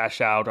our trash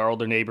out? Our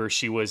older neighbor,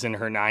 she was in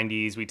her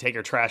 90s. We take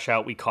her trash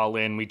out. We call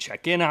in. We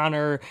check in on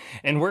her.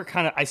 And we're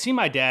kind of, I see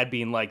my dad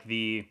being like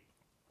the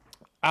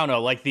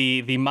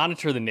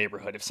monitor of the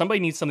neighborhood. If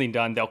somebody needs something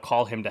done, they'll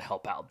call him to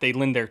help out. They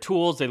lend their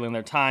tools, they lend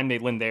their time, they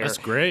lend their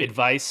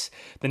advice.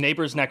 The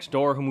neighbors next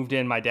door who moved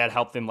in, my dad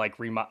helped them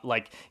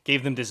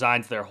gave them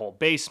designs of their whole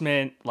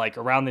basement, like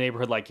around the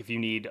neighborhood. Like if you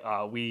need,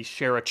 we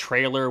share a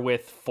trailer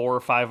with 4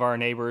 or 5 of our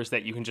neighbors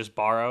that you can just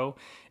borrow,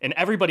 and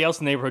everybody else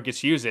in the neighborhood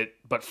gets to use it.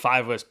 But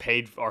 5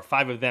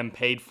 of them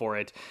paid for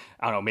it.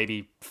 I don't know,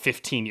 maybe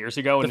 15 years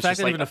ago. And the fact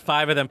that even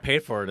 5 of them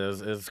paid for it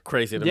is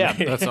crazy to me. Yeah,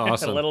 that's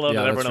awesome. Let alone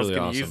that everyone else really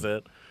can awesome. use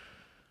it.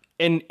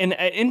 And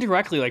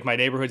indirectly, like, my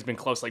neighborhood's been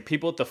close. Like,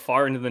 people at the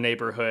far end of the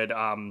neighborhood,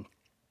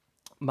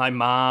 my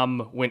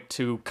mom went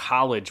to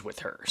college with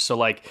her. So,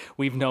 like,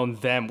 we've known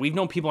them. We've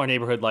known people in our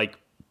neighborhood, like,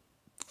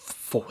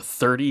 for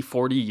 30,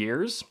 40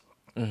 years.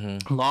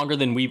 Mm-hmm. Longer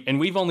than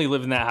we've only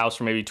lived in that house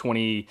for maybe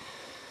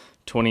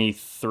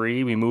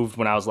 23. We moved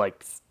when I was,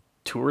 like,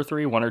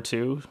 1 or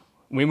 2.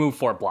 We moved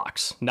 4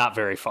 blocks, not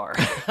very far.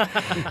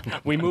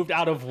 We moved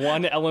out of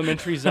one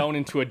elementary zone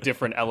into a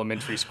different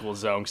elementary school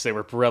zone because they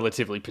were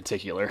relatively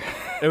particular.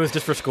 It was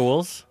just for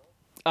schools?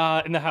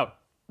 And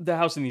the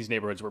house in these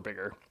neighborhoods were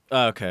bigger.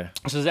 Oh, okay.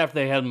 So this is after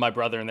they had my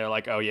brother, and they're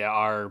like, oh yeah,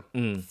 our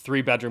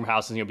 3-bedroom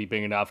house isn't going to be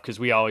big enough because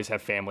we always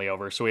have family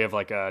over. So we have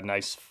like a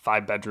nice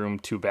 5-bedroom,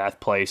 2-bath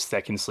place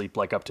that can sleep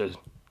like up to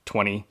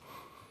 20.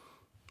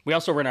 We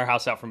also rent our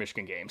house out for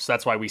Michigan games. So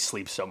that's why we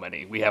sleep so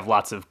many. We have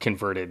lots of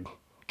converted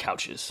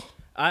couches.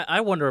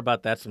 I wonder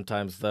about that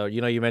sometimes, though.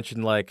 You know, you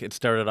mentioned, like, it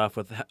started off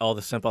with all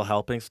the simple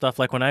helping stuff.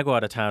 Like, when I go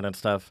out of town and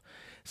stuff,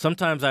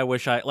 sometimes I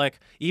wish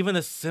even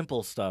the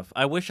simple stuff,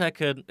 I wish I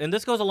could, and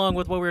this goes along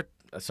with what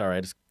sorry,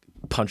 I just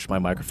punched my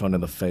microphone in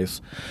the face.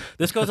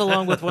 This goes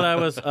along with what I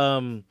was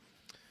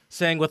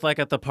saying with, like,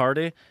 at the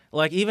party.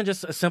 Like, even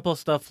just simple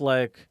stuff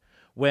like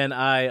when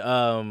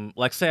I,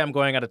 like, say I'm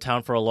going out of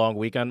town for a long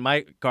weekend,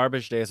 my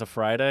garbage day is a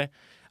Friday.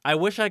 I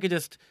wish I could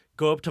just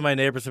go up to my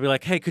neighbors and be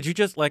like, hey, could you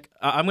just, like,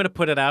 I'm going to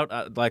put it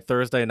out like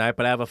Thursday night,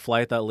 but I have a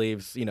flight that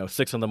leaves,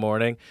 6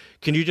 a.m.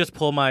 Can you just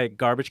pull my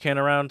garbage can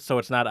around so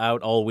it's not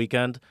out all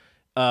weekend?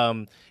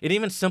 And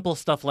even simple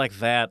stuff like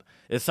that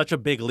is such a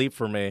big leap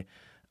for me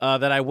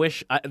that I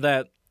wish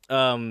that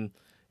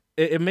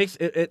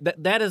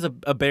is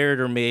a barrier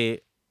to me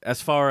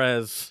as far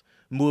as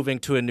moving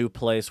to a new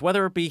place,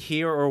 whether it be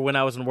here or when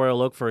I was in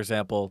Royal Oak, for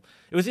example.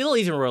 It was a little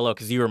easier in Royal Oak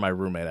because you were my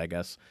roommate, I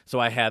guess. So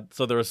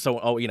there was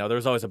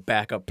always a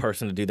backup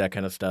person to do that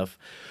kind of stuff.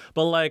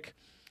 But like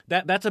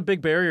that's a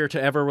big barrier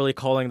to ever really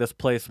calling this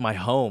place my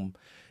home,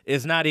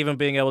 is not even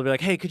being able to be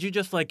like, hey, could you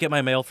just like get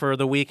my mail for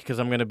the week because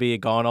I'm going to be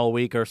gone all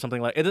week or something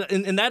like.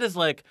 And that is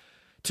like,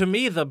 to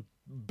me, the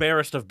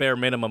barest of bare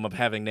minimum of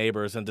having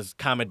neighbors and just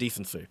common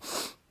decency.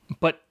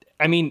 But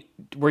I mean,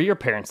 were your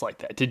parents like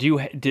that? Did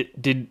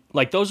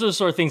like, those are the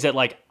sort of things that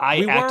like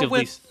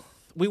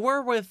we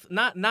were with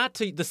not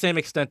to the same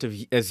extent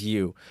as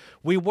you.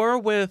 We were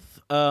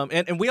with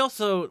and we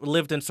also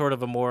lived in sort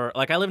of a more,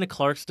 like, I lived in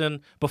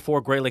Clarkston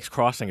before Great Lakes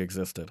Crossing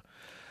existed.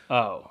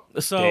 Oh,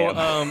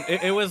 so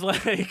it was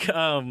like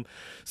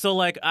so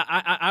like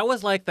I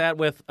was like that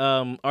with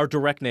our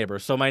direct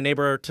neighbors. So my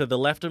neighbor to the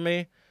left of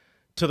me,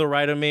 to the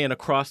right of me, and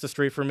across the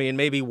street from me, and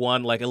maybe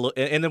one like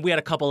and then we had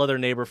a couple other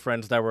neighbor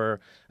friends that were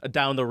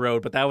down the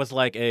road, but that was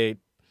like a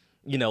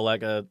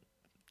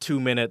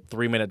 2-minute,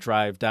 3-minute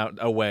drive down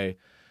away.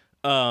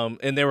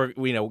 And they were,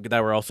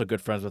 that were also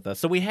good friends with us.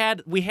 So we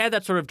had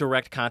that sort of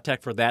direct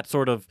contact for that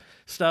sort of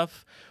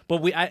stuff.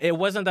 But it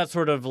wasn't that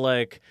sort of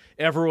like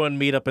everyone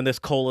meet up in this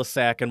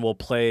cul-de-sac and we'll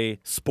play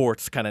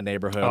sports kind of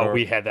neighborhood. Oh,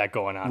 we had that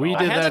going on. We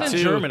did that too.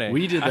 In Germany.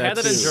 We did that too. I had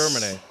that in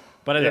Germany,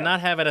 but I did not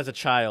have it as a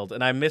child,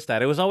 and I missed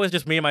that. It was always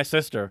just me and my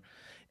sister.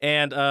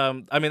 And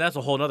I mean, that's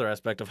a whole other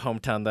aspect of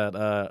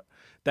hometown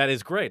that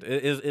is great.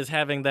 Is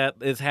having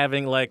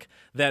like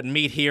that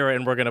meet here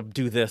and we're gonna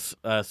do this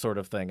sort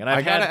of thing. And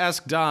I gotta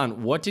ask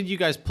Don, what did you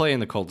guys play in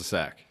the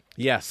cul-de-sac?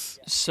 Yes.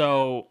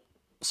 So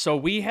So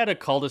we had a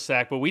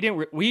cul-de-sac, but we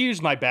didn't. We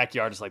used my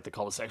backyard as like the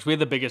cul-de-sac. We had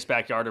the biggest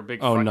backyard or big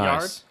front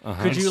nice. yard.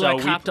 Could you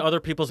like hop to other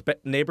people's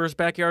neighbors'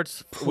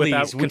 backyards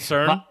without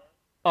concern?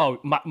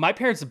 My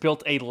parents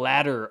built a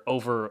ladder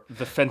over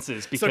the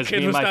fences because so kids me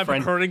and would my stop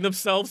friend hurting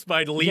themselves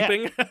by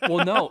leaping. Yeah.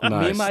 Well, no,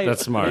 Nice.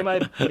 That's smart.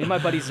 Me and my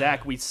buddy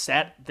Zach, we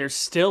sat. There's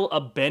still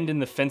a bend in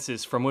the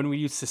fences from when we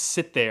used to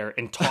sit there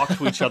and talk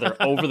to each other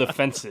over the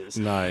fences.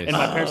 Nice. And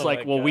my parents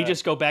my we God.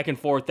 just go back and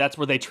forth. That's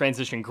where they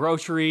transition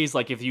groceries.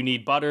 Like if you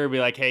need butter, be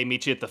like, hey,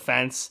 meet you at the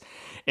fence.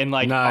 And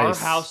like Nice.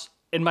 our house,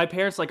 and my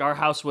parents our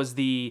house was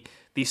the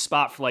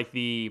spot for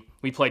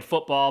we played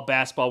football,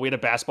 basketball. We had a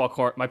basketball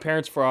court. My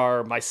parents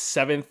my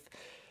seventh.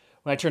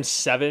 When I turned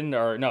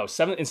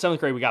in seventh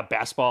grade, we got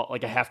basketball,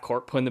 like a half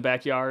court put in the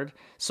backyard.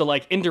 So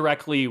like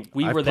indirectly,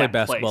 we I were played that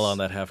basketball place. on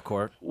that half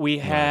court. We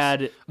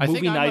had I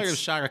movie think I might have nights.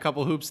 shot a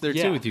couple hoops there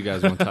Yeah. too with you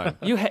guys one time.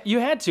 You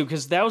had to,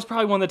 because that was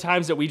probably one of the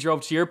times that we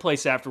drove to your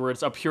place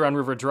afterwards up Huron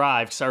River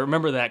Drive. Because I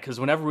remember that, because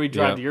whenever we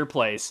drive Yeah. to your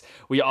place,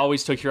 we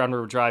always took Huron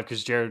River Drive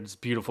because Jared's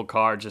beautiful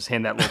car just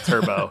had that little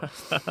turbo.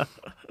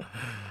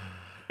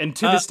 And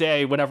to this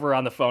day, whenever we're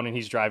on the phone and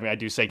he's driving, I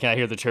do say, "Can I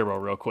hear the turbo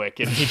real quick?"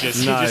 And he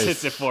just Nice.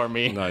 hits it for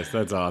me. Nice.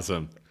 That's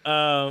awesome.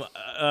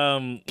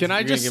 Can Can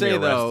I just say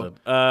though?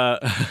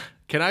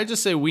 Can I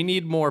just say we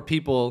need more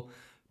people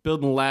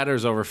building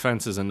ladders over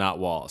fences and not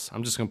walls?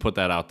 I'm just gonna put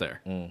that out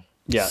there.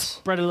 Yes.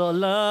 spread a little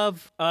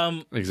love.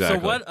 Exactly.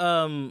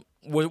 So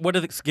what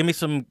are give me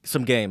some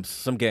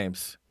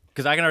games,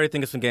 because I can already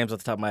think of some games off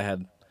the top of my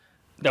head.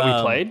 That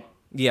we played?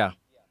 Yeah.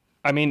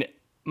 I mean,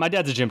 my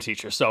dad's a gym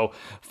teacher, so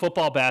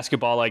football,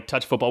 basketball, like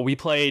touch football. We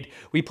played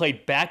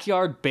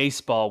backyard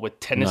baseball with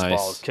tennis Nice.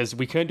 balls because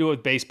we couldn't do it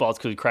with baseballs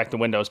because we cracked the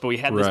windows. But we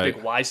had this Right.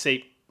 big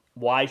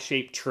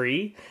Y-shaped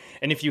tree,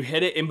 and if you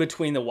hit it in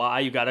between the Y,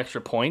 you got extra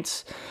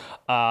points.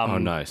 Oh,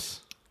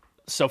 nice.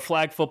 So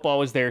flag football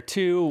was there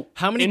too.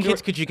 How many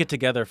kids could you get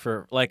together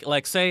for like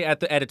say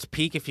at its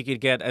peak, if you could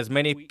get as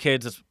many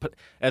kids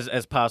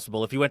as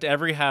possible? If you went to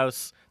every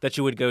house that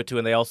you would go to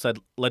and they all said,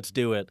 "Let's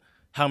do it,"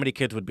 how many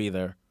kids would be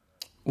there?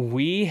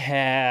 We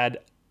had,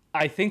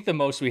 I think the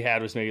most we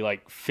had was maybe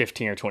like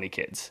 15 or 20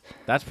 kids.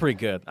 That's pretty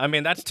good. I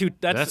mean, that's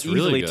That's easily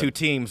really good. two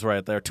teams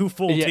right there, two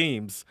full Yeah.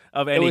 teams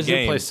of any was- you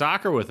game. Play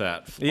soccer with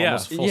that. Yeah.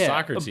 Almost full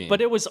soccer team.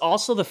 But it was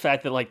also the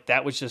fact that like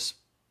that was just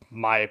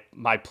my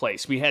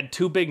place. We had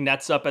two big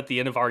nets up at the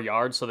end of our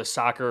yard, so the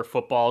soccer,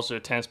 footballs, or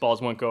tennis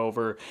balls wouldn't go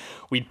over.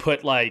 We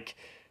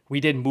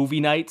did movie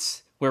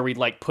nights where we'd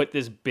like put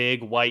this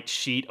big white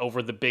sheet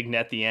over the big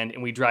net at the end,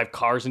 and we'd drive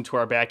cars into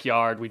our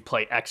backyard. We'd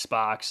play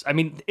Xbox. I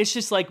mean, it's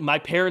just like my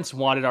parents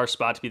wanted our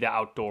spot to be the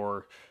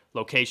outdoor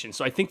location.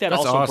 So I think that That's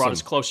also awesome. brought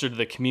us closer to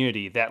the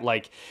community. That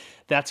like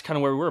that's kind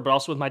of where we were. But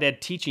also with my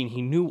dad teaching,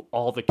 he knew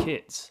all the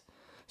kids.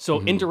 So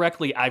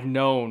indirectly, I've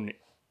known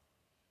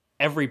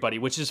everybody,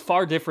 which is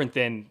far different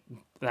than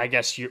I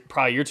guess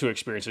probably your two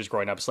experiences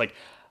growing up. It's like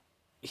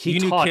he you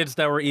knew taught kids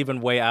that were even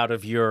way out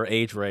of your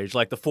age range,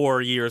 like the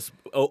 4 years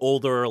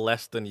older or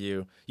less than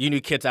you. You knew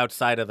kids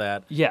outside of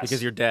that, Yes.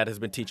 because your dad has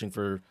been teaching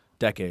for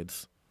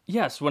decades.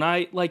 Yes, when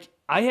I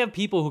have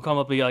people who come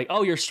up and be like,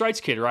 "Oh, you're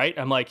Strites kid, right?"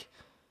 I'm like,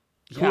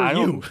 "Yeah, I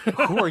don't.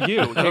 Who are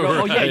you?" They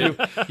go, "Oh yeah,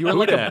 you were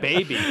like a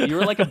baby. You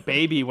were like a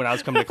baby when I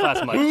was coming to class."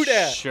 I'm like,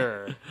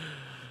 "Sure."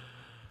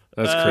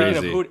 That's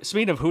Speaking crazy.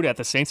 Speaking of Who Dat,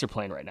 the Saints are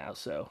playing right now,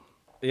 so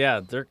Yeah,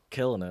 they're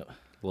killing it.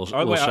 Little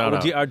shout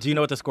out. Do you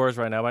know what the score is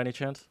right now by any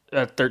chance?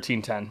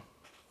 13-10.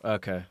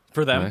 Okay,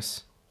 for them.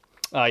 Nice.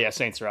 Yeah,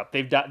 Saints are up.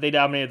 They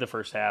dominated the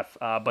first half,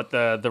 but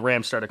the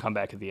Rams started to come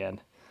back at the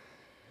end.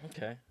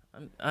 Okay.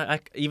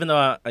 Even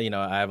though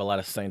I have a lot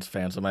of Saints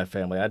fans in my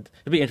family, it'd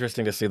be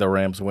interesting to see the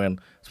Rams win,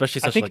 especially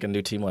such think- like a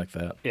new team like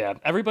that. Yeah,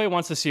 everybody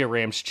wants to see a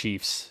Rams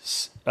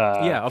Chiefs.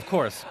 Yeah, of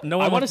course. No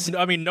one I wanna wants.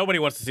 I mean, nobody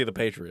wants to see the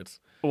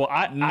Patriots. Well,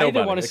 I either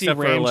Nobody, want to see except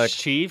for, Rams like-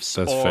 Chiefs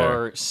That's or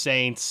fair.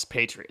 Saints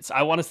Patriots.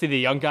 I want to see the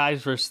young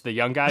guys versus the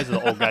young guys, or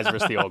the old guys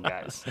versus the old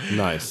guys.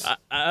 Nice.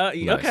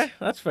 Okay,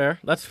 that's fair.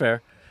 That's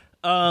fair.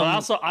 But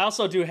I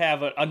also do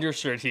have an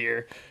undershirt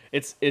here.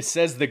 It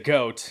says the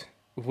GOAT,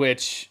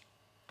 which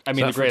I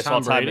mean that the for greatest of all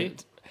Tom time. Brady?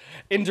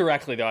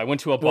 Indirectly though, I went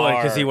to a Well,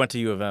 bar. because he went to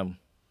U of M.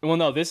 Well,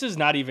 no, this is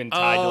not even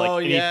tied to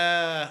like any.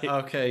 yeah.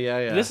 Okay,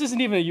 yeah. This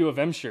isn't even a U of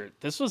M shirt.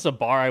 This was a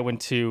bar I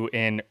went to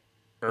in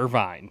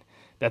Irvine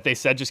that they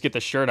said just get the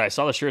shirt. I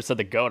saw the shirt said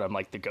the GOAT. I'm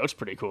like, the GOAT's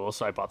pretty cool,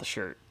 so I bought the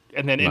shirt.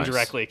 And then Nice.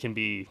 indirectly, it can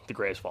be the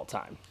greatest of all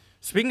time.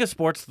 Speaking of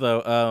sports,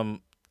 though,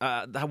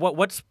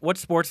 what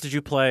sports did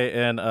you play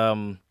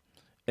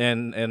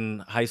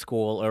in high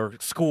school or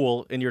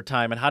school in your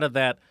time, and how did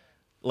that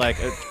like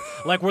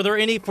were there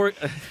any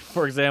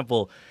for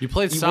example? You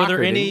played were soccer,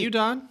 there any? didn't you,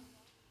 Don?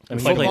 I mean,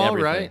 you played Football,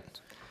 everything. right?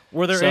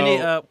 Were there So- any?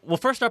 Well,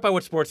 first start by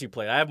what sports you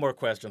played. I have more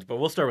questions, but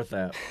we'll start with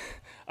that.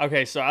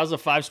 Okay, so I was a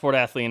 5-sport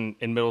athlete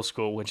in middle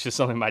school, which is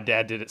something my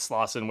dad did at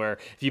Slauson, where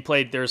if you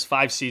played, there's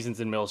 5 seasons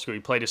in middle school.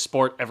 You played a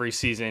sport every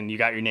season, you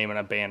got your name on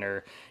a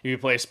banner. If you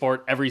play a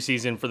sport every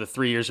season for the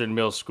 3 years in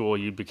middle school,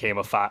 you became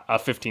a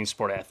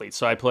 15-sport athlete.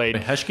 So I played.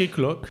 Heshki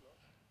Kluk.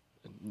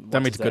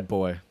 That means that? good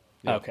boy.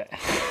 Okay.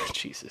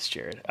 Jesus,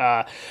 Jared.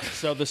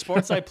 So the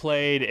sports I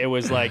played, it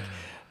was like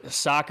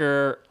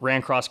soccer,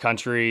 ran cross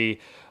country,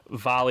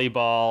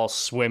 volleyball,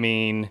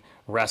 swimming,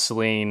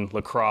 wrestling,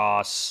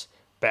 lacrosse,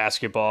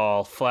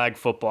 basketball, flag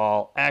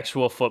football,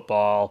 actual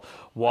football,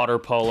 water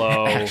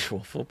polo.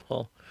 Actual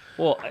football.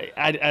 Well,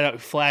 I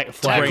don't flag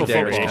Tackle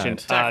variation.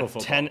 football.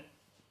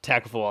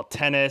 Tackle football,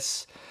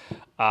 tennis.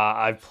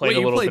 I've played Wait, a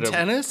you little played bit of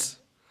tennis?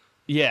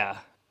 yeah.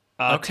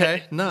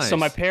 Okay, nice. So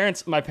my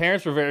parents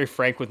were very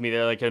frank with me.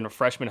 They're like in a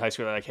freshman high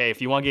school. They're like, hey,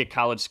 if you want to get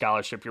college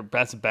scholarship, your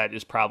best bet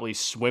is probably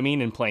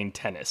swimming and playing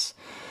tennis.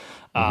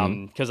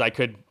 Because I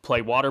could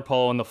play water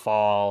polo in the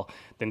fall,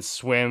 then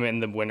swim in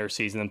the winter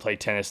season, and play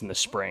tennis in the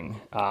spring.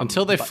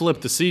 Until they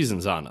flipped the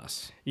seasons on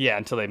us. Yeah,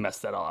 until they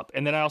messed that all up.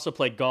 And then I also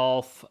played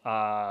golf.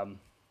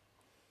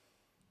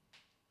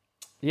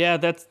 Yeah,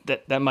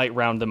 that might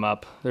round them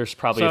up. There's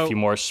probably a few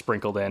more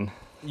sprinkled in.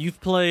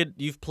 You've played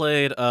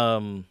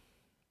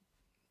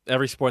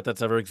every sport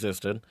that's ever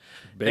existed.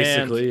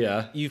 Basically, and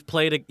yeah. You've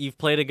played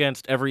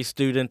against every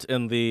student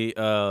in the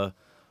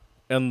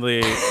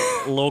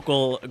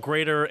local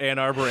greater Ann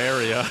Arbor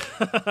area.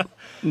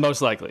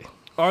 Most likely.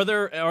 Were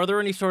there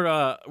any sort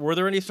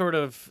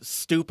of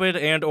stupid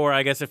and or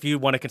I guess if you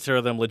want to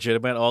consider them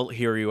legitimate, I'll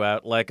hear you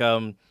out. Like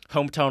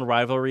hometown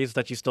rivalries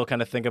that you still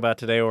kind of think about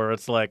today, or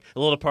it's like a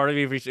little part of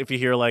you if you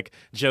hear like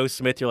Joe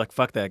Smith, you're like,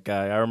 fuck that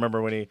guy. I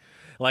remember when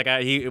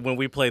when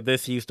we played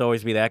this, he used to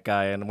always be that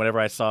guy, and whenever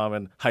I saw him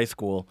in high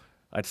school,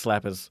 I'd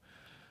slap his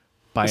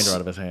binder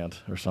out of his hand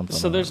or something.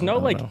 So there's no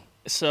like. know.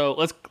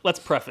 So let's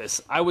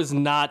preface. I was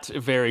not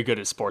very good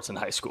at sports in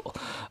high school.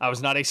 I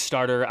was not a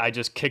starter. I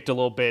just kicked a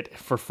little bit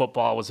for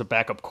football. I was a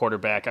backup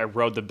quarterback. I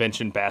rode the bench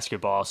in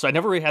basketball. So I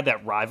never really had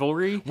that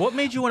rivalry. What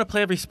made you want to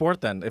play every sport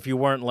then? If you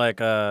weren't like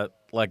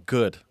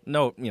good,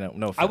 no.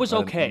 I was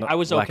okay. No, I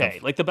was lack okay.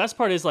 of- Like the best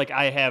part is like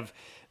I have.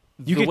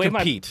 You the could way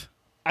compete.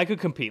 I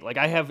could compete. Like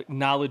I have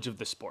knowledge of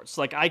the sports.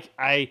 Like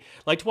I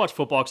like to watch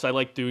football because I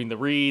like doing the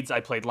reads. I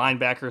played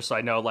linebacker, so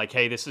I know like,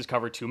 hey, this is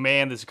cover 2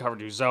 man, this is cover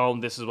 2 zone,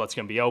 this is what's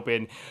going to be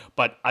open.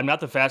 But I'm not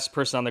the fastest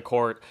person on the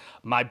court.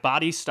 My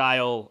body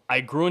style,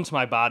 I grew into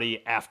my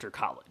body after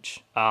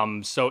college.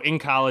 So in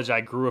college, I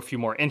grew a few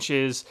more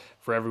inches.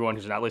 For everyone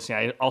who's not listening,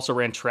 I also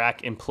ran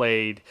track and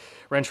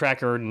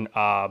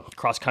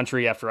cross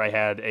country after I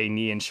had a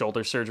knee and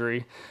shoulder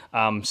surgery.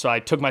 So I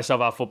took myself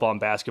out of football and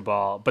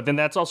basketball. But then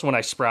that's also when I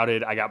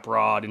sprouted. I got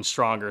broad and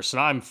stronger. So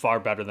now I'm far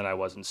better than I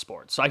was in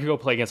sports. So I could go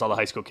play against all the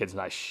high school kids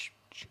and I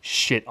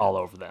shit all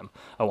over them.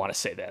 I want to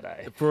say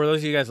that. For those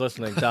of you guys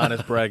listening, Don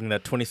is bragging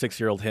that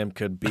 26-year-old him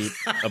could beat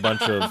a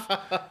bunch of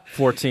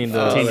 14 to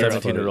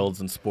 17-year-olds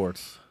in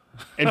sports.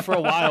 And for a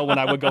while, when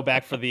I would go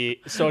back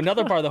so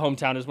another part of the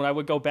hometown is when I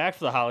would go back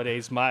for the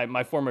holidays,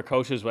 my former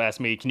coaches would ask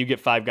me, can you get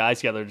 5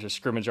 guys together to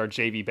scrimmage our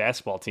JV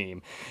basketball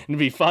team? And it'd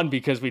be fun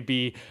because we'd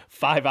be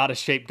 5 out of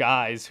shape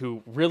guys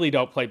who really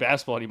don't play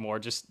basketball anymore,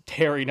 just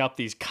tearing up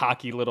these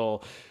cocky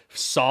little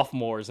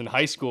sophomores in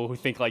high school who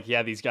think like,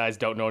 yeah, these guys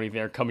don't know anything.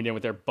 They're coming in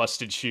with their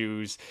busted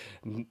shoes,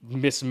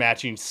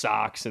 mismatching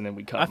socks, and then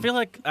we come. I feel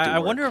like I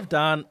wonder if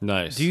Don.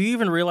 Nice. Do you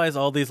even realize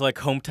all these like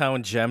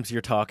hometown gems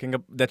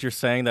that you're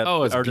saying that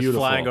Oh, it's are just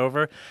beautiful. flying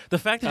over? The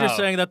fact that you're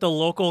saying that the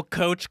local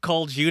coach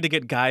called you to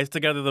get guys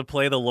together to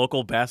play the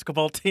local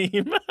basketball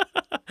team.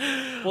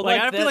 Well,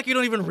 I feel like you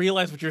don't even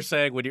realize what you're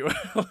saying when you.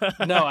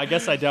 No, I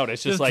guess I don't.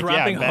 It's just like,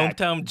 dropping yeah, Mac.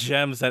 hometown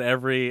gems at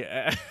every.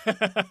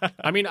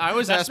 I mean, I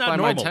was That's asked not by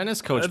normal. my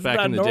tennis coach That's back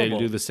not in the day to normal.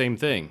 do the same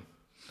thing.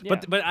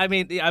 But I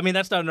mean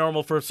that's not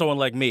normal for someone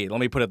like me. Let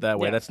me put it that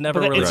way. Yeah. That's never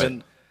But really it's-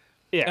 been.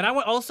 Yeah. And I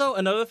went also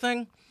another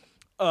thing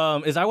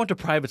is I went to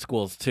private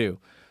schools too.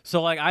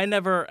 So like I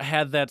never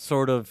had that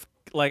sort of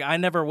I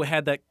never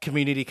had that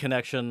community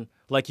connection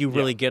like you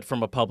really get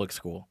from a public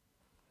school.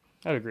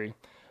 I'd agree.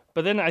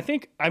 But then I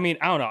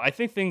don't know. I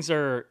think things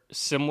are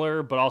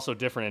similar, but also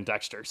different in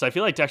Dexter. So I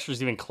feel like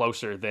Dexter's even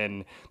closer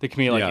than the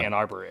community like Yeah. Ann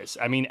Arbor is.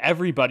 I mean,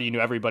 everybody knew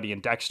everybody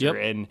in Dexter.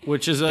 And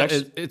Which is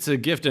it's a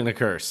gift and a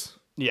curse.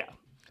 yeah.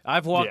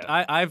 I've walked.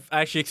 Yeah. I've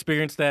actually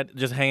experienced that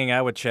just hanging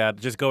out with Chad,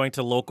 just going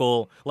to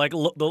local the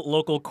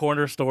local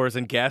corner stores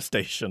and gas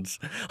stations.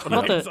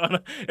 about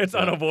it's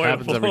unavoidable.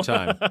 Happens every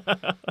time.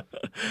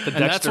 The that's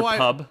Dexter why-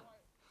 pub.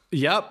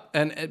 Yep.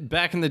 And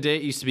back in the day,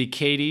 it used to be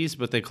Katie's,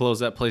 but they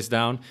closed that place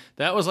down.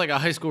 That was like a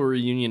high school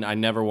reunion I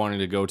never wanted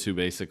to go to,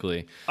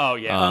 basically. Oh,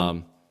 yeah.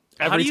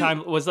 Every do you-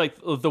 time it was like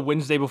the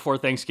Wednesday before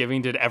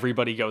Thanksgiving. Did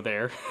everybody go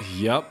there?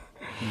 Yep.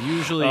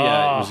 Usually,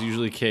 yeah, it was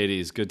usually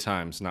Katie's. Good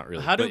times. Not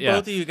really. How do but yeah.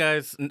 both of you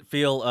guys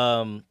feel?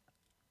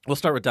 We'll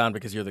start with Don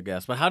because you're the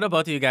guest. But how do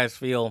both of you guys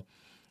feel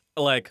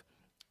like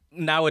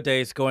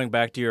nowadays going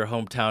back to your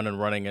hometown and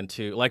running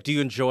into do you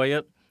enjoy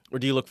it? Or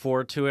do you look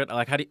forward to it?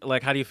 How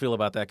do you feel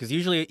about that? Because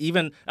usually,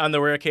 even on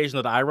the rare occasion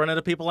that I run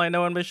into people I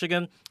know in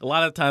Michigan, a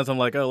lot of times I'm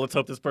like, oh, let's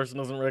hope this person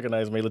doesn't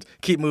recognize me. Let's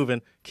keep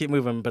moving.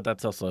 But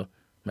that's also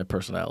my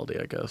personality,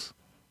 I guess.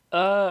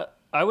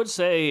 I would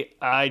say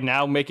I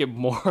now make it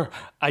more.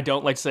 I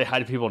don't like to say hi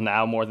to people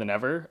now more than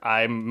ever.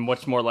 I'm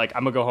much more like,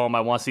 I'm going to go home.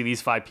 I want to see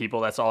these 5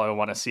 people. That's all I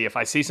want to see. If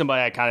I see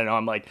somebody I kind of know,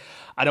 I'm like,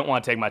 I don't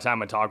want to take my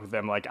time and talk with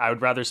them. Like, I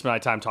would rather spend my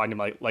time talking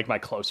to my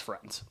close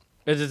friends.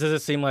 Does it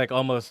seem like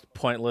almost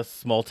pointless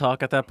small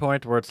talk at that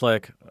point, where it's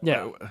like,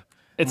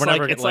 It's we're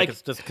like never, it's like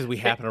it's just because we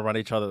happen to run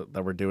each other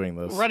that we're doing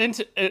this. run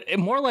into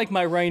more like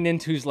my running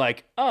into's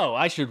like, oh,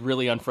 I should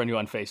really unfriend you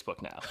on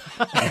Facebook now.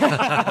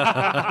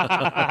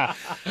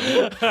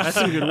 That's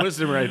some good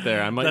wisdom right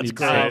there. I might need to take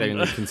that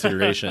into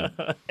consideration.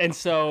 And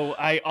so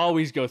I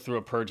always go through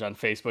a purge on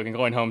Facebook, and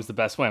going home is the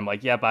best way. I'm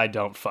like, yep, I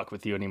don't fuck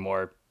with you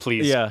anymore.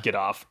 Please get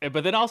off.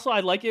 But then also I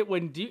like it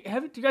when do you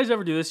guys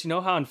ever do this? You know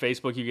how on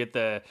Facebook you get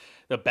the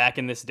back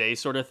in this day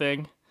sort of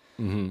thing?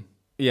 Mm-hmm.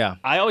 Yeah.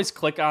 I always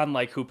click on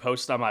like who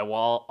posts on my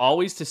wall,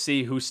 always to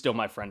see who's still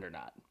my friend or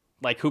not.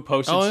 Like who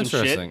posted some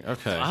shit. Interesting.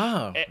 Okay.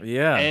 Oh,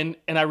 yeah. And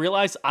I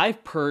realized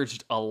I've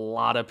purged a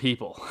lot of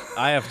people.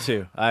 I have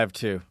too. I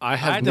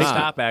had to not.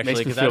 stop actually Makes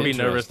me because I'd be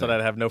feel nervous that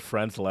I'd have no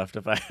friends left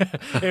if I.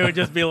 It would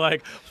just be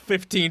like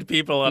 15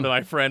 people on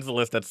my friends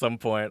list at some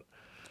point.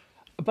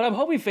 But I'm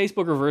hoping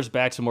Facebook reverts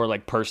back to more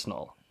like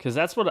personal, because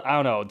that's what I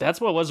don't know.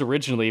 That's what it was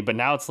originally, but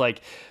now it's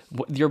like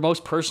your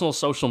most personal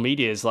social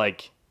media is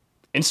like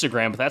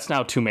Instagram, but that's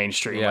now too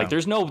mainstream. Yeah. Like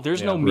there's no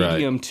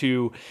medium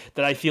to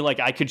that I feel like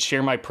I could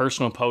share my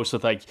personal posts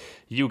with like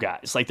you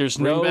guys. Like there's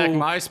Bring no back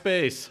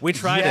MySpace. We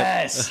tried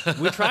Yes. it.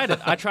 We tried it.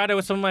 I tried it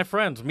with some of my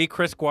friends. Me,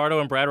 Chris, Guardo,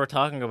 and Brad were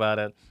talking about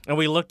it, and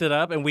we looked it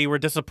up, and we were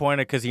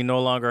disappointed because you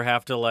no longer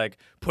have to like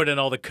put in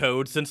all the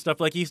codes and stuff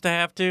like you used to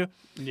have to.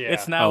 Yeah.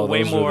 It's now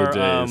way those were more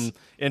the days.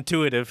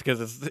 intuitive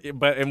because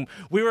and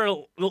we were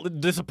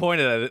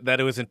disappointed that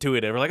it was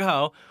intuitive. We're like,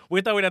 oh, we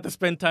thought we'd have to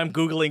spend time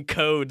googling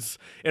codes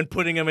and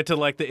putting them into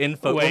like the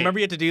info. Wait. Remember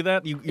you had to do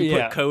that? You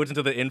Yeah. put codes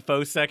into the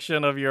info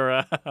section of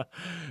your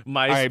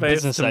MySpace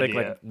business to make idea.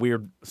 like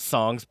weird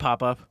songs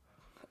pop up.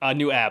 A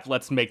new app.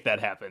 Let's make that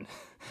happen.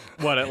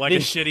 What, like a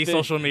shitty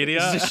social media?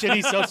 It's a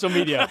shitty social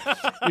media.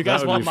 You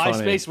guys would want be funny.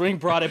 MySpace? Ring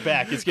brought it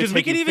back. It's Because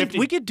we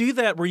could do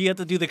that where you have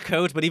to do the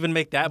codes, but even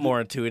make that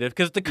more intuitive.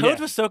 Because the codes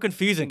Yeah. was so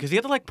confusing. Because you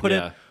had to like put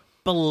Yeah. it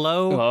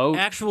below Hello?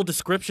 actual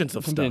descriptions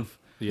of stuff.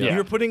 Yeah. You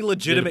were putting You had to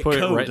legitimate put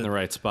code. it right in the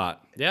right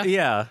spot. Yeah.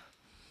 Yeah.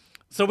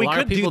 So we A lot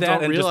could of people do that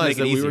don't and just realize make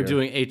that it we easier. were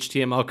doing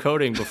HTML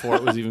coding before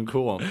it was even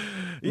cool.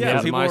 Yeah,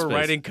 on people were MySpace.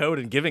 writing code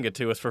and giving it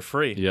to us for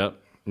free.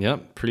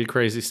 Yep. Pretty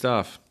crazy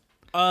stuff.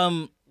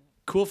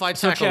 Cool if I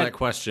tackle Chad- that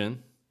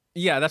question.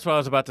 Yeah, that's what I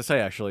was about to say.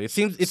 Actually, it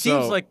seems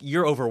like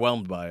you're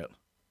overwhelmed by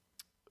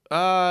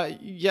it.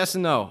 Yes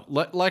and no.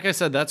 Like I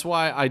said, that's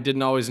why I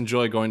didn't always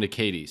enjoy going to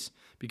Katie's,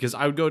 because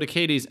I would go to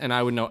Katie's and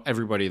I would know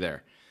everybody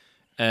there.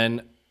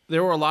 And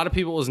there were a lot of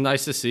people it was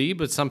nice to see,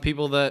 but some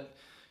people that,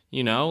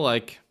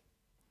 like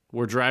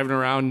were driving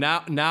around.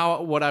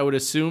 Now what I would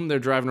assume they're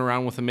driving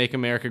around with a Make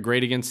America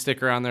Great Again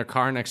sticker on their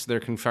car next to their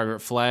Confederate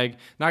flag.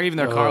 Not even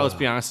their car, let's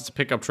be honest. It's a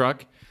pickup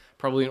truck.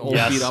 Probably an old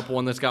beat up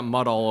one that's got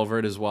mud all over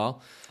it as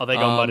well. Oh, they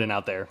go mudding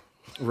out there.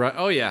 Right.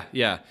 Oh,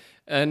 yeah.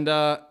 And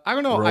I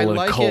don't know. I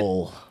like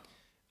it.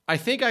 I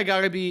think I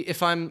gotta be,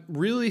 if I'm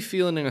really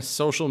feeling in a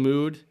social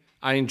mood,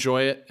 I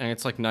enjoy it, and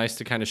it's like nice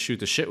to kind of shoot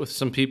the shit with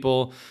some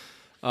people.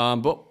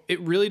 But it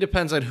really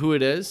depends on who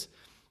it is,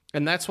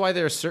 and that's why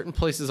there are certain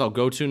places I'll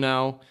go to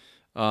now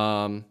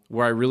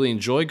where I really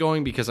enjoy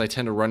going because I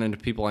tend to run into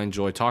people I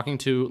enjoy talking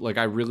to. Like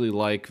I really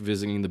like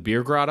visiting the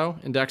Beer Grotto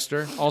in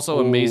Dexter. Also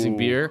amazing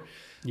beer.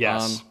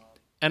 Yes.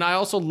 And I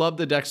also love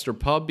the Dexter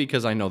Pub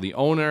because I know the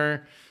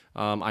owner.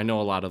 I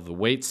know a lot of the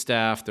wait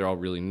staff. They're all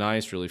really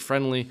nice, really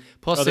friendly.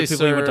 Plus, Other they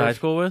people you went to high serve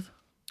school with?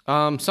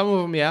 some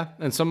of them, yeah,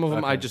 and some of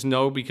them I just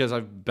know because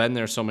I've been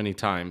there so many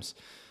times.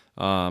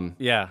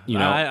 Yeah, you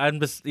know. I'm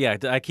just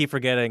I keep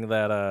forgetting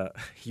that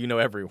you know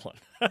everyone.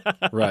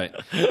 Right.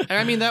 And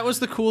I mean, that was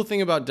the cool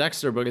thing about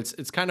Dexter, but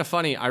it's kind of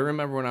funny. I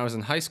remember when I was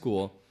in high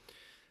school,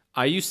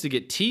 I used to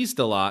get teased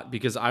a lot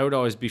because I would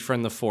always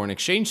befriend the foreign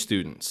exchange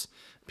students.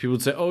 People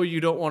would say, "Oh,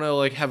 you don't want to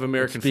like have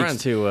American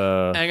friends."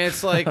 And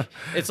it's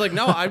like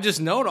no, I've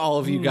just known all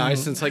of you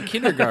guys since like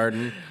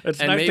kindergarten. It's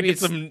and nice maybe to get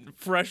it's some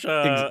fresh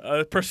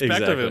perspective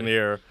Exactly. in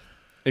here.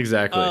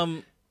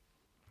 exactly.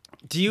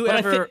 Do you But I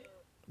ever? think-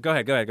 Go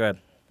ahead.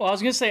 Well, I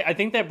was going to say, I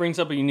think that brings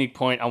up a unique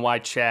point on why,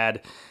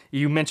 Chad,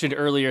 you mentioned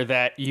earlier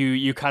that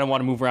you kind of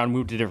want to move around,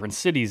 move to different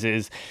cities,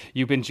 is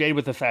you've been jaded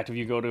with the fact of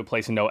you go to a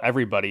place and know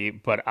everybody,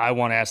 but I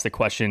want to ask the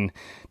question,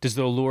 does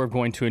the allure of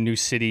going to a new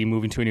city,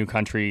 moving to a new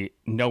country,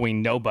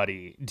 knowing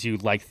nobody, do you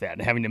like that?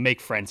 And having to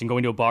make friends and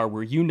going to a bar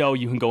where you know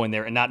you can go in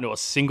there and not know a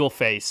single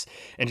face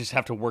and just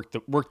have to work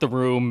the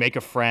room, make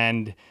a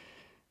friend.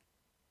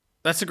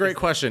 That's a great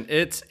question.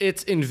 It's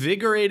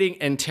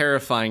invigorating and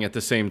terrifying at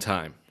the same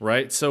time,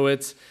 right? So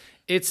it's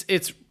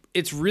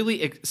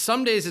really,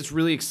 some days it's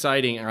really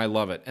exciting and I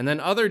love it. And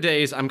then other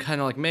days I'm kind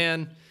of like,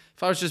 man,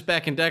 if I was just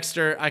back in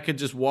Dexter, I could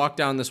just walk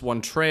down this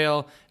one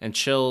trail and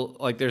chill.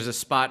 Like there's a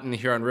spot in the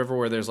Huron River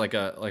where there's like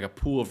a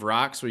pool of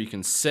rocks where you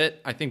can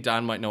sit. I think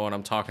Don might know what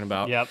I'm talking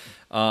about. Yep.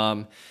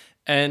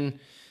 And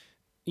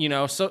you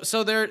know,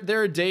 so there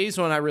are days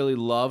when I really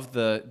love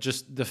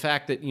the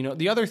fact that, you know,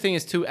 the other thing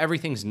is too,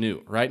 everything's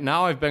new, right?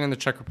 Now I've been in the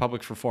Czech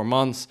Republic for 4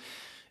 months.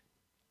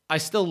 I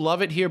still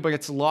love it here, but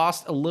it's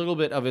lost a little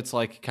bit of its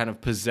like kind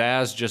of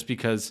pizzazz just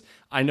because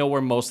I know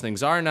where most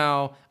things are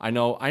now. I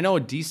know a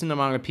decent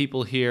amount of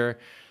people here.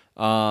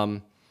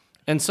 And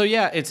And so,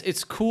 yeah,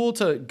 it's cool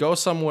to go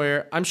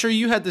somewhere. I'm sure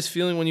you had this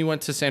feeling when you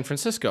went to San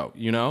Francisco,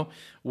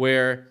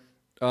 where,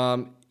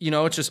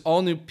 it's just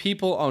all new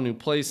people, all new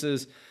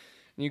places.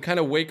 And you kind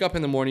of wake up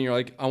in the morning, you're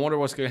like, I wonder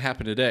what's going to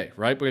happen today,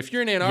 right? But if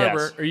you're in Ann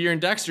Arbor or you're in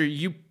Dexter,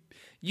 you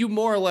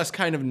more or less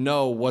kind of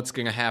know what's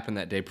going to happen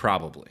that day,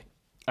 probably.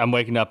 I'm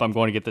waking up, I'm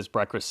going to get this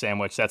breakfast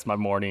sandwich. That's my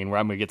morning where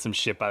I'm going to get some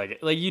shit by the...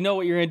 Like, you know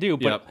what you're going to do.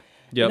 But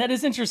Yep. And that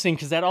is interesting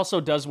because that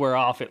also does wear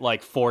off at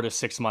like 4 to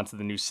 6 months of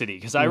the new city.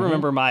 Because I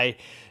remember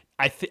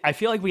I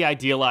feel like we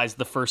idealize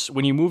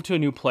when you move to a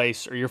new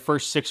place or your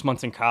first 6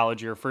 months in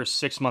college, or your first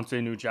 6 months in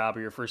a new job,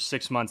 or your first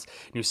 6 months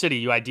new city,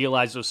 you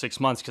idealize those 6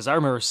 months. Because I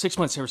remember 6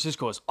 months in San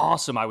Francisco was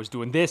awesome. I was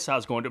doing this. I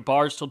was going to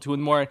bars till 2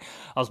 a.m. I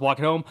was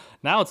walking home.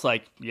 Now it's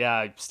like,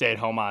 I stay at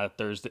home on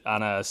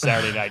a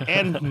Saturday night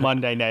and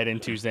Monday night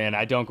and Tuesday, and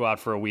I don't go out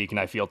for a week, and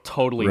I feel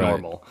totally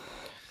normal.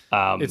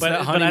 It's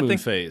that honeymoon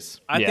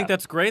phase. I think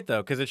that's great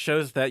though, because it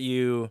shows that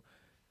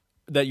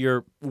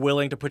you're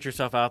willing to put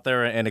yourself out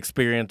there and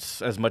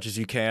experience as much as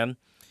you can.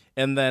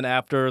 And then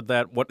after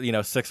that,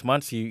 6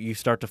 months, you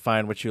start to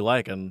find what you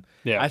like. And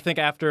I think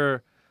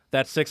after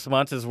that 6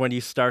 months is when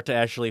you start to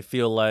actually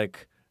feel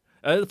like,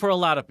 for a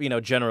lot of,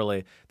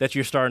 generally, that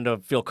you're starting to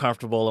feel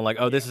comfortable and like,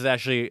 this is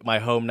actually my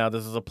home now.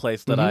 This is a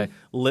place that I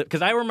live.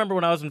 Because I remember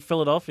when I was in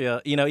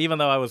Philadelphia, even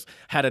though I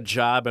had a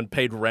job and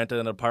paid rent in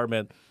an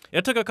apartment,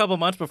 it took a couple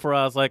months before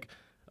I was like,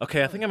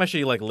 okay, I think I'm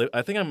actually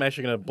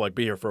gonna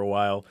be here for a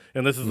while,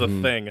 and this is the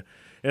thing.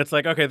 And it's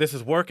like, okay, this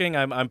is working.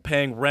 I'm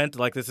paying rent.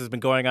 Like, this has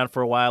been going on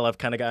for a while. I've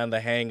kind of gotten the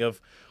hang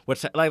of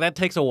what's like. That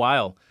takes a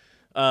while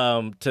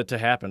to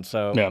happen.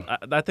 So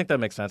I think that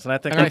makes sense, and I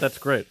think that's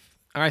great.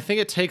 And I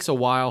think it takes a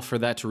while for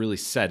that to really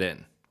set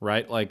in,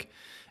 right? Like,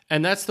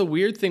 and that's the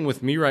weird thing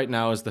with me right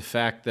now is the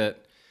fact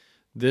that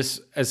this,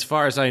 as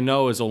far as I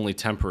know, is only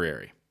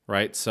temporary,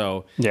 right?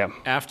 So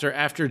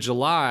after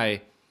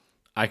July,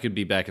 I could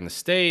be back in the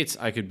States,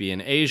 I could be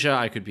in Asia,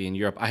 I could be in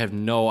Europe. I have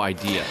no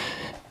idea.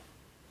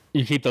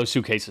 You keep those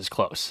suitcases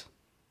close.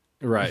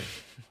 Right.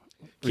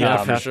 Keep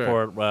the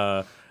passport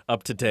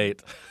up to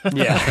date.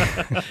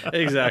 Yeah.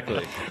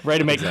 Exactly. Ready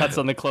to make cuts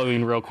on the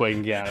clothing real quick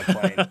and get on a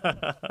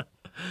plane.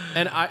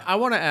 And I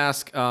want to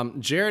ask,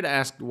 Jared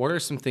asked, what are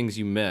some things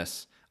you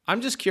miss? I'm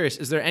just curious,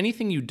 is there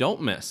anything you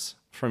don't miss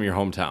from your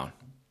hometown?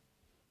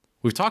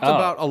 We've talked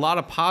about a lot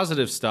of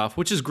positive stuff,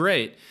 which is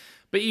great.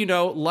 But,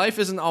 life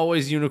isn't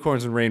always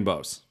unicorns and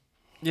rainbows.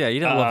 Yeah, you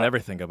don't love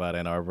everything about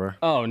Ann Arbor.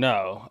 Oh,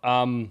 no.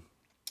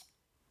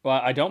 Well,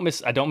 I don't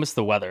miss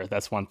the weather.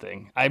 That's one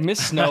thing. I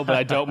miss snow, but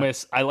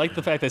I like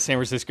the fact that San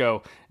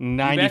Francisco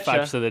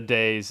 95% of the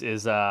days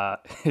is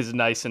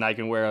nice, and I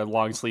can wear a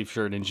long sleeve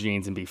shirt and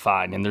jeans and be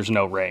fine, and there's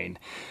no rain.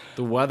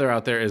 The weather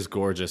out there is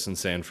gorgeous in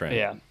San Fran.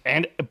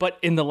 Yeah. But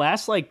in the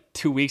last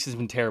 2 weeks has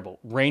been terrible.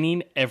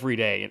 Raining every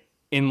day.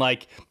 In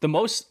the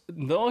most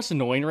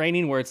annoying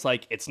raining where it's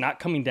it's not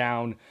coming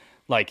down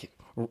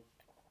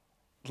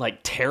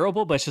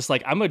terrible, but it's just I'm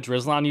gonna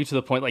drizzle on you to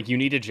the point you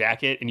need a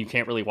jacket and you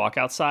can't really walk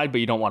outside, but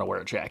you don't want to wear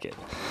a jacket.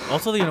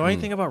 Also, the annoying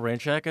thing about rain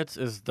jackets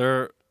is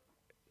they're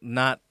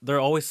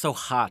always so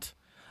hot.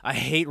 I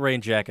hate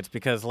rain jackets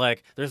because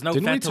there's no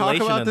ventilation. Didn't we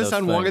talk about this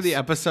on one of the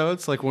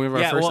episodes, one of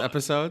our first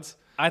episodes?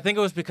 I think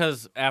it was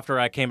because after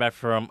I came back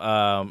from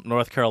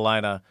North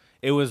Carolina,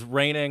 it was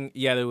raining.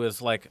 Yeah, it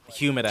was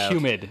humid out.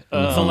 Humid.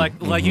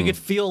 So you could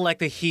feel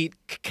the heat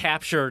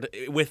captured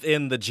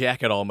within the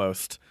jacket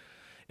almost.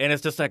 And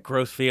it's just that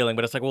gross feeling.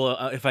 But it's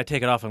if I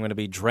take it off, I'm going to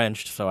be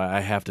drenched. So I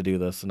have to do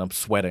this, and I'm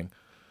sweating.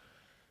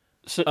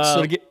 So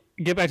to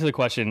get back to the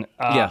question,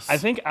 yes. I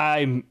think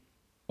I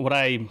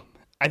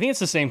think it's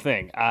the same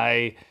thing.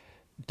 I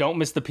don't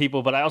miss the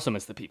people, but I also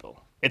miss the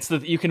people.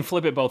 You can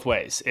flip it both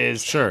ways.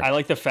 Sure. I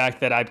like the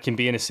fact that I can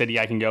be in a city,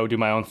 I can go do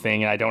my own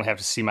thing, and I don't have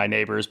to see my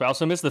neighbors. But I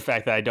also miss the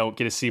fact that I don't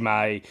get to see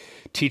my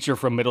teacher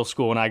from middle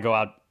school when I go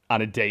out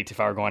on a date. If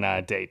I were going on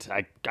a date,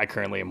 I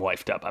currently am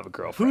wifed up. I have a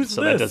girlfriend,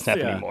 that doesn't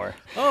happen anymore.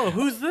 Oh,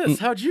 who's this?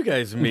 How'd you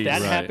guys meet?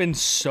 That happened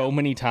so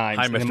many times.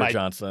 Hi, Mr.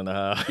 Johnson.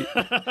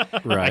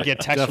 Right. I get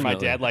texts from my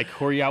dad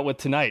who are you out with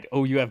tonight?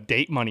 Oh, you have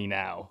date money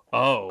now.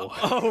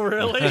 Oh,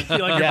 really? You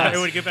yes.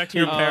 When you get back to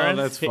your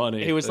parents? That's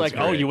funny. He was that's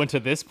great. Oh, you went to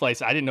this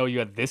place. I didn't know you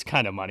had this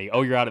kind of money.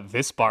 Oh, you're out at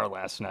this bar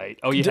last night.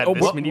 Oh, you had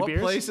this many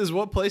beers?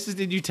 What places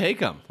did you take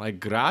them?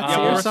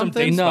 Grazie or or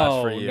something?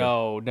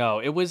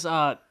 No. It was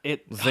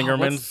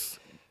Zingerman's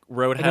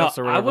Roadhouse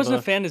or whatever. I wasn't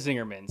a fan of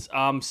Zingerman's.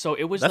 So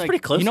it was that's pretty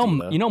close to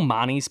me, you know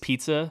Monty's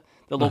Pizza,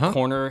 the little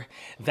corner.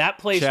 That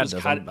place Chad was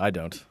kind of. I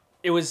don't.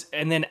 It was,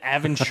 and then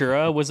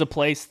Aventura was a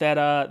place that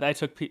I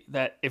took.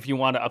 That if you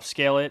want to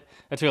upscale it,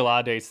 I took a lot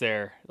of dates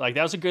there. That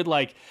was a good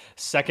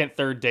second,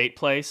 third date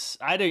place.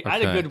 I had a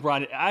good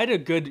run. I had a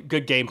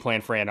good game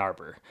plan for Ann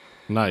Arbor.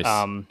 Nice.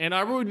 Ann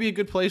Arbor would be a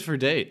good place for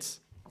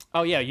dates.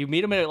 Oh yeah, you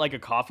meet them at a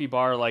coffee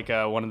bar,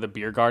 one of the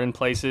beer garden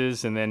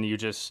places, and then you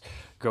just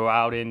go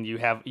out and you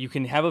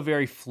can have a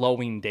very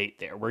flowing date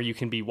there where you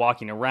can be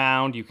walking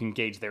around, you can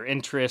gauge their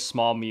interests,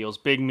 small meals,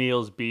 big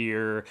meals,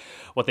 beer,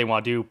 what they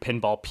want to do,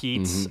 Pinball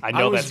Pete's.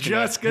 I was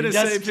just gonna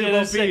say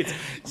Pinball Pete's.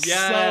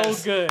 Yes,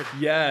 so good.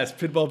 Yes,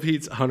 Pinball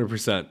Pete's,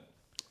 100%.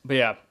 But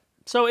yeah,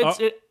 So I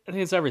think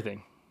it's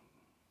everything.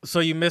 So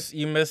you miss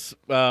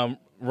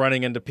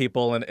running into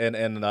people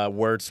and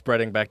word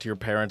spreading back to your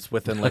parents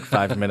within like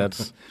 5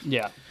 minutes.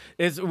 Yeah.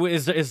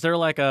 Is there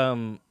like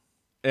and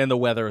the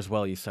weather as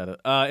well? You said it.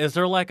 Is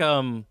there like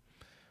a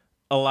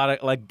lot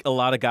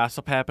of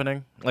gossip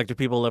happening? Like, do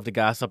people love to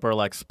gossip or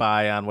like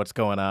spy on what's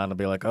going on and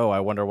be like, oh, I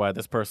wonder why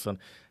this person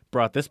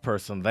brought this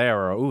person there,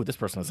 or ooh, this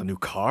person has a new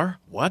car?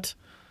 What?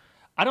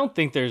 I don't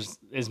think there's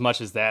as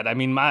much as that. I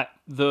mean,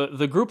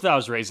 the group that I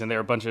was raised in, they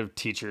were a bunch of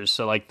teachers,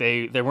 so like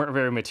they weren't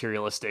very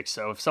materialistic.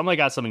 So if somebody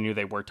got something new,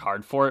 they worked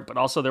hard for it. But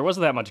also there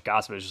wasn't that much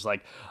gossip. It was just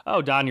like,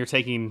 oh, Don, you're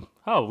taking.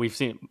 Oh, we've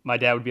seen. My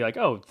dad would be like,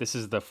 oh, this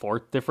is the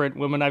 4th different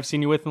woman I've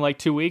seen you with in like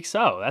 2 weeks.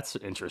 Oh, that's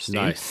interesting.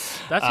 Nice.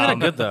 That's kind of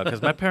good though,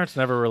 because my parents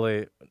never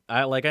really.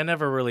 I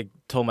never really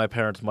told my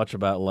parents much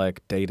about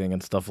like dating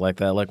and stuff like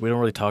that. Like we don't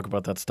really talk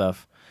about that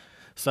stuff.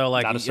 So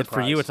like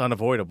for you, it's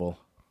unavoidable.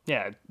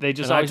 Yeah, they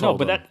just always know.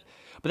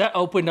 But that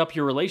opened up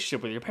your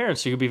relationship with your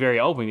parents. So you could be very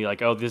open and be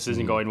like, oh, this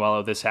isn't going well.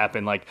 Oh, this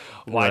happened. Like,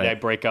 why did I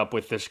break up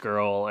with this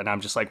girl? And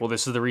I'm just like, well,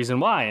 this is the reason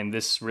why. And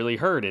this really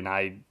hurt. And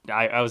I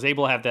was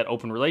able to have that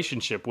open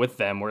relationship with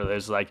them where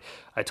there's like,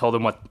 I told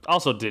them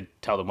did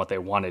tell them what they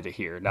wanted to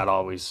hear, not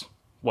always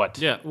what.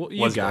 Yeah, well,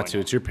 you got to.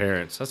 It's your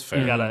parents. That's fair.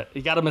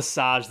 You gotta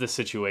massage the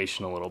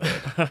situation a little bit.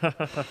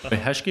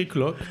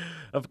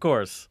 Of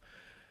course.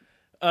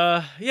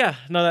 Yeah,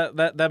 no,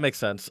 that makes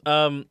sense.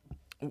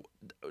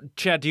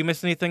 Chad, do you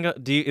miss anything?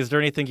 Is there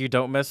anything you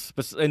don't miss?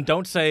 And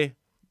don't say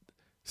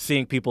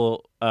seeing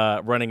people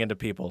running into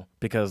people,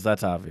 because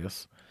that's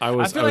obvious. I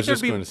was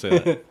just going to say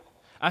that.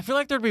 I feel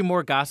like there'd be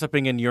more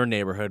gossiping in your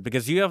neighborhood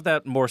because you have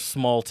that more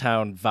small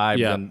town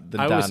vibe than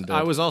Don did.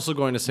 I was also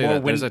going to say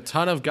that there's a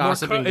ton of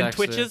gossiping and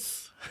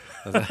Twitches.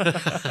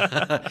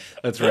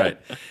 That's right.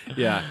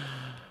 Yeah.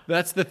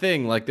 That's the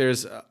thing. Like,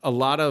 there's a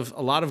lot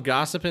of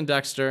gossip in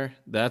Dexter.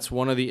 That's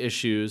one of the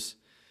issues.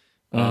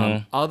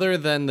 Other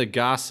than the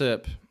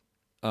gossip,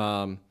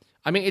 I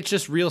mean, it's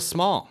just real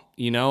small.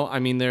 You know, I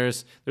mean,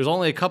 there's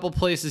only a couple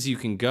places you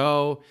can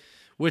go,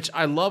 which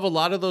I love a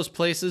lot of those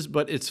places.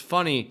 But it's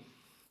funny,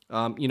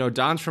 you know,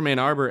 Don's from Ann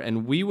Arbor,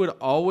 and we would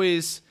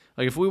always,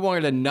 like, if we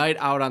wanted a night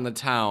out on the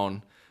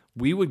town,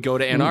 we would go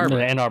to Ann Arbor.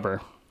 Ann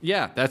Arbor.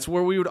 Yeah, that's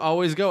where we would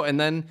always go. And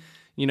then,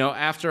 you know,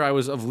 after I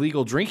was of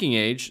legal drinking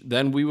age,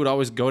 then we would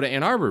always go to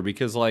Ann Arbor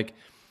because, like,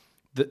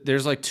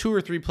 there's like 2 or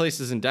 3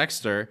 places in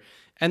Dexter.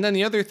 And then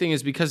the other thing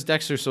is, because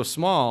Dexter's so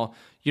small,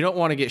 you don't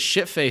want to get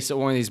shit-faced at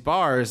one of these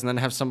bars and then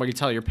have somebody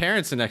tell your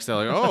parents the next day,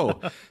 like,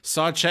 oh,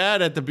 saw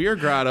Chad at the beer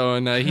grotto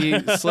and he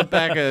slipped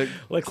back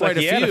quite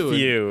a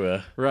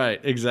few.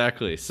 Right,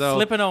 exactly. So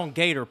slipping on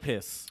gator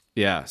piss.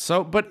 Yeah.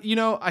 So, but, you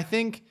know, I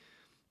think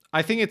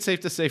it's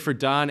safe to say for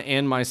Don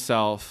and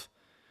myself,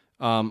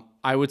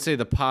 I would say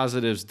the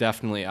positives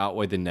definitely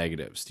outweigh the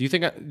negatives. Do you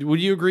think?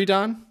 Would you agree,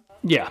 Don?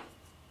 Yeah.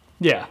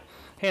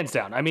 Hands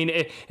down. I mean,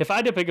 if I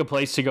had to pick a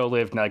place to go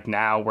live like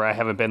now where I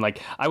haven't been, like,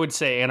 I would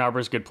say Ann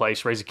Arbor's a good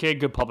place. Raise a kid,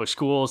 good public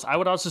schools. I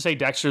would also say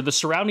Dexter. The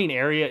surrounding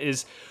area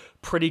is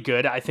pretty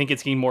good. I think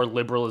it's getting more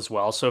liberal as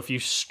well. So if you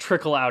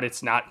trickle out,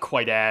 it's not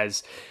quite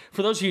as.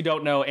 For those of you who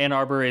don't know, Ann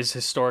Arbor is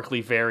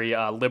historically very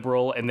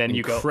liberal, and then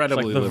you go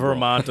incredibly like the liberal.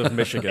 Vermont of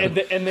Michigan,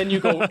 and then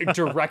you go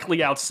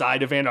directly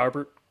outside of Ann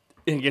Arbor.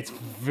 And it gets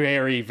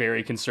very,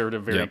 very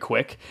conservative very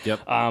quick.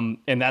 Yep.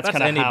 And that's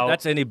kind of how.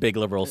 That's any big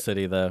liberal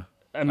city, though.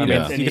 I mean,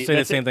 you can say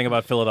the same thing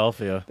about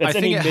Philadelphia. I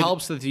think it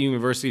helps that the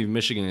University of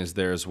Michigan is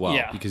there as well,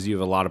 Yeah. because you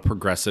have a lot of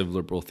progressive,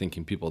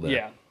 liberal-thinking people there.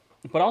 Yeah.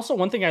 But also,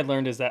 one thing I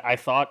learned is that I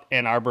thought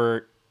Ann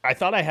Arbor, I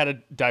thought I had a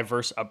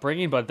diverse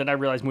upbringing, but then I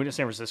realized moving to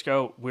San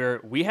Francisco,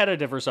 where we had a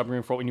diverse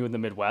upbringing for what we knew in the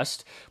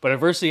Midwest, but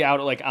diversity out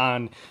like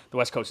on the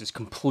West Coast is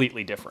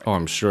completely different. Oh,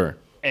 I'm sure.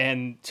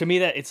 And to me,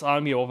 that it's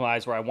allowed me to open my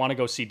eyes where I want to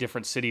go see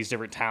different cities,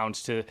 different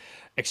towns to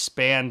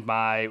expand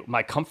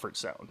my comfort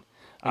zone.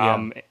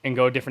 And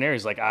go to different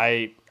areas. Like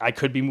I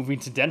could be moving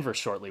to Denver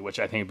shortly, which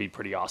I think would be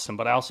pretty awesome.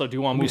 But I also do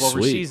want to move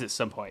overseas at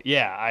some point.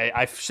 Yeah,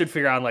 I should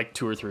figure out in like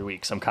 2 or 3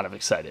 weeks. I'm kind of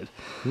excited.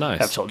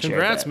 Nice. I've told Jared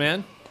Congrats, that.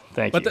 man.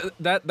 Thank you.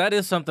 But that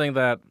is something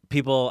that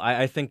people,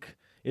 I think,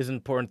 is an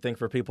important thing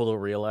for people to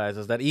realize,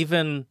 is that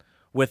even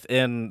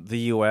within the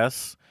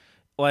U.S.,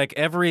 like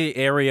every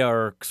area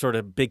or sort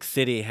of big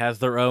city has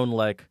their own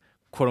like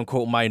quote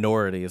unquote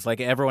minorities. Like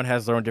everyone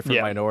has their own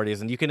different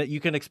minorities, and you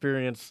can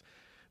experience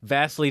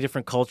vastly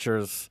different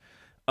cultures,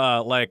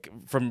 like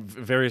from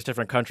various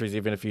different countries.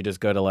 Even if you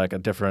just go to like a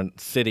different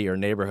city or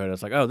neighborhood,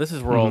 it's like, oh, this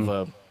is where all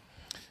the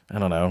I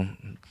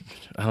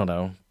don't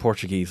know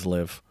Portuguese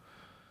live.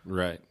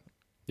 Right.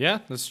 Yeah,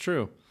 that's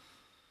true.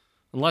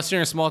 Unless you're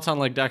in a small town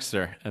like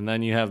Dexter, and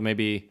then you have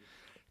maybe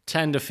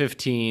 10 to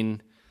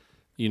 15,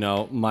 you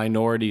know,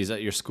 minorities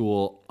at your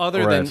school,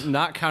 other than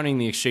not counting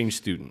the exchange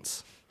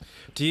students.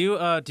 Do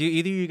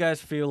either of you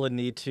guys feel a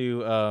need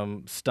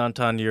to stunt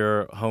on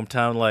your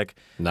hometown? Like,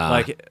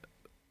 nah.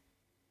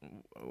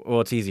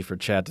 Well, it's easy for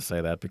Chad to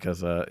say that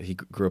because he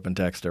grew up in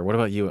Dexter. What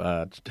about you,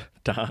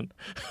 Don?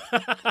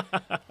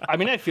 I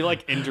mean, I feel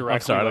like indirectly.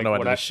 I'm sorry, I don't know why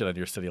I did shit on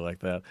your city like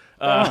that.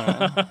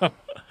 I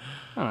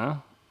don't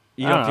know.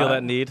 You don't feel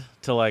that need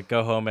to like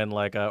go home and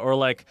like or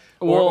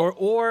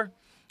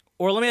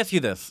let me ask you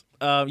this.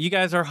 You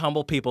guys are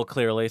humble people,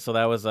 clearly, so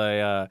that was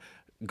a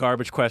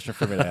garbage question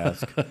for me to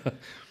ask.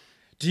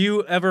 Do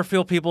you ever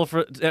feel Do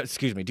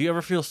you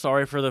ever feel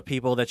sorry for the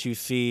people that you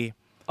see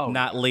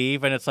not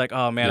leave, and it's like,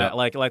 oh man,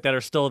 like that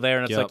are still there,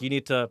 and it's like you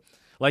need to,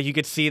 like you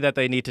could see that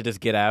they need to just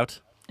get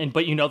out,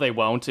 but they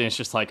won't, and it's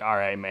just like, all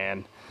right,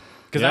 man.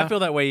 Because I feel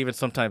that way even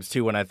sometimes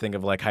too when I think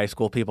of like high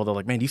school people. They're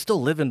like, man, you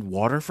still live in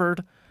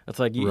Waterford? It's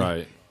like you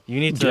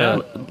need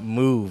to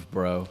move,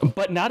 bro.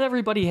 But not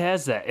everybody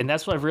has that, and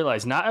that's what I've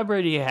realized. Not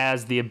everybody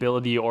has the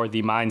ability or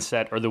the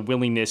mindset or the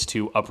willingness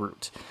to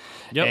uproot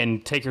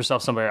and take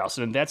yourself somewhere else.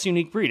 And that's a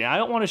unique breed. And I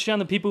don't want to shun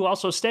the people who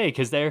also stay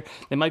because they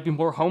might be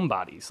more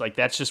homebodies. Like,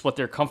 that's just what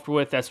they're comfortable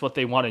with. That's what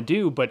they want to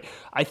do. But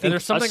I think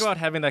there's something about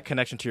having that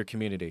connection to your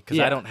community because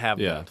I don't have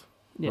that.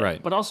 Yeah.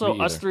 Right. But also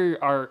us three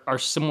are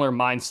similar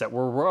mindset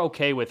where we're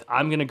okay with,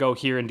 I'm going to go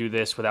here and do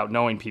this without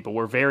knowing people.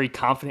 We're very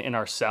confident in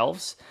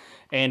ourselves.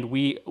 And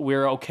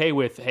we're okay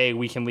with, hey,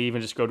 we can leave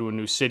and just go to a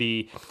new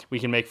city. We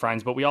can make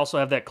friends. But we also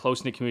have that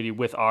close-knit community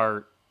with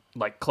our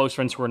like close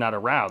friends who are not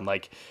around.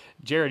 Like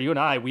Jared, you and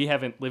I, we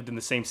haven't lived in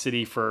the same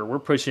city we're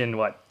pushing,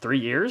 3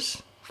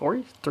 years?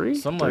 3?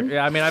 Something like,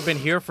 I mean, I've been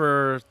here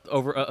for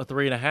over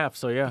 3.5,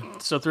 so yeah.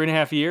 So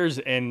 3.5 years,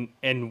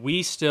 and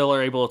we still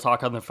are able to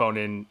talk on the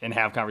phone and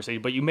have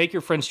conversations. But you make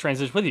your friends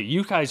transition with you.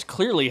 You guys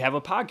clearly have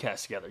a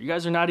podcast together. You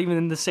guys are not even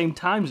in the same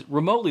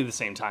remotely the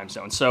same time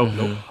zone.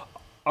 So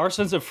our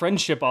sense of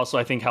friendship also,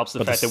 I think, helps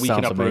the fact that we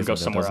can uproot and go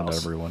somewhere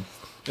else. Everyone.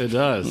 It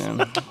does.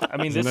 Yeah. I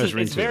mean, this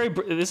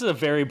is a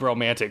very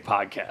bromantic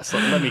podcast.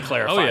 Let me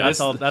clarify. Oh yeah, that's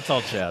all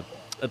Chad.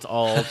 That's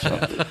all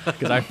Chad.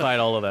 Because I fight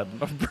all of that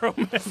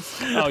bromance.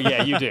 Oh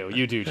yeah,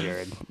 you do,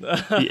 Jared.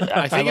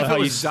 I think if it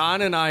was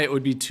Don and I, it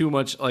would be too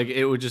much. Like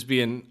it would just be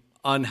an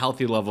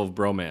unhealthy level of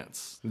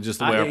bromance. Just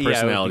the way our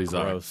personalities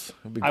are.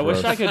 I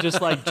wish I could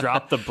just like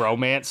drop the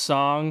bromance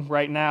song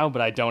right now,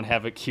 but I don't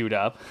have it queued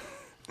up.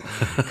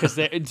 Because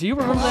do you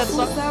remember that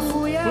song?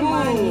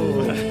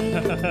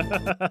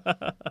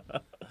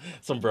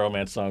 Some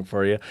bromance song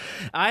for you.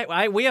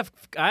 I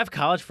have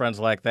college friends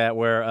like that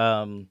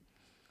where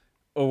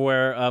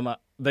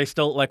they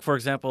still, like, for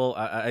example,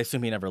 I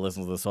assume he never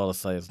listens to this, so I'll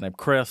just say his name,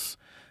 Chris.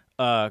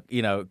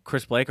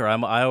 Chris Blaker.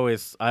 I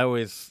always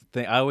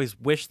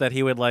wish that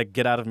he would like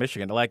get out of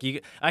Michigan. Like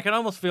I can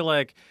almost feel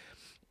like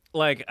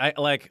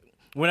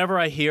whenever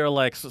I hear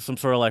like some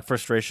sort of like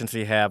frustrations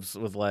he has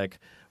with like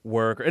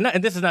work, and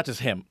this is not just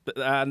him.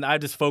 I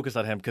just focus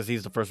on him because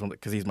he's the first one,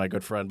 because he's my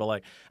good friend. But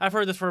like I've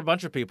heard this for a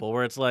bunch of people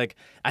where it's like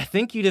I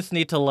think you just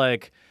need to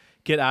like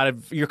get out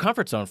of your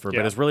comfort zone for a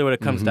bit. Is really what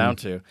it comes down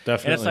to.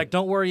 Definitely. And it's like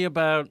don't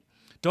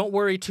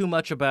worry too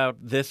much about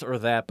this or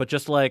that, but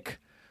just like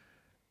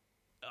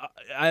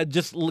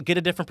just get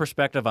a different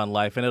perspective on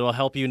life, and it'll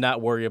help you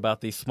not worry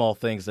about these small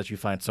things that you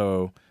find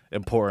so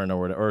important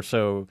or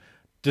so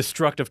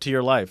destructive to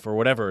your life or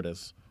whatever it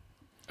is.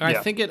 I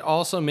think it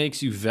also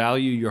makes you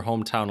value your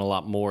hometown a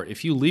lot more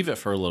if you leave it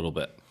for a little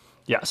bit.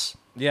 Yes.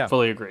 Yeah.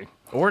 Fully agree.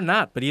 Or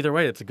not, but either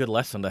way, it's a good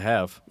lesson to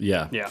have.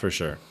 Yeah. For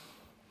sure.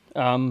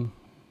 Yeah.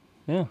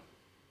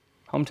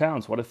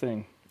 Hometowns, what a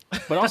thing.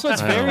 But also,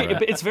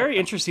 it's very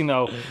interesting,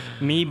 though,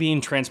 me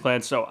being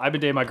transplanted. So I've been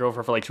dating my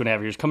girlfriend for like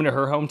 2.5 years. Coming to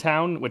her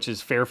hometown, which is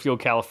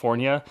Fairfield,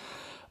 California,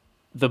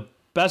 the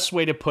best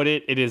way to put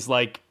it, it is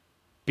like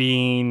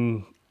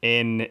being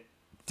in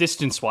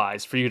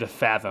distance-wise for you to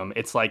fathom.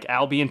 It's like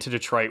Albion to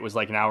Detroit was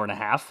like an hour and a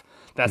half.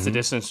 That's the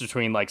distance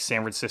between like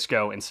San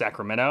Francisco and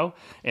Sacramento,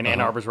 and Ann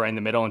Arbor's right in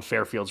the middle, and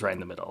Fairfield's right in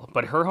the middle.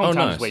 But her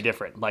hometown is way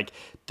different. Like,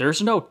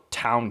 there's no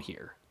town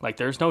here. Like,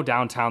 there's no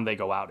downtown they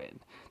go out in.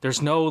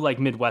 There's no like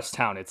Midwest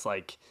town. It's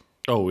like,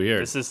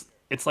 weird.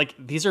 It's like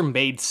these are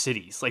made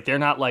cities. Like, they're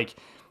not like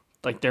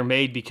they're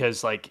made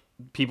because like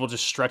people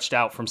just stretched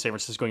out from San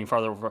Francisco going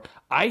farther over.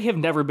 I have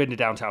never been to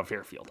downtown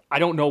Fairfield. I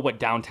don't know what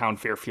downtown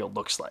Fairfield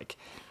looks like.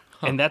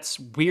 And that's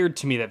weird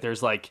to me that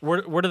there's like...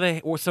 Where do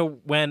they... So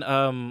when,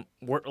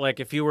 like,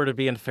 if you were to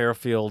be in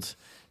Fairfield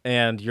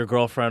and your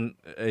girlfriend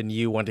and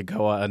you went to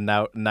go a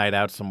night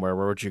out somewhere,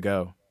 where would you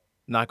go?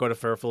 Not go to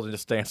Fairfield and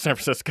just stay in San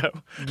Francisco?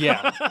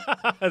 Yeah.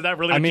 Is that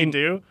really what you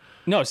do?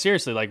 No,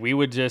 seriously. Like, we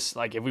would just,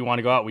 like, if we want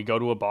to go out, we go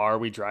to a bar,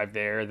 we drive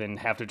there, then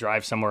have to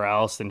drive somewhere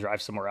else, then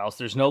drive somewhere else.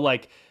 There's no,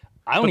 like...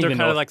 I don't even know... But they're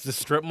kind of like the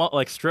strip mall,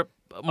 like strip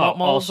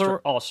malls?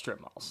 All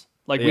strip malls.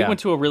 Like, we went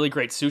to a really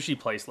great sushi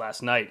place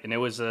last night, and it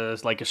was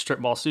like a strip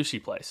mall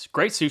sushi place.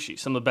 Great sushi,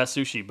 some of the best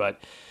sushi,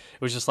 but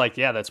it was just like,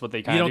 that's what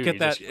they kind of do. You don't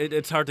get that.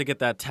 It's hard to get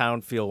that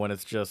town feel when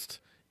it's just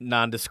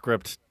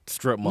nondescript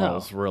strip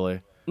malls,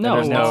 really. No,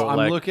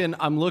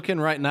 I'm looking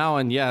right now,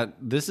 and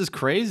this is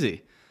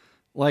crazy.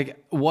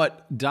 Like,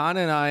 what Don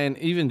and I and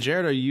even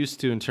Jared are used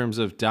to in terms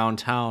of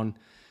downtown,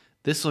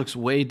 this looks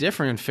way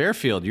different in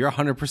Fairfield. You're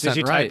 100% right. Did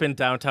you type in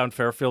downtown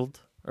Fairfield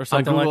or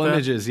something on Google like that?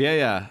 Images,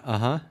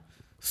 yeah.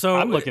 So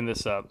I'm looking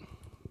this up.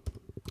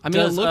 I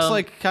mean, it looks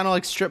like kind of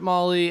like strip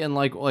mall-y and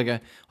like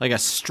a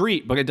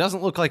street, but it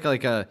doesn't look like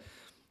a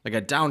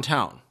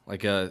downtown,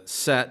 like a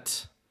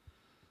set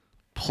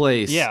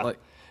place. Yeah,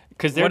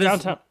 because they're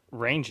downtown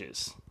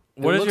ranges.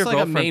 What it does looks your like a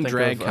girlfriend main think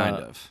drag of, kind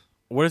of.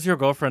 What does your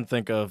girlfriend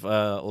think of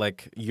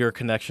like your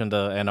connection to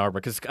Ann Arbor?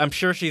 Because I'm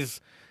sure she's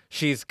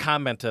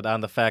commented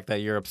on the fact that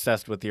you're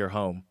obsessed with your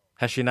home.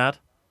 Has she not?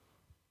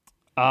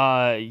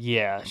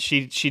 Yeah,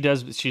 she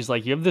does. She's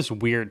like, you have this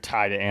weird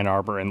tie to Ann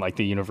Arbor and like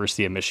the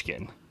University of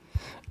Michigan.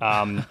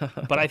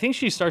 But I think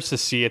she starts to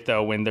see it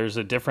though when there's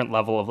a different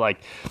level of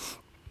like,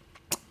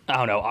 I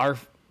don't know.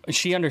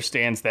 She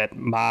understands that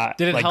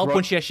Did it help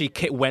when she actually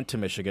went to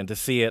Michigan to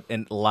see it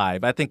in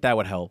live? I think that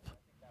would help.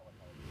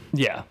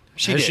 Yeah,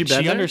 she Has did. she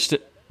been there?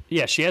 Understood.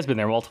 Yeah, she has been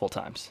there multiple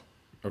times.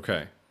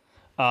 Okay.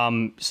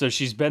 So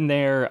she's been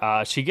there.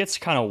 She gets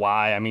kind of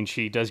why. I mean,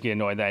 she does get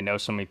annoyed that I know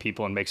so many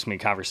people and make so many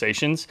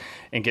conversations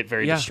and get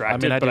very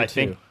distracted. I but do I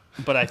think,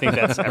 too. but I think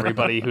that's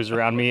everybody who's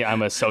around me.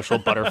 I'm a social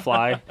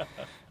butterfly.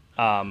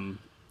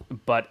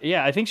 But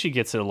yeah, I think she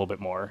gets it a little bit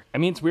more. I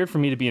mean, it's weird for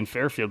me to be in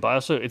Fairfield, but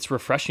also it's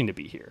refreshing to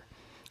be here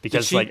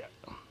because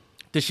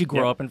Did she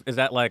grow Yeah. up in? Is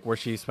that like where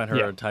she spent her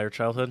Yeah. entire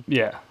childhood?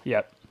 yeah.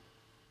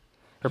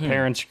 Her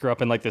parents grew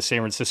up in like the San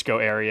Francisco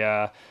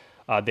area.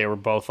 They were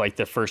both like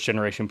the first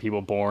generation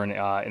people born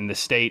in the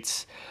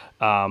States.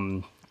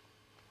 And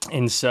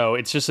so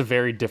it's just a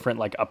very different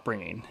like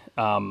upbringing.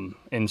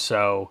 And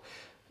so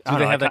Do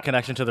they have that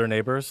connection to their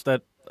neighbors?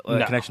 That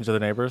No. connection to their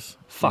neighbors?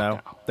 Fuck no.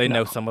 no. They know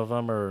No. some of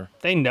them, or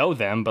they know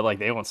them, but like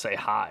they won't say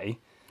hi.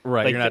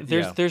 right? Like, you're not.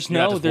 there's you're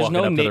not no- just there's walking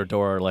no up to na- their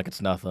door like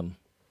it's nothing.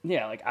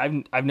 Yeah, like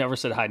I've never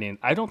said hi to any.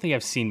 I don't think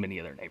I've seen many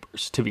of their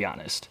neighbors, to be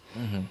honest.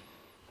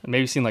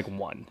 Maybe seen like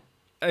one.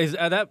 Is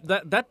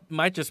that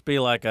might just be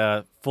like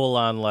a full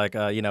on like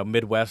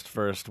Midwest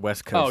verst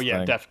West Coast. Oh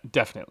yeah, thing.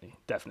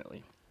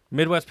 definitely.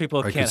 Midwest people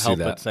I can't could see help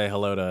that. but say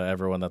hello to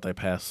everyone that they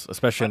pass,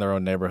 especially in their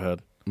own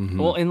neighborhood.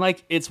 Well, and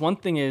like it's one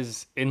thing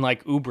is in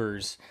like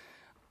Ubers,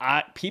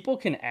 people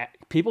can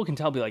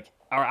tell, be like,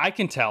 or I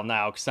can tell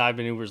now because I've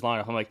been Ubers long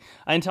enough. I'm like,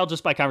 I can tell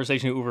just by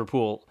conversation at Uber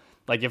Pool.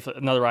 Like if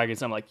another ride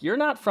gets, I'm like, you're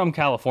not from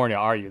California,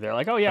 are you? They're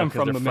like, oh yeah, I'm 'cause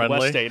from they're the friendly?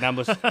 Midwest state, and I'm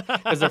just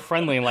because they're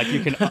friendly and like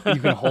you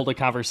can hold a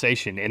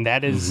conversation, and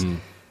that is.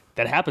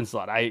 That happens a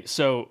lot.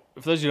 So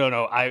for those of you who don't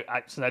know,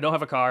 I since I don't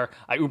have a car,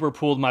 I Uber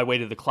pooled my way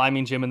to the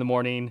climbing gym in the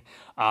morning,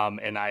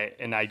 and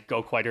I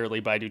go quite early,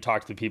 but I do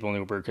talk to the people in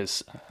Uber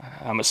because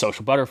I'm a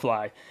social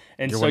butterfly,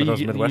 and You're so one of those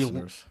you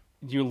Midwesterners.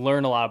 you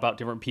learn a lot about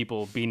different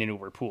people being in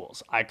Uber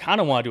pools. I kind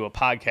of want to do a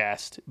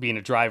podcast being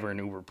a driver in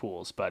Uber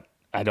pools, but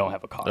I don't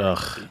have a car.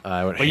 Ugh,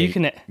 I would But hate you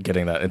can-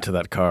 getting that into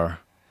that car.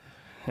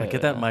 Like,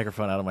 get that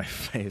microphone out of my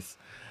face.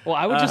 Well,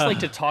 I would just like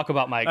to talk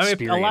about my I mean,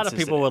 experiences. a lot of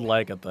people in it. would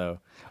like it though.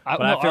 But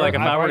well, I feel like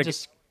if I or were to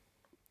just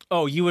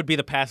oh, you would be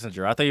the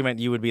passenger. I thought you meant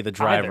you would be the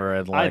driver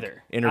and like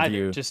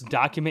interview. either. Just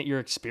document your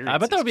experience. I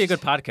bet that would be a good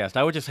podcast.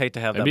 I would just hate to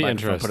have that be microphone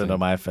put interesting. into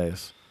my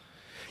face.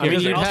 I mean,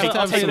 Because you'd I'll have take- to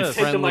I'll have tell you some this.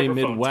 friendly Take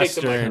the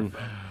Midwestern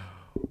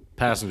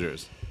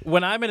passengers.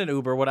 When I'm in an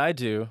Uber, what I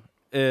do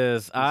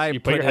is I You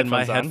put put your in my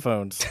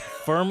headphones headphones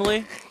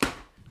firmly.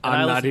 And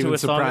I'm I not listen to even a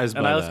song, surprised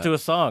and by I listen that. to a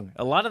song.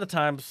 A lot of the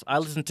times, I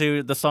listen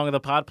to the Song of the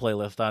Pod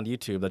playlist on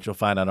YouTube that you'll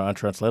find on our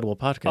Untranslatable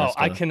podcast. Oh,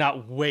 I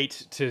cannot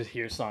wait to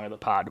hear Song of the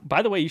Pod.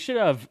 By the way, you should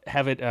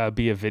have it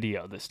be a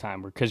video this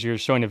time because you're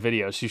showing a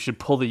video, so you should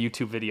pull the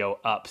YouTube video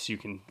up so you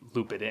can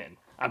loop it in.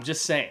 I'm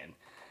just saying,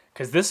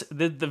 because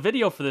the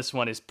video for this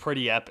one is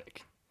pretty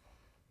epic.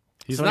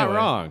 He's So not anyway.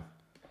 wrong.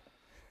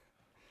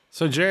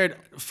 So Jared,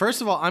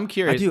 first of all, I'm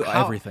curious. I do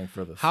how- everything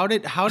for this. How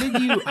did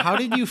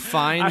you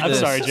find I'm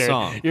this sorry, Jared.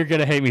 song? You're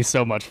gonna hate me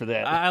so much for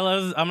that.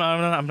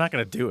 I'm not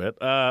going to do it.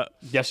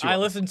 Yes, you I are.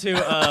 listened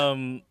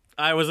to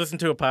I was listening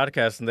to a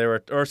podcast and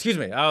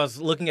I was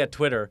looking at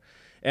Twitter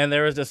and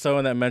there was just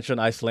someone that mentioned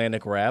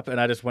Icelandic rap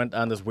and I just went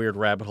on this weird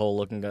rabbit hole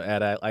looking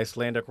at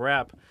Icelandic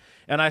rap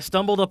and I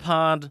stumbled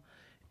upon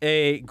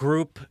a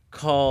group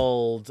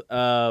called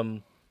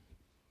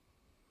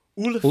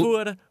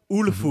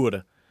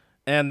Ulfur,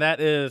 and that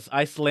is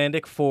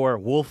Icelandic for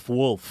wolf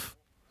wolf.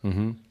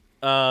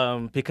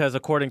 Because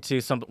according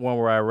to one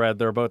where I read,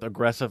 they're both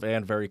aggressive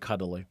and very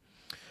cuddly.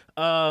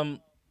 And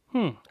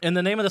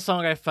the name of the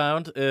song I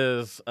found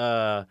is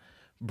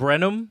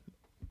Brennum,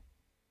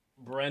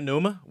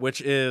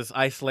 which is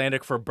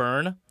Icelandic for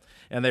burn,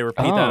 and they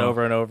repeat that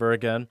over and over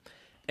again.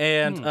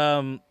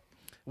 And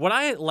what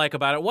I like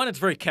about it, one, it's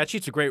very catchy.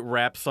 It's a great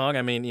rap song.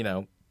 I mean,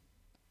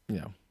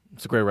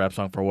 it's a great rap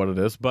song for what it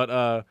is.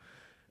 But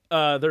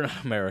they're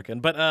not American.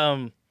 But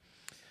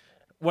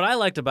what I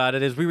liked about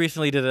it is we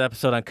recently did an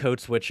episode on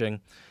code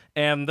switching,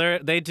 and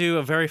they do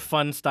a very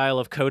fun style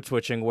of code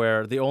switching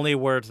where the only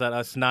words that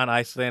us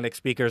non-Icelandic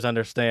speakers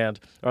understand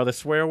are the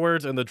swear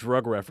words and the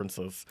drug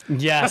references.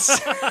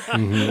 Yes.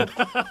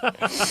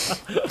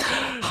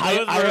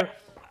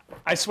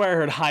 I swear I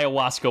heard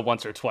ayahuasca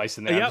once or twice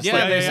in there. Yep. I'm just Yeah,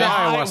 like, they say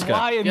why- ayahuasca.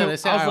 why in Yeah, the- they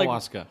say I was like,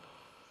 ayahuasca.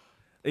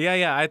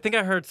 Yeah, I think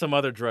I heard some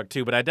other drug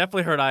too, but I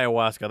definitely heard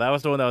ayahuasca. That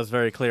was the one that was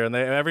very clear. And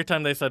every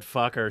time they said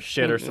fuck or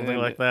shit or something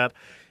like that,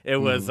 it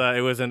was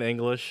in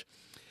English.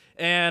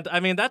 And I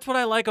mean, that's what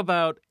I like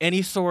about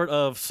any sort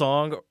of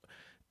song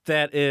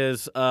that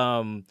is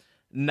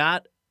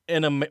not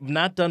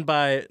done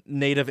by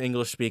native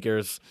English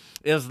speakers,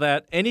 is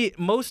that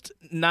most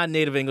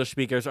non-native English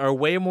speakers are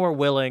way more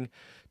willing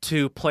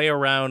to play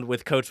around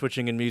with code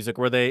switching in music,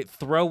 where they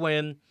throw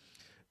in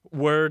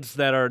words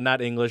that are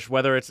not English,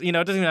 whether it's, it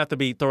doesn't even have to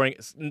be throwing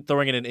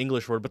in an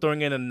English word, but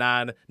throwing in a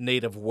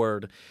non-native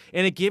word.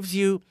 And it gives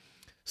you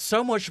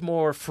so much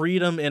more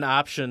freedom and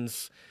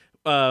options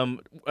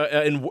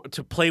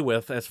to play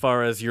with as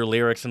far as your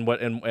lyrics and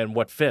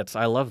what fits.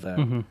 I love that.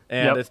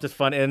 And it's just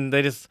fun. And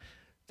they just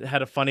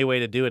had a funny way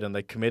to do it, and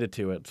they committed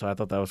to it. So I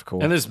thought that was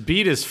cool. And this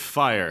beat is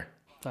fire.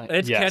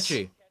 It's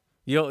catchy.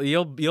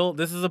 You'll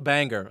this is a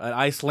banger, an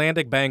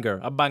Icelandic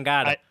banger, a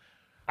bangada.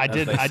 I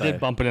did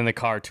bump it in the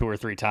car 2 or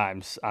 3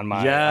 times on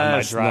my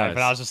drive, nice. and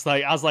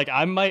I was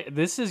like,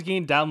 this is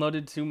getting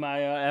downloaded to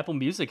my Apple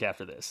Music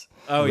after this.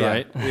 Oh yeah,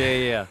 Right?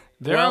 yeah.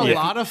 There are a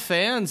lot of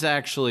fans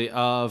actually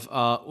of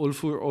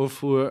Ulfur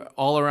Ulfur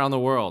all around the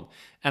world,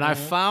 and I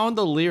found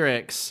the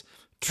lyrics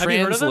Have you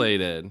heard of them?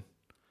 translated.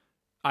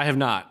 I have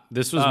not.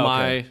 This was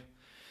okay.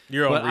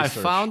 Your own But research.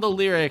 I found the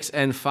lyrics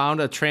and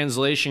found a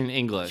translation in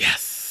English.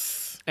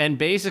 Yes. And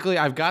basically,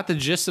 I've got the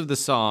gist of the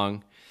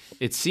song.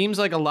 It seems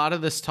like a lot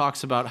of this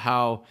talks about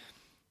how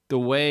the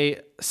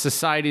way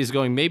society is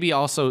going, maybe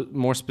also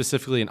more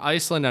specifically in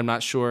Iceland, I'm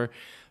not sure,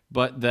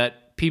 but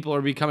that people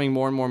are becoming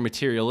more and more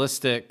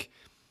materialistic.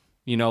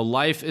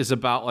 Life is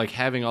about like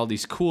having all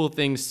these cool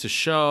things to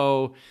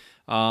show,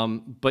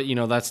 but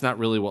that's not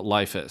really what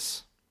life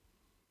is.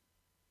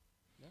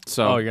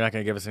 So, you're not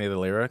going to give us any of the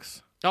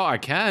lyrics? I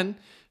can.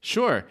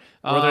 Sure.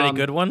 Were there any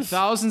good ones?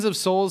 Thousands of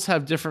souls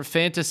have different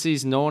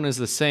fantasies. No one is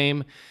the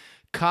same.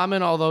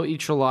 Common, although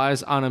each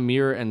relies on a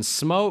mirror and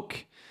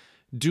smoke.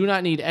 Do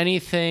not need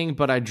anything,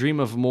 but I dream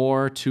of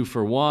more. 2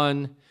 for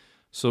 1.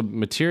 So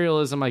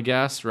materialism, I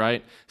guess,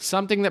 right?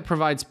 Something that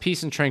provides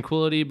peace and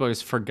tranquility, but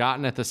is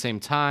forgotten at the same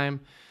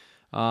time.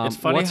 It's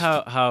funny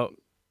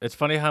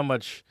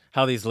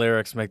how these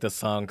lyrics make the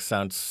song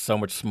sound so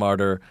much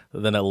smarter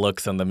than it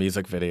looks in the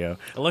music video.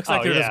 It looks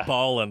like they're just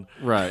balling.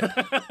 Right.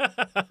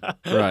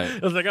 Right. I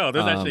was like,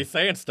 they're actually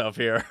saying stuff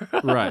here.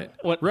 Right.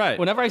 Right.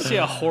 Whenever I see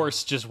a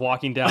horse just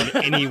walking down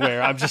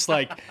anywhere, I'm just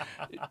like,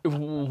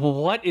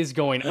 what is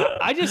going on?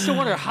 I just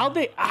wonder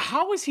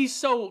how is he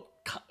so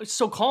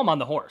calm on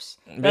the horse?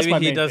 That's Maybe my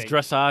he main does thing.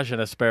 dressage in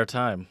his spare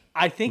time.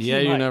 I think Yeah,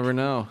 he you might. never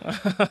know.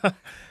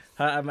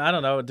 I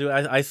don't know. Do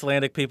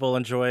Icelandic people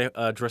enjoy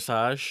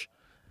dressage?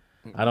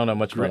 I don't know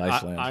much about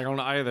Iceland. I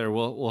don't either.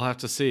 We'll have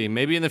to see.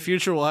 Maybe in the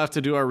future we'll have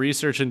to do our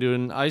research and do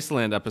an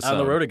Iceland episode. On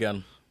the road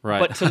again. Right.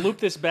 But to loop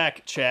this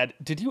back, Chad,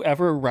 did you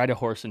ever ride a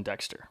horse in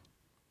Dexter?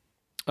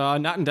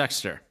 Not in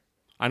Dexter.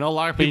 I know a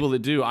lot of people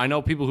that do. I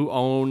know people who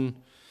own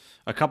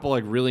a couple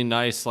like really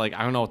nice, like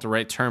I don't know what the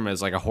right term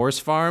is, like a horse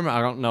farm.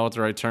 I don't know what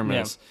the right term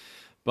is.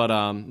 But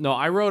no,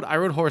 I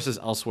rode horses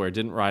elsewhere.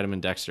 Didn't ride them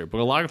in Dexter. But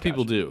a lot of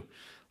people do.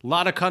 A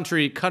lot of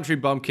country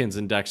bumpkins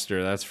in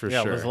Dexter. That's for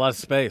Yeah, sure. there's a lot of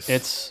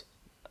space.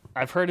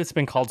 I've heard it's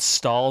been called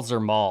stalls or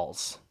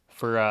malls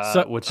for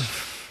which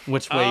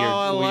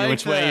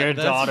way your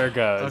daughter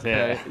goes.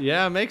 Okay.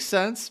 Yeah, makes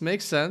sense.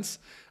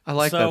 I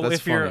like that. So That's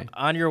if you're funny.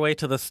 on your way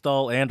to the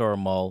stall and or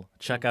mall,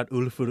 check out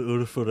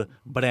Ulfur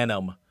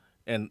Brennum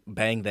and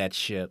bang that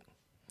shit.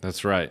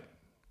 That's right.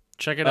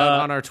 Check it out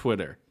on our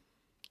Twitter.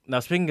 Now,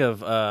 speaking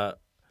of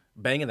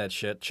banging that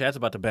shit, Chad's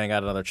about to bang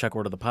out another Czech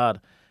word of the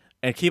pod.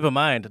 And keep in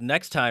mind,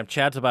 next time,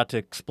 Chad's about to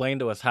explain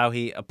to us how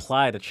he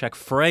applied a Czech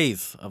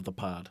phrase of the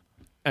pod.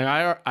 And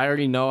I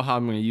already know how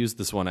I'm going to use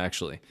this one,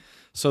 actually.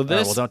 So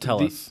this... well, don't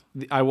tell us.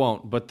 I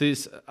won't. But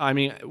this... I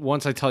mean,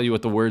 once I tell you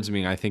what the words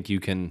mean, I think you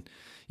can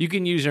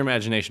use your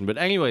imagination. But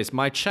anyways,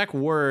 my Czech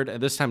word,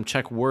 and this time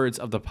Czech words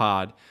of the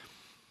pod,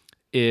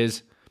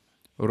 is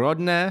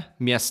rodné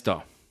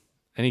město.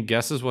 Any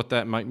guesses what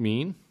that might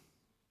mean?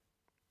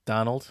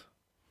 Donald?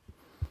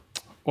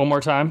 One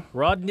more time.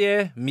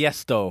 Rodné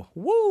město.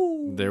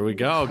 Woo! There we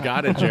go.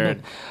 Got it,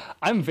 Jared.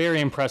 I'm very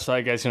impressed how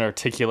you guys can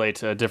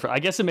articulate different. I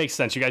guess it makes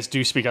sense. You guys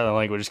do speak other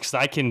languages because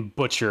I can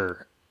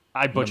butcher.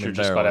 I butcher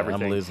just about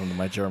everything. I'm losing to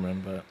my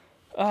German, but...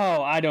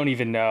 Oh, I don't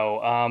even know.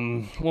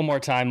 One more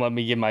time. Let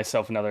me give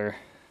myself another.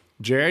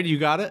 Jared, you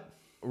got it?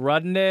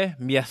 Rodné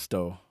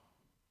město.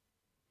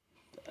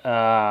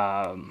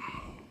 I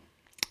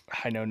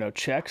know no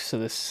Czech, so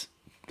this.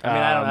 I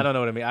mean, I don't know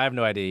what I mean. I have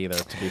no idea either.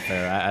 To be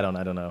fair, I don't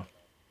know.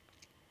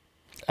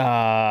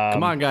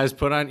 Come on, guys.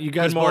 You guys Good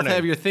both morning.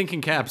 have your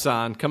thinking caps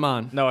on. Come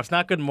on. No, it's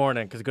not Good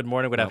Morning because Good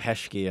Morning would have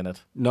heshki in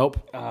it.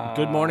 Nope.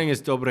 Good morning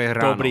is dobre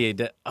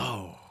rano.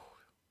 Oh,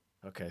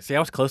 okay. See, I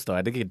was close though.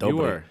 I did get dobry. You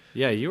were.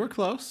 Yeah, you were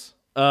close.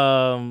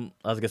 I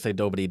was gonna say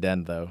dobry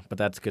den though, but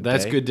that's good.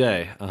 That's day. good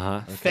day.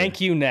 Uh-huh. Okay. Thank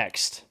you.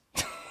 Next.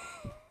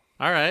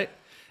 All right.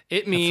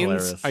 It means,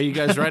 hilarious. are you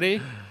guys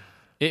ready?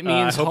 It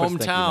means I hope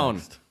it's thank you hometown.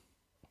 next.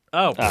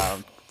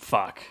 Oh,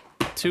 Fuck.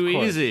 Too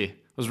course. easy.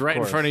 It was right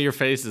in course. front of your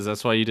faces.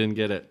 That's why you didn't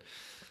get it.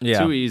 yeah.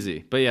 Too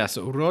easy. But yeah,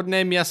 so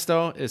rodné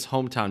město is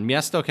hometown.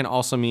 Město can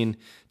also mean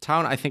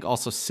town. I think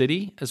also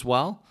city as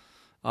well.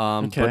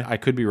 Okay. But I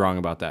could be wrong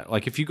about that.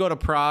 Like if you go to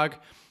Prague,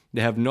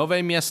 they have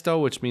Nové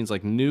Město, which means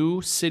like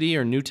new city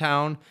or new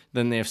town.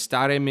 Then they have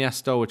Staré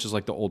Město, which is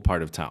like the old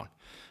part of town,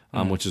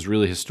 which is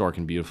really historic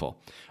and beautiful.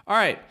 All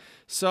right.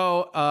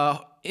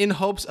 So in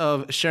hopes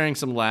of sharing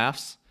some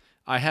laughs,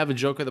 I have a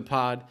joke of the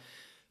pod.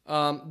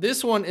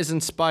 This one is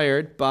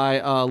inspired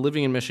by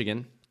living in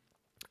Michigan,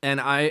 and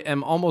I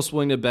am almost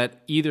willing to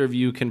bet either of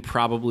you can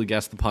probably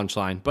guess the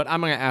punchline, but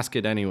I'm going to ask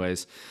it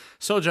anyways.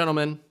 So,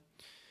 gentlemen,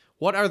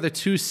 what are the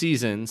 2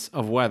 seasons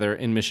of weather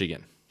in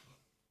Michigan?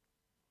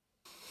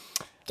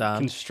 Don.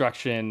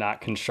 Construction,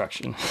 not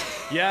construction.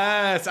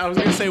 Yes, I was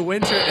going to say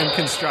winter and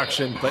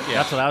construction, but yeah.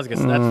 That's what I was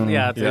going to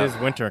say. It is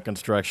winter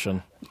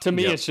construction. To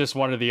me, it's just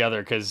one or the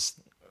other because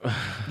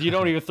you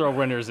don't even throw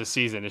winter as a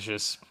season. It's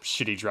just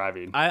shitty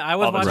driving. I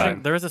was all the watching.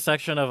 time. There was a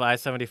section of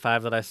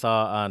I-75 that I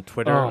saw on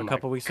Twitter a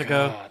couple weeks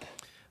ago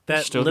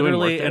that Still doing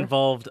literally work there?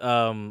 involved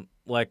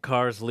like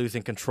cars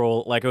losing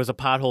control. Like it was a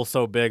pothole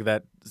so big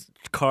that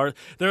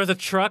there was a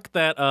truck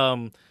that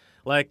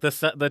like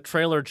the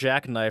trailer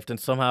jackknifed and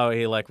somehow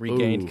he like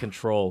regained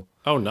control.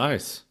 Oh,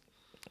 nice.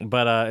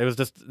 But it was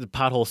just the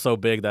pothole so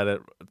big that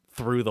it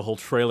threw the whole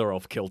trailer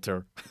off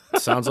kilter.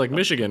 Sounds like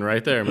Michigan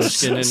right there.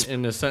 Michigan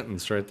in a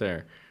sentence right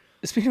there.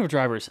 Speaking of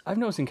drivers, I've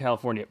noticed in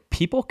California,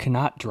 people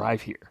cannot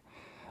drive here.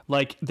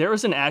 Like, there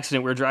was an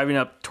accident. We were driving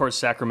up towards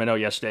Sacramento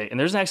yesterday, and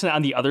there's an accident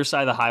on the other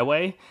side of the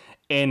highway,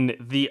 and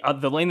the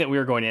lane that we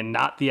were going in,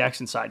 not the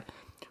accident side,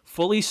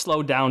 fully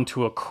slowed down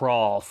to a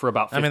crawl for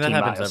about 15 miles. I mean,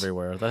 that happens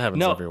everywhere. That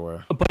happens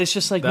everywhere. But it's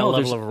just like, That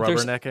level of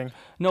rubbernecking?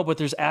 No, but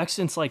there's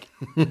accidents like,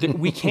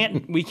 we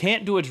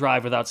can't do a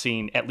drive without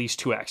seeing at least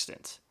 2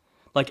 accidents.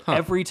 Like,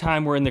 every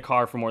time we're in the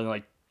car for more than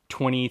like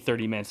 20,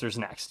 30 minutes, there's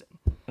an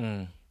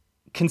accident.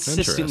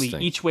 Consistently,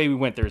 Interesting. each way we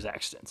went, there's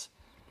accidents.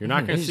 You're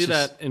not going to see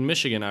that in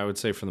Michigan, I would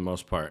say, for the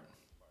most part.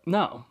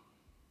 No.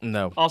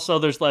 No. Also,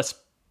 there's less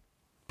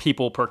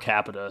people per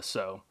capita,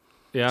 so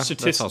Yeah,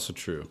 that's also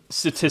true.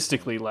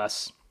 statistically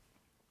less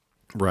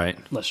Right.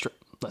 less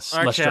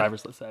Chat,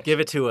 drivers. Let's say. Give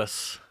it to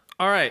us.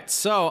 All right.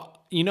 So,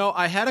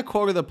 I had a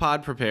quote of the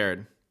pod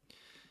prepared,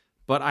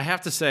 but I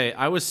have to say,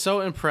 I was so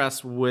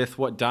impressed with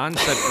what Don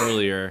said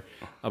earlier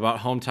about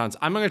hometowns.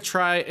 I'm going to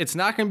try, it's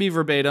not going to be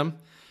verbatim,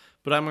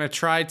 but I'm going to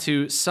try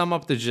to sum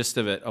up the gist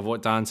of it, of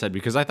what Don said,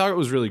 because I thought it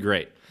was really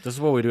great. This is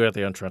what we do at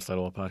the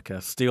Untranslatable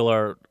Podcast. Steal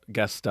our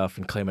guest stuff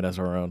and claim it as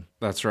our own.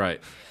 That's right.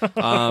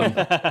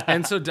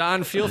 And so,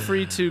 Don, feel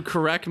free to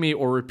correct me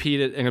or repeat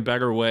it in a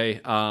better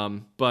way.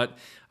 But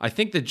I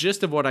think the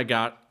gist of what I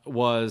got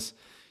was,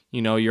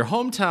 your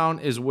hometown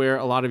is where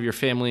a lot of your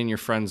family and your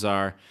friends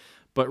are,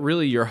 but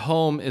really your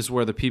home is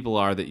where the people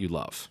are that you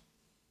love.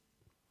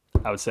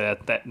 I would say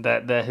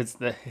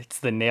that hits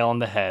the nail on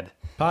the head.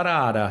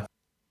 Parada.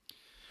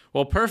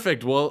 Well,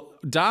 perfect. Well,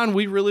 Don,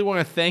 we really want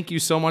to thank you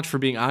so much for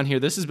being on here.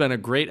 This has been a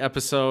great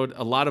episode.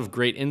 A lot of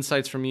great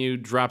insights from you.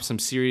 Dropped some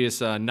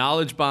serious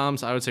knowledge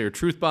bombs, I would say, or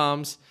truth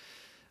bombs.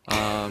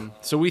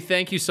 So we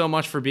thank you so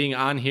much for being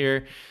on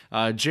here.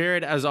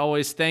 Jared, as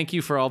always, thank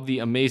you for all the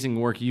amazing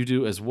work you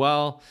do as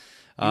well.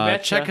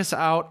 Check us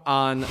out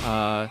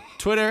on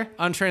Twitter,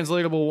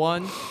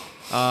 Untranslatable1.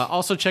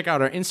 Also, check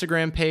out our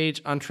Instagram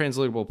page,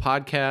 Untranslatable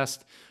Podcast.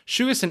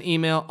 Shoot us an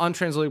email,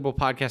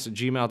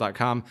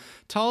 untranslatablepodcast@gmail.com.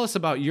 Tell us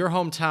about your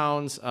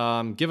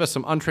hometowns. Give us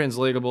some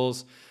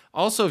untranslatables.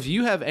 Also, if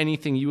you have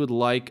anything you would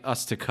like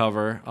us to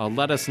cover,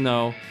 let us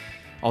know.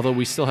 Although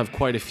we still have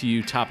quite a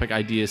few topic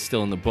ideas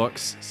still in the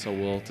books, so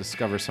we'll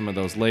discover some of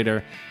those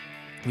later.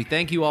 We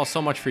thank you all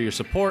so much for your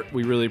support.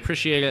 We really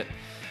appreciate it.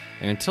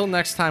 And until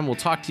next time, we'll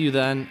talk to you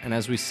then. And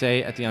as we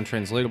say at the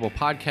Untranslatable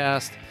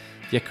Podcast,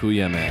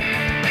 Dziękujemy.